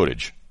Football that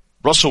footage?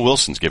 Russell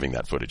Wilson's giving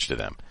that footage to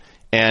them.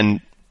 And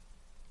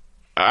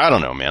I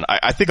don't know, man.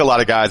 I think a lot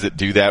of guys that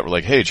do that were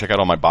like, "Hey, check out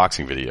all my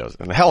boxing videos."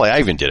 And hell, I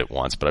even did it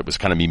once, but it was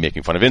kind of me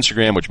making fun of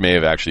Instagram, which may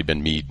have actually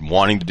been me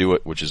wanting to do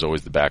it, which is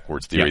always the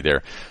backwards theory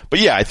there. But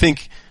yeah, I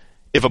think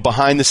if a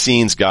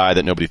behind-the-scenes guy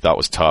that nobody thought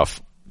was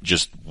tough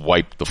just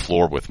wiped the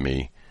floor with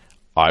me,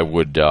 I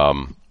would I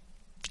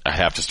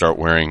have to start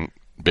wearing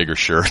bigger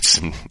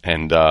shirts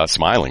and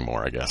smiling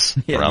more, I guess,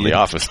 around the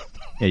office.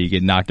 Yeah, you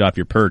get knocked off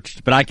your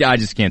perch. But I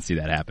just can't see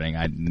that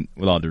happening.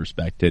 With all due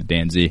respect to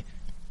Dan Z.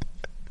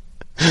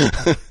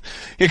 Yeah,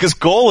 because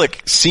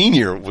Golick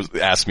Sr.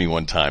 asked me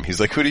one time, he's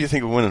like, "Who do you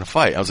think would win in a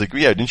fight?" I was like,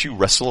 "Yeah, didn't you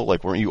wrestle?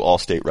 Like, weren't you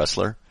all-state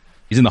wrestler?"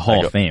 He's in the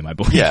Hall of Fame, I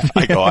believe. Yeah,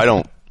 I go, I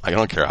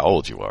don't care how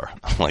old you are.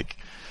 I'm like,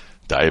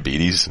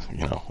 diabetes,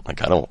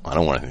 like I don't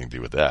want anything to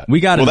do with that.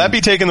 Will that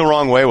be taken the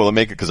wrong way? Will it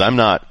make it? Because I'm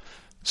not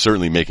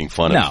certainly making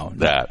fun of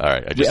that. All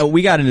right,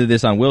 we got into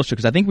this on Will's show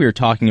because I think we were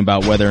talking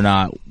about whether or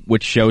not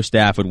which show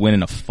staff would win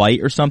in a fight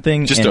or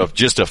something.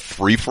 Just a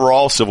free for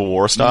all Civil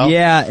War style.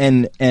 Yeah,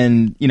 and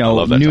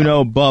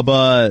Nuno,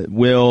 Bubba,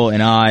 Will,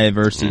 and I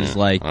versus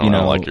like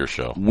your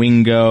show.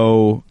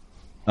 Wingo.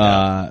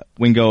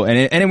 Wingo,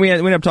 and we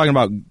ended up talking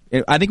about.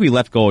 I think we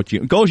left Golick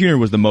Jr. Golick Jr.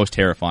 was the most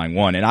terrifying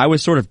one, and I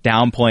was sort of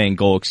downplaying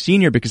Golick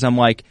Sr. because I'm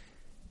like,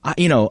 I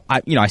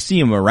see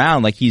him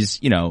around like he's,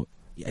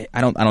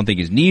 I don't think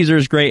his knees are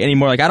as great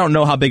anymore. Like I don't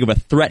know how big of a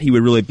threat he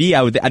would really be.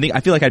 I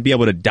feel like I'd be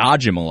able to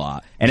dodge him a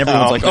lot. And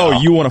everyone's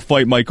 "Oh, you want to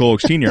fight Mike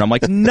Golick Sr.?" And I'm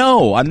like,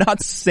 "No, I'm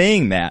not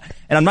saying that,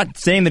 and I'm not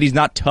saying that he's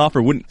not tough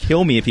or wouldn't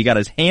kill me if he got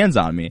his hands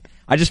on me.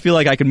 I just feel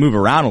like I could move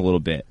around a little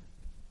bit."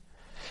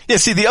 Yeah,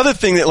 see, the other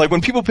thing that, like,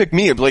 when people pick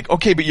me, I'm like,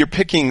 okay, but you're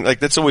picking, like,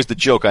 that's always the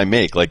joke I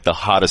make, like, the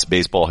hottest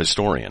baseball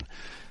historian.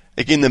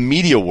 Like, in the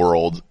media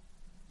world,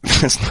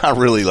 it's not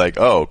really like,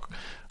 oh,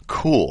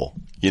 cool,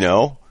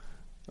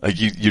 Like,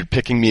 you're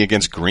picking me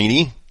against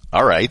Greeny?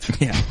 All right.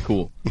 Yeah,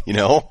 cool.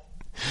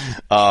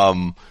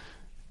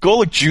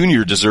 Golick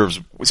Jr. deserves,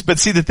 but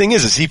see, the thing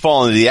is he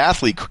fall into the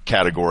athlete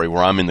category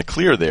where I'm in the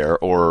clear there,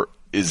 or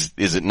is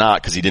it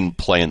not because he didn't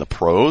play in the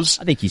pros?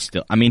 I think he's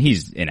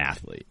an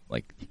athlete.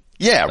 Like,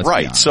 yeah,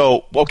 right.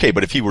 So, okay,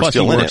 but if he were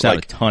still in it,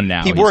 like,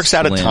 he works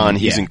out a ton.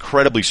 He's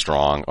incredibly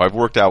strong. I've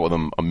worked out with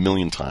him a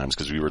million times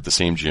because we were at the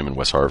same gym in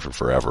West Hartford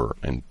forever.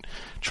 And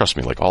trust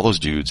me, like, all those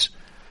dudes,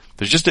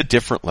 there's just a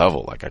different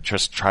level. Like, I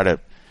just try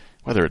to,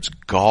 whether it's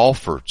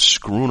golf or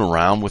screwing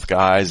around with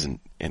guys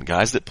and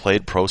guys that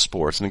played pro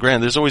sports. And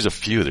granted, there's always a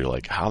few that are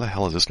like, how the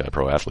hell is this guy a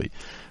pro athlete?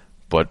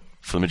 But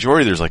for the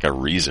majority, there's like a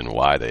reason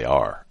why they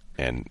are.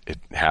 And it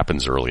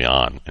happens early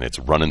on. And it's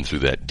running through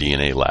that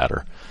DNA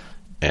ladder.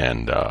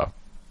 And I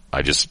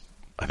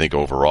think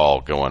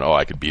overall going,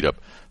 I could beat up.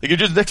 Like,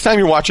 just next time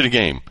you're watching a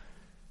game,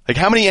 like,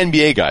 how many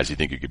NBA guys do you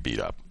think you could beat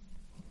up?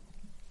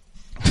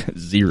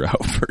 0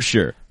 for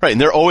sure. Right, and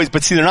they're always,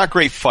 but see, they're not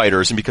great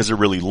fighters, and because they're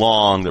really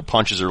long, their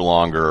punches are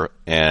longer,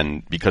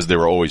 and because they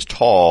were always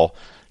tall,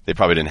 they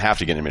probably didn't have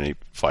to get in many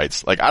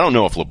fights. Like, I don't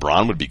know if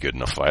LeBron would be good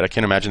in a fight. I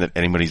can't imagine that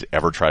anybody's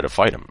ever tried to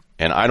fight him,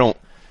 and I don't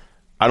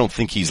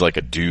think he's like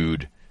a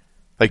dude.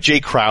 Like, Jay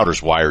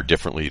Crowder's wired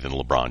differently than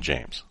LeBron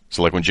James.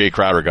 So, like, when Jay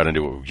Crowder got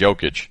into it with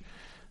Jokic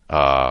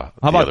how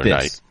about this?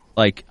 Night.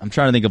 Like, I'm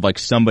trying to think of, like,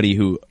 somebody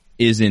who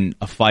isn't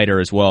a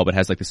fighter as well, but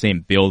has, like, the same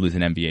build as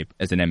an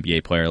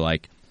NBA player.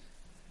 Like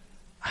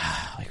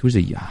who's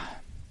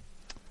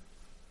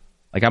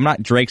I'm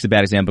not, Drake's a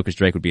bad example because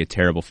Drake would be a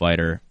terrible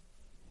fighter.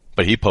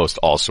 But he posts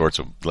all sorts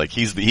of, like,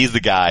 he's the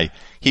guy,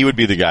 he would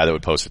be the guy that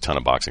would post a ton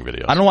of boxing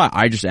videos. I don't know why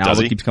Idris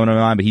Elba keeps coming to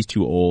my mind, but he's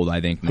too old,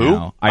 I think,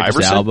 now. Who?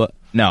 Idris Elba.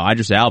 No,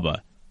 Idris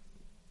Elba.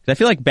 I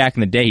feel like back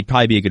in the day, he'd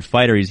probably be a good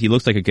fighter. He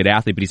looks like a good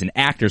athlete, but he's an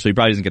actor, so he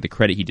probably doesn't get the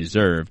credit he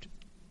deserved.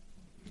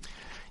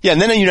 Yeah,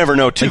 and then you never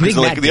know, too. Like,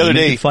 like the other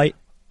day, fight?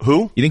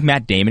 Who? You think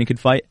Matt Damon could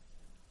fight?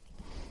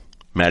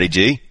 Matty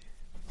G?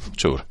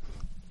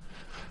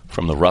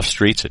 From the rough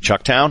streets of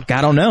Chucktown?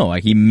 I don't know.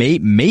 Like, he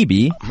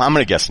maybe. I'm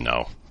going to guess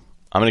no.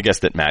 I'm going to guess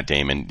that Matt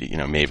Damon,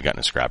 may have gotten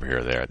a scrap here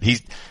or there.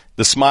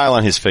 The smile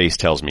on his face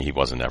tells me he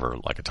wasn't ever,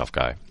 like, a tough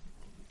guy.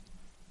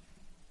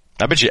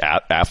 I bet you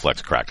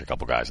Affleck's cracked a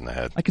couple guys in the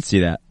head. I could see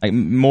that. Like,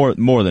 more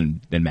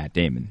than Matt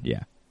Damon,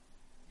 yeah.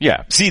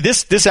 Yeah. See,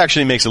 this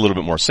actually makes a little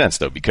bit more sense,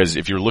 though, because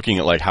if you're looking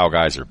at, like, how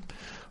guys are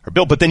are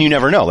built. But then you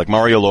never know. Like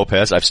Mario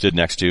Lopez, I've stood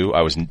next to.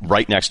 I was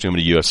right next to him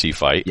at a UFC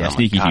fight. Yeah,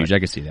 sneaky huge. I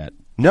could see that.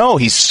 No,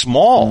 he's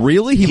small.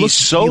 Really? He's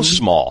so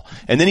small.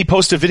 And then he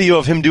posts a video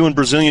of him doing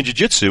Brazilian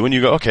Jiu-Jitsu, and you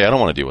go, okay, I don't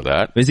want to deal with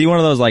that. Is he one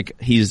of those, like,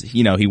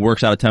 he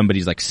works out a ton, but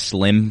he's, like,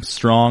 slim,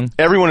 strong?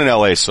 Everyone in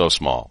LA is so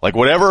small. Like,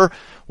 whatever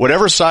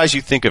size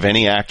you think of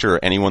any actor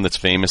or anyone that's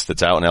famous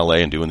that's out in LA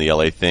and doing the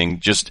LA thing,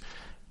 just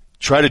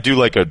try to do,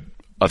 like, a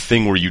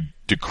thing where you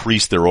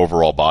decrease their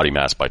overall body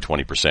mass by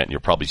 20%, and you're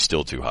probably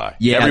still too high.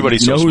 Yeah,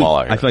 everybody's so small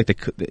out here. I feel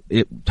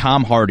like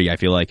Tom Hardy, I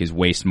feel like, is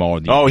way smaller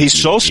than. Oh, he's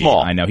so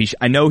small. I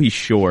know he's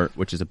short,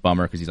 which is a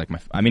bummer because he's like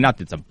I mean, not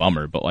that it's a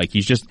bummer, but like he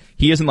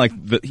isn't like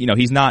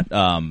he's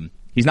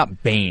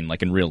not Bane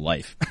like in real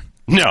life.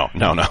 No.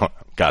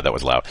 God, that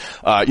was loud.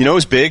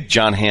 Who's big?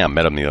 John Hamm.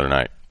 Met him the other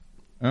night.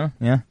 Oh,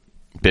 yeah.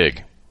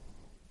 Big.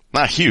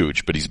 Not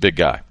huge, but he's a big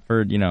guy.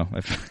 Heard,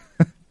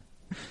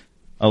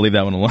 I'll leave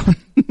that one alone.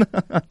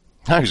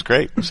 No, he was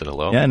great. I said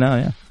hello. Yeah,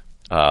 no,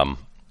 yeah.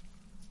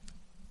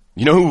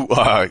 You know who,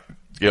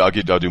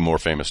 I'll do more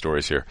famous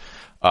stories here.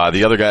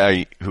 The other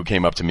guy who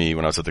came up to me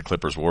when I was at the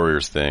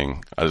Clippers-Warriors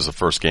thing, this was the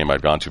first game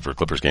I'd gone to for a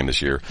Clippers game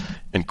this year,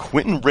 and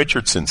Quentin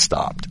Richardson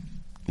stopped.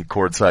 He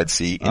courtside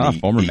seat. And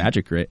former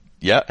Magic great.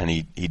 Yeah, and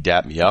he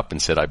dapped me up and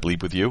said, I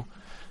bleep with you.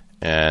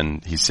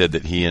 And he said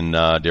that he and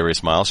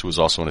Darius Miles, who was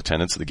also in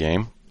attendance at the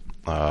game,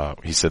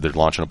 he said they're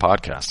launching a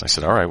podcast. I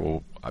said, all right,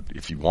 well,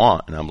 if you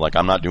want. And I'm like,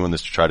 I'm not doing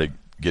this to try to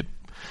get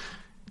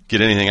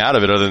anything out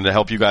of it other than to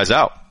help you guys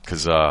out.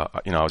 Because, I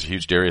was a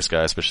huge Darius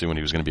guy, especially when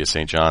he was going to be a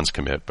St. John's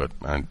commit, but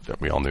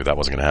we all knew that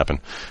wasn't going to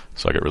happen.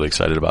 So I got really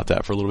excited about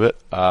that for a little bit.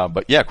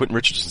 But yeah, Quentin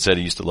Richardson said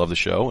he used to love the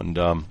show, and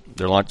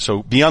they're launching.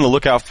 So be on the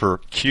lookout for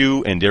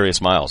Q and Darius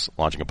Miles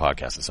launching a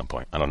podcast at some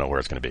point. I don't know where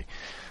it's going to be.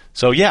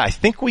 So yeah, I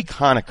think we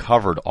kind of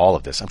covered all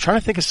of this. I'm trying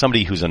to think of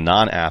somebody who's a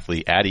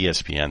non-athlete at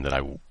ESPN that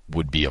I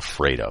would be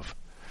afraid of.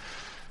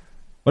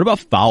 What about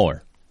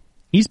Fowler?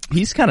 He's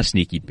kind of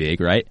sneaky big,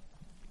 right?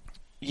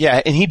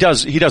 Yeah, and he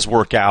does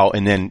work out,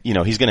 and then,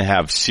 he's going to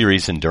have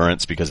serious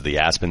endurance because of the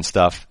Aspen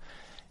stuff.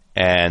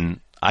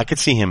 And I could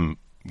see him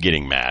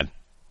getting mad.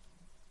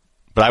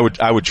 But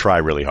I would try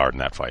really hard in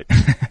that fight.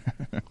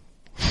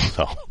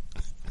 So.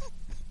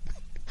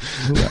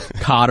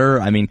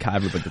 Cotter,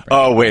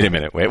 Oh, wait a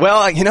minute. Well,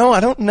 I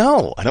don't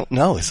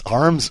know. His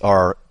arms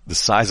are the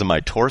size of my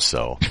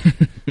torso.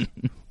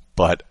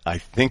 But I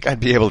think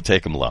I'd be able to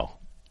take him low.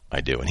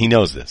 I do. And he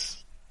knows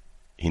this.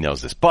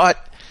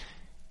 But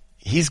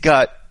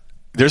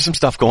there's some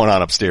stuff going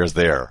on upstairs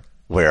there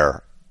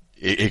where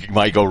it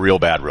might go real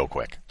bad real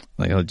quick.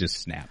 Like he'll just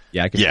snap.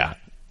 Yeah, I can see that.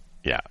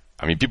 Yeah.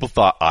 I mean, people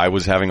thought I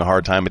was having a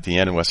hard time at the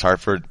end in West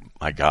Hartford.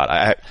 My God,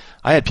 I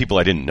had people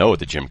I didn't know at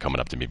the gym coming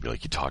up to me and be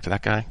like, you talk to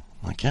that guy?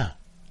 I'm like, yeah.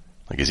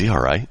 Like, is he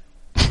all right?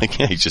 Like,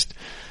 yeah,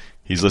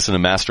 he's listening to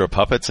Master of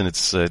Puppets and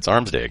it's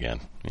Arms Day again.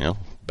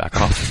 Back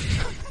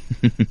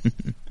off.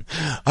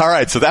 All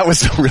right. So that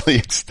was a really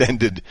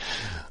extended,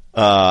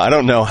 I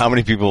don't know how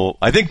many people,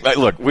 I think,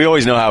 look, we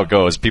always know how it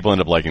goes. People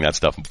end up liking that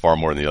stuff far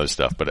more than the other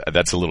stuff, but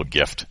that's a little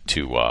gift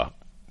to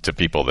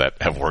people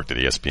that have worked at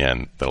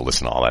ESPN that'll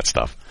listen to all that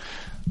stuff.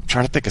 I'm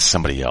trying to think of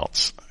somebody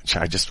else.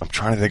 I'm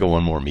trying to think of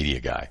one more media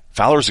guy.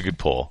 Fowler's a good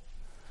pull.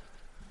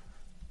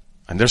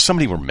 And there's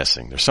somebody we're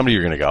missing. There's somebody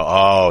you're going to go,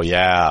 oh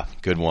yeah,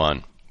 good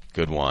one.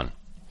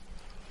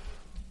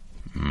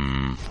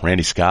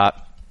 Randy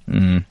Scott?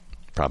 Mm-hmm.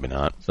 Probably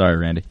not. Sorry,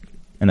 Randy.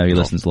 I know he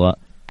listens a lot.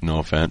 No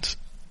offense.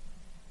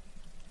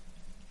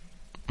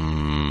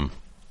 Van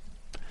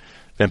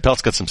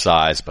Pelt's got some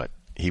size, but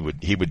he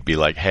would be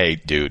like, hey,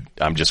 dude,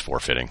 I'm just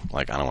forfeiting.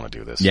 Like, I don't want to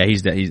do this. Yeah,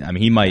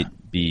 he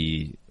might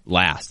be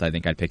last. I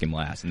think I'd pick him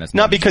last, and that's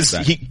not because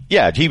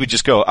he would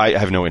just go, I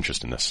have no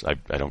interest in this.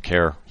 I don't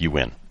care. You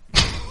win.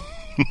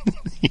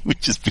 He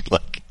would just be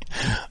like,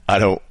 I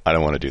don't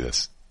want to do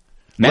this.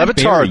 Matt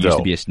Barry used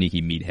to be a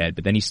sneaky meathead,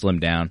 but then he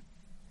slimmed down.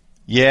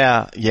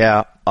 Yeah.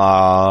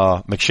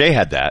 McShay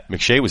had that.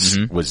 McShay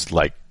was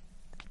like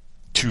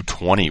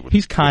 220.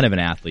 He's kind of an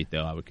athlete,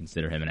 though. I would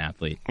consider him an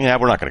athlete. Yeah,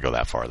 we're not going to go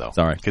that far, though.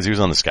 Sorry. Because he was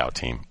on the scout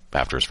team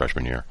after his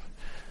freshman year.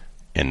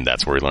 And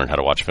that's where he learned how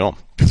to watch film.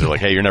 Because they're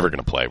like, hey, you're never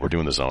going to play. We're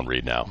doing the zone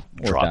read now.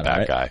 Drop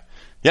back guy.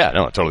 Yeah,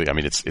 no, totally. I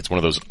mean, it's one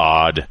of those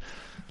odd,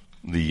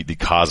 the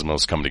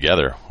cosmos come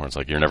together where it's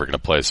like, you're never going to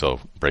play, so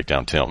break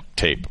down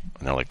tape.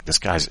 And they're like, this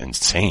guy's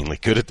insanely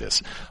good at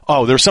this.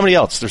 Oh, there's somebody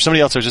else. I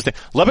was just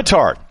thinking. Le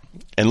Batard.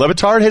 And Le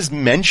Batard has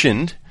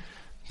mentioned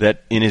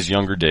that in his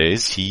younger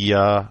days, he's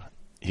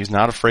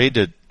not afraid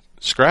to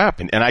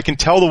scrap. And I can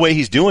tell the way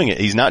he's doing it.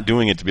 He's not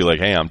doing it to be like,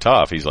 hey, I'm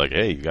tough. He's like,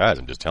 hey, you guys,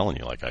 I'm just telling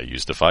you, like, I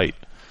used to fight.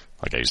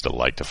 Like, I used to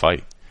like to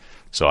fight.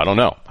 So I don't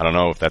know. I don't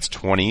know if that's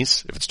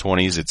 20s. If it's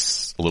 20s,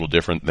 it's a little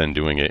different than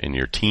doing it in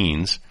your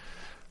teens.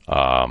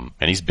 And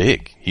he's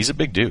big. He's a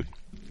big dude.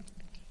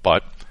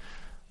 But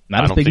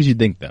not as big as you'd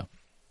think, though.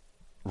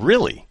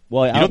 Really?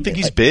 Well, you don't think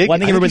he's big? Well, I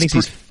think everybody thinks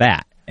he's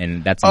fat,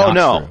 and that's not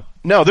true.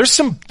 No, there's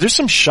some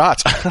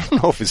shots. I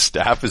don't know if his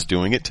staff is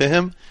doing it to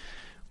him,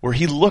 where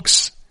he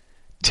looks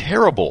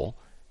terrible.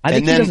 I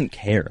think he doesn't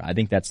care. I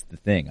think that's the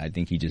thing. I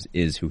think he just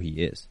is who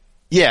he is.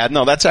 Yeah,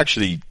 no, that's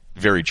actually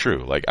very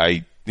true. Like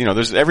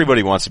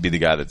everybody wants to be the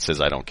guy that says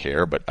I don't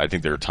care, but I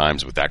think there are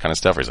times with that kind of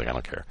stuff where he's like, I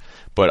don't care.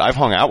 But I've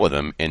hung out with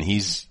him, and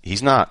he's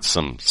not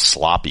some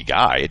sloppy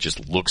guy. It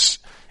just looks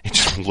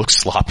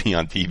sloppy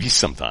on TV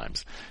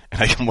sometimes.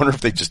 And I wonder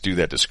if they just do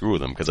that to screw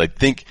with him, because I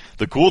think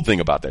the cool thing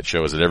about that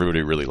show is that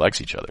everybody really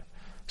likes each other.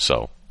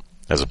 So,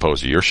 as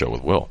opposed to your show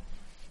with Will.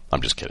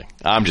 I'm just kidding.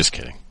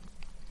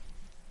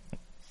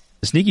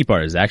 The sneaky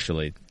part is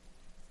actually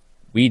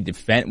we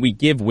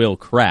give Will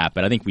crap,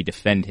 but I think we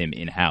defend him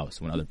in-house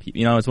when other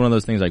people, it's one of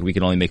those things like we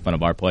can only make fun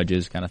of our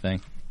pledges kind of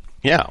thing.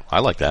 Yeah,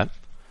 I like that.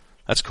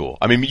 That's cool.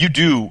 I mean,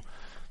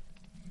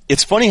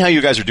 it's funny how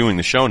you guys are doing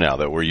the show now,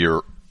 that where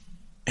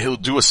he'll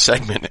do a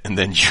segment and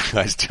then you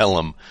guys tell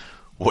him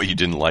what you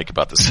didn't like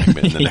about the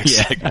segment in the next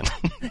segment.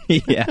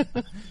 Yeah.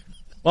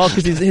 Well,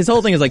 because his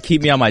whole thing is like,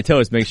 keep me on my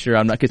toes, make sure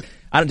I'm not. Cause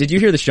did you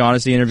hear the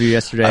Shaughnessy interview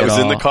yesterday? I was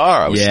in the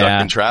car. I was stuck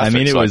in traffic. I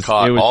mean, it was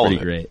all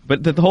pretty great.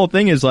 But the whole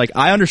thing is like,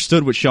 I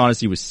understood what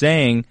Shaughnessy was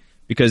saying,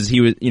 because he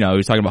was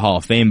talking about Hall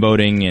of Fame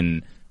voting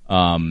and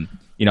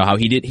how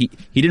he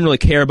didn't really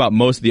care about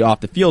most of the off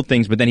the field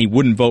things, but then he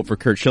wouldn't vote for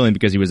Curt Schilling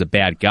because he was a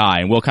bad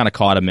guy. And Will kind of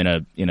caught him in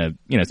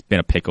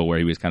a pickle where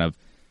he was kind of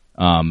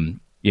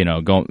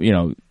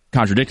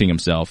contradicting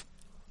himself.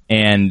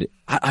 And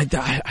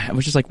I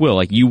was just like, Will,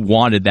 like, you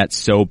wanted that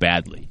so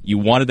badly. You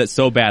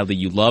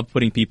love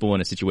putting people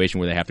in a situation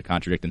where they have to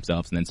contradict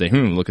themselves and then say,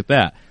 look at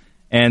that.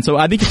 And so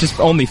I think it's just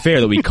only fair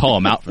that we call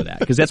him out for that,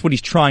 because that's what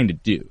he's trying to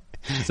do.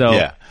 So,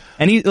 yeah.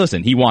 And he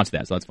wants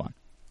that, so that's fine.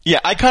 Yeah,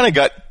 I kind of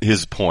got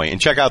his point.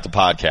 And check out the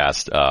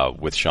podcast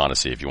with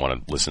Shaughnessy if you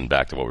want to listen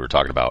back to what we were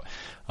talking about,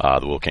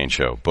 the Will Cain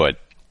show. But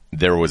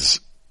I was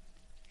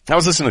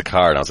listening to the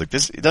car, and I was like,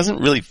 it doesn't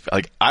really,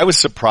 like, I was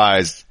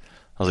surprised.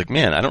 I was like,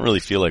 man, I don't really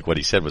feel like what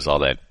he said was all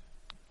that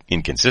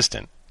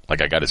inconsistent.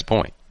 Like, I got his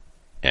point.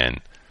 And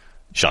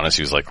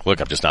Shaughnessy was like, look,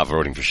 I'm just not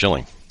voting for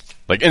Schilling.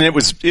 Like, and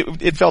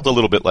it felt a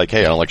little bit like,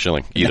 hey, I don't like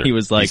Schilling either. He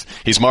was like,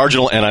 he's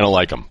marginal and I don't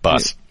like him.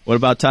 Bus. What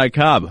about Ty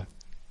Cobb?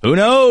 Who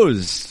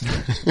knows?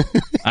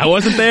 I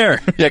wasn't there.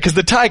 Yeah, because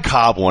the Ty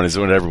Cobb one is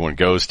what everyone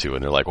goes to,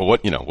 and they're like, well,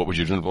 what would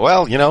you do?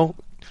 Well,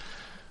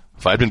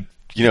 if I'd been,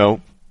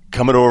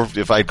 coming over,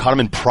 if I had caught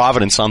him in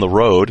Providence on the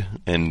road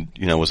and,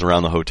 was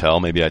around the hotel,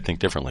 maybe I'd think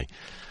differently.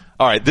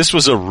 All right, this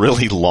was a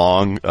really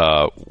long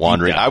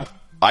wandering.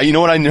 You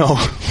know what I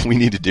know we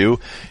need to do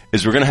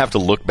is we're going to have to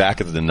look back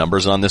at the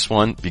numbers on this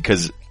one,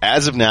 because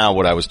as of now,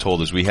 what I was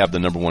told is we have the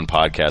number one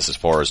podcast as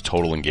far as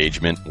total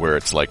engagement, where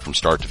it's like from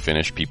start to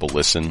finish, people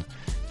listen.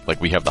 Like,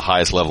 we have the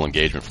highest level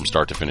engagement from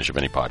start to finish of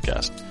any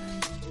podcast.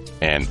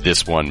 And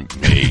this one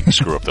may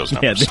screw up those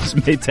numbers. Yeah,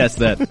 this may test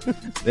that.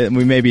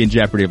 We may be in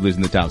jeopardy of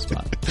losing the top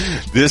spot.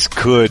 This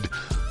could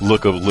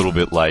look a little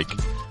bit like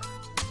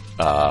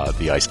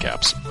the ice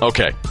caps.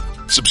 Okay.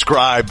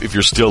 Subscribe if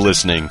you're still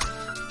listening.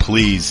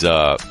 Please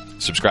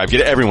subscribe.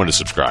 Get everyone to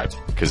subscribe,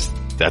 because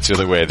that's the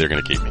only way they're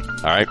going to keep me.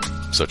 All right?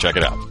 So check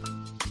it out.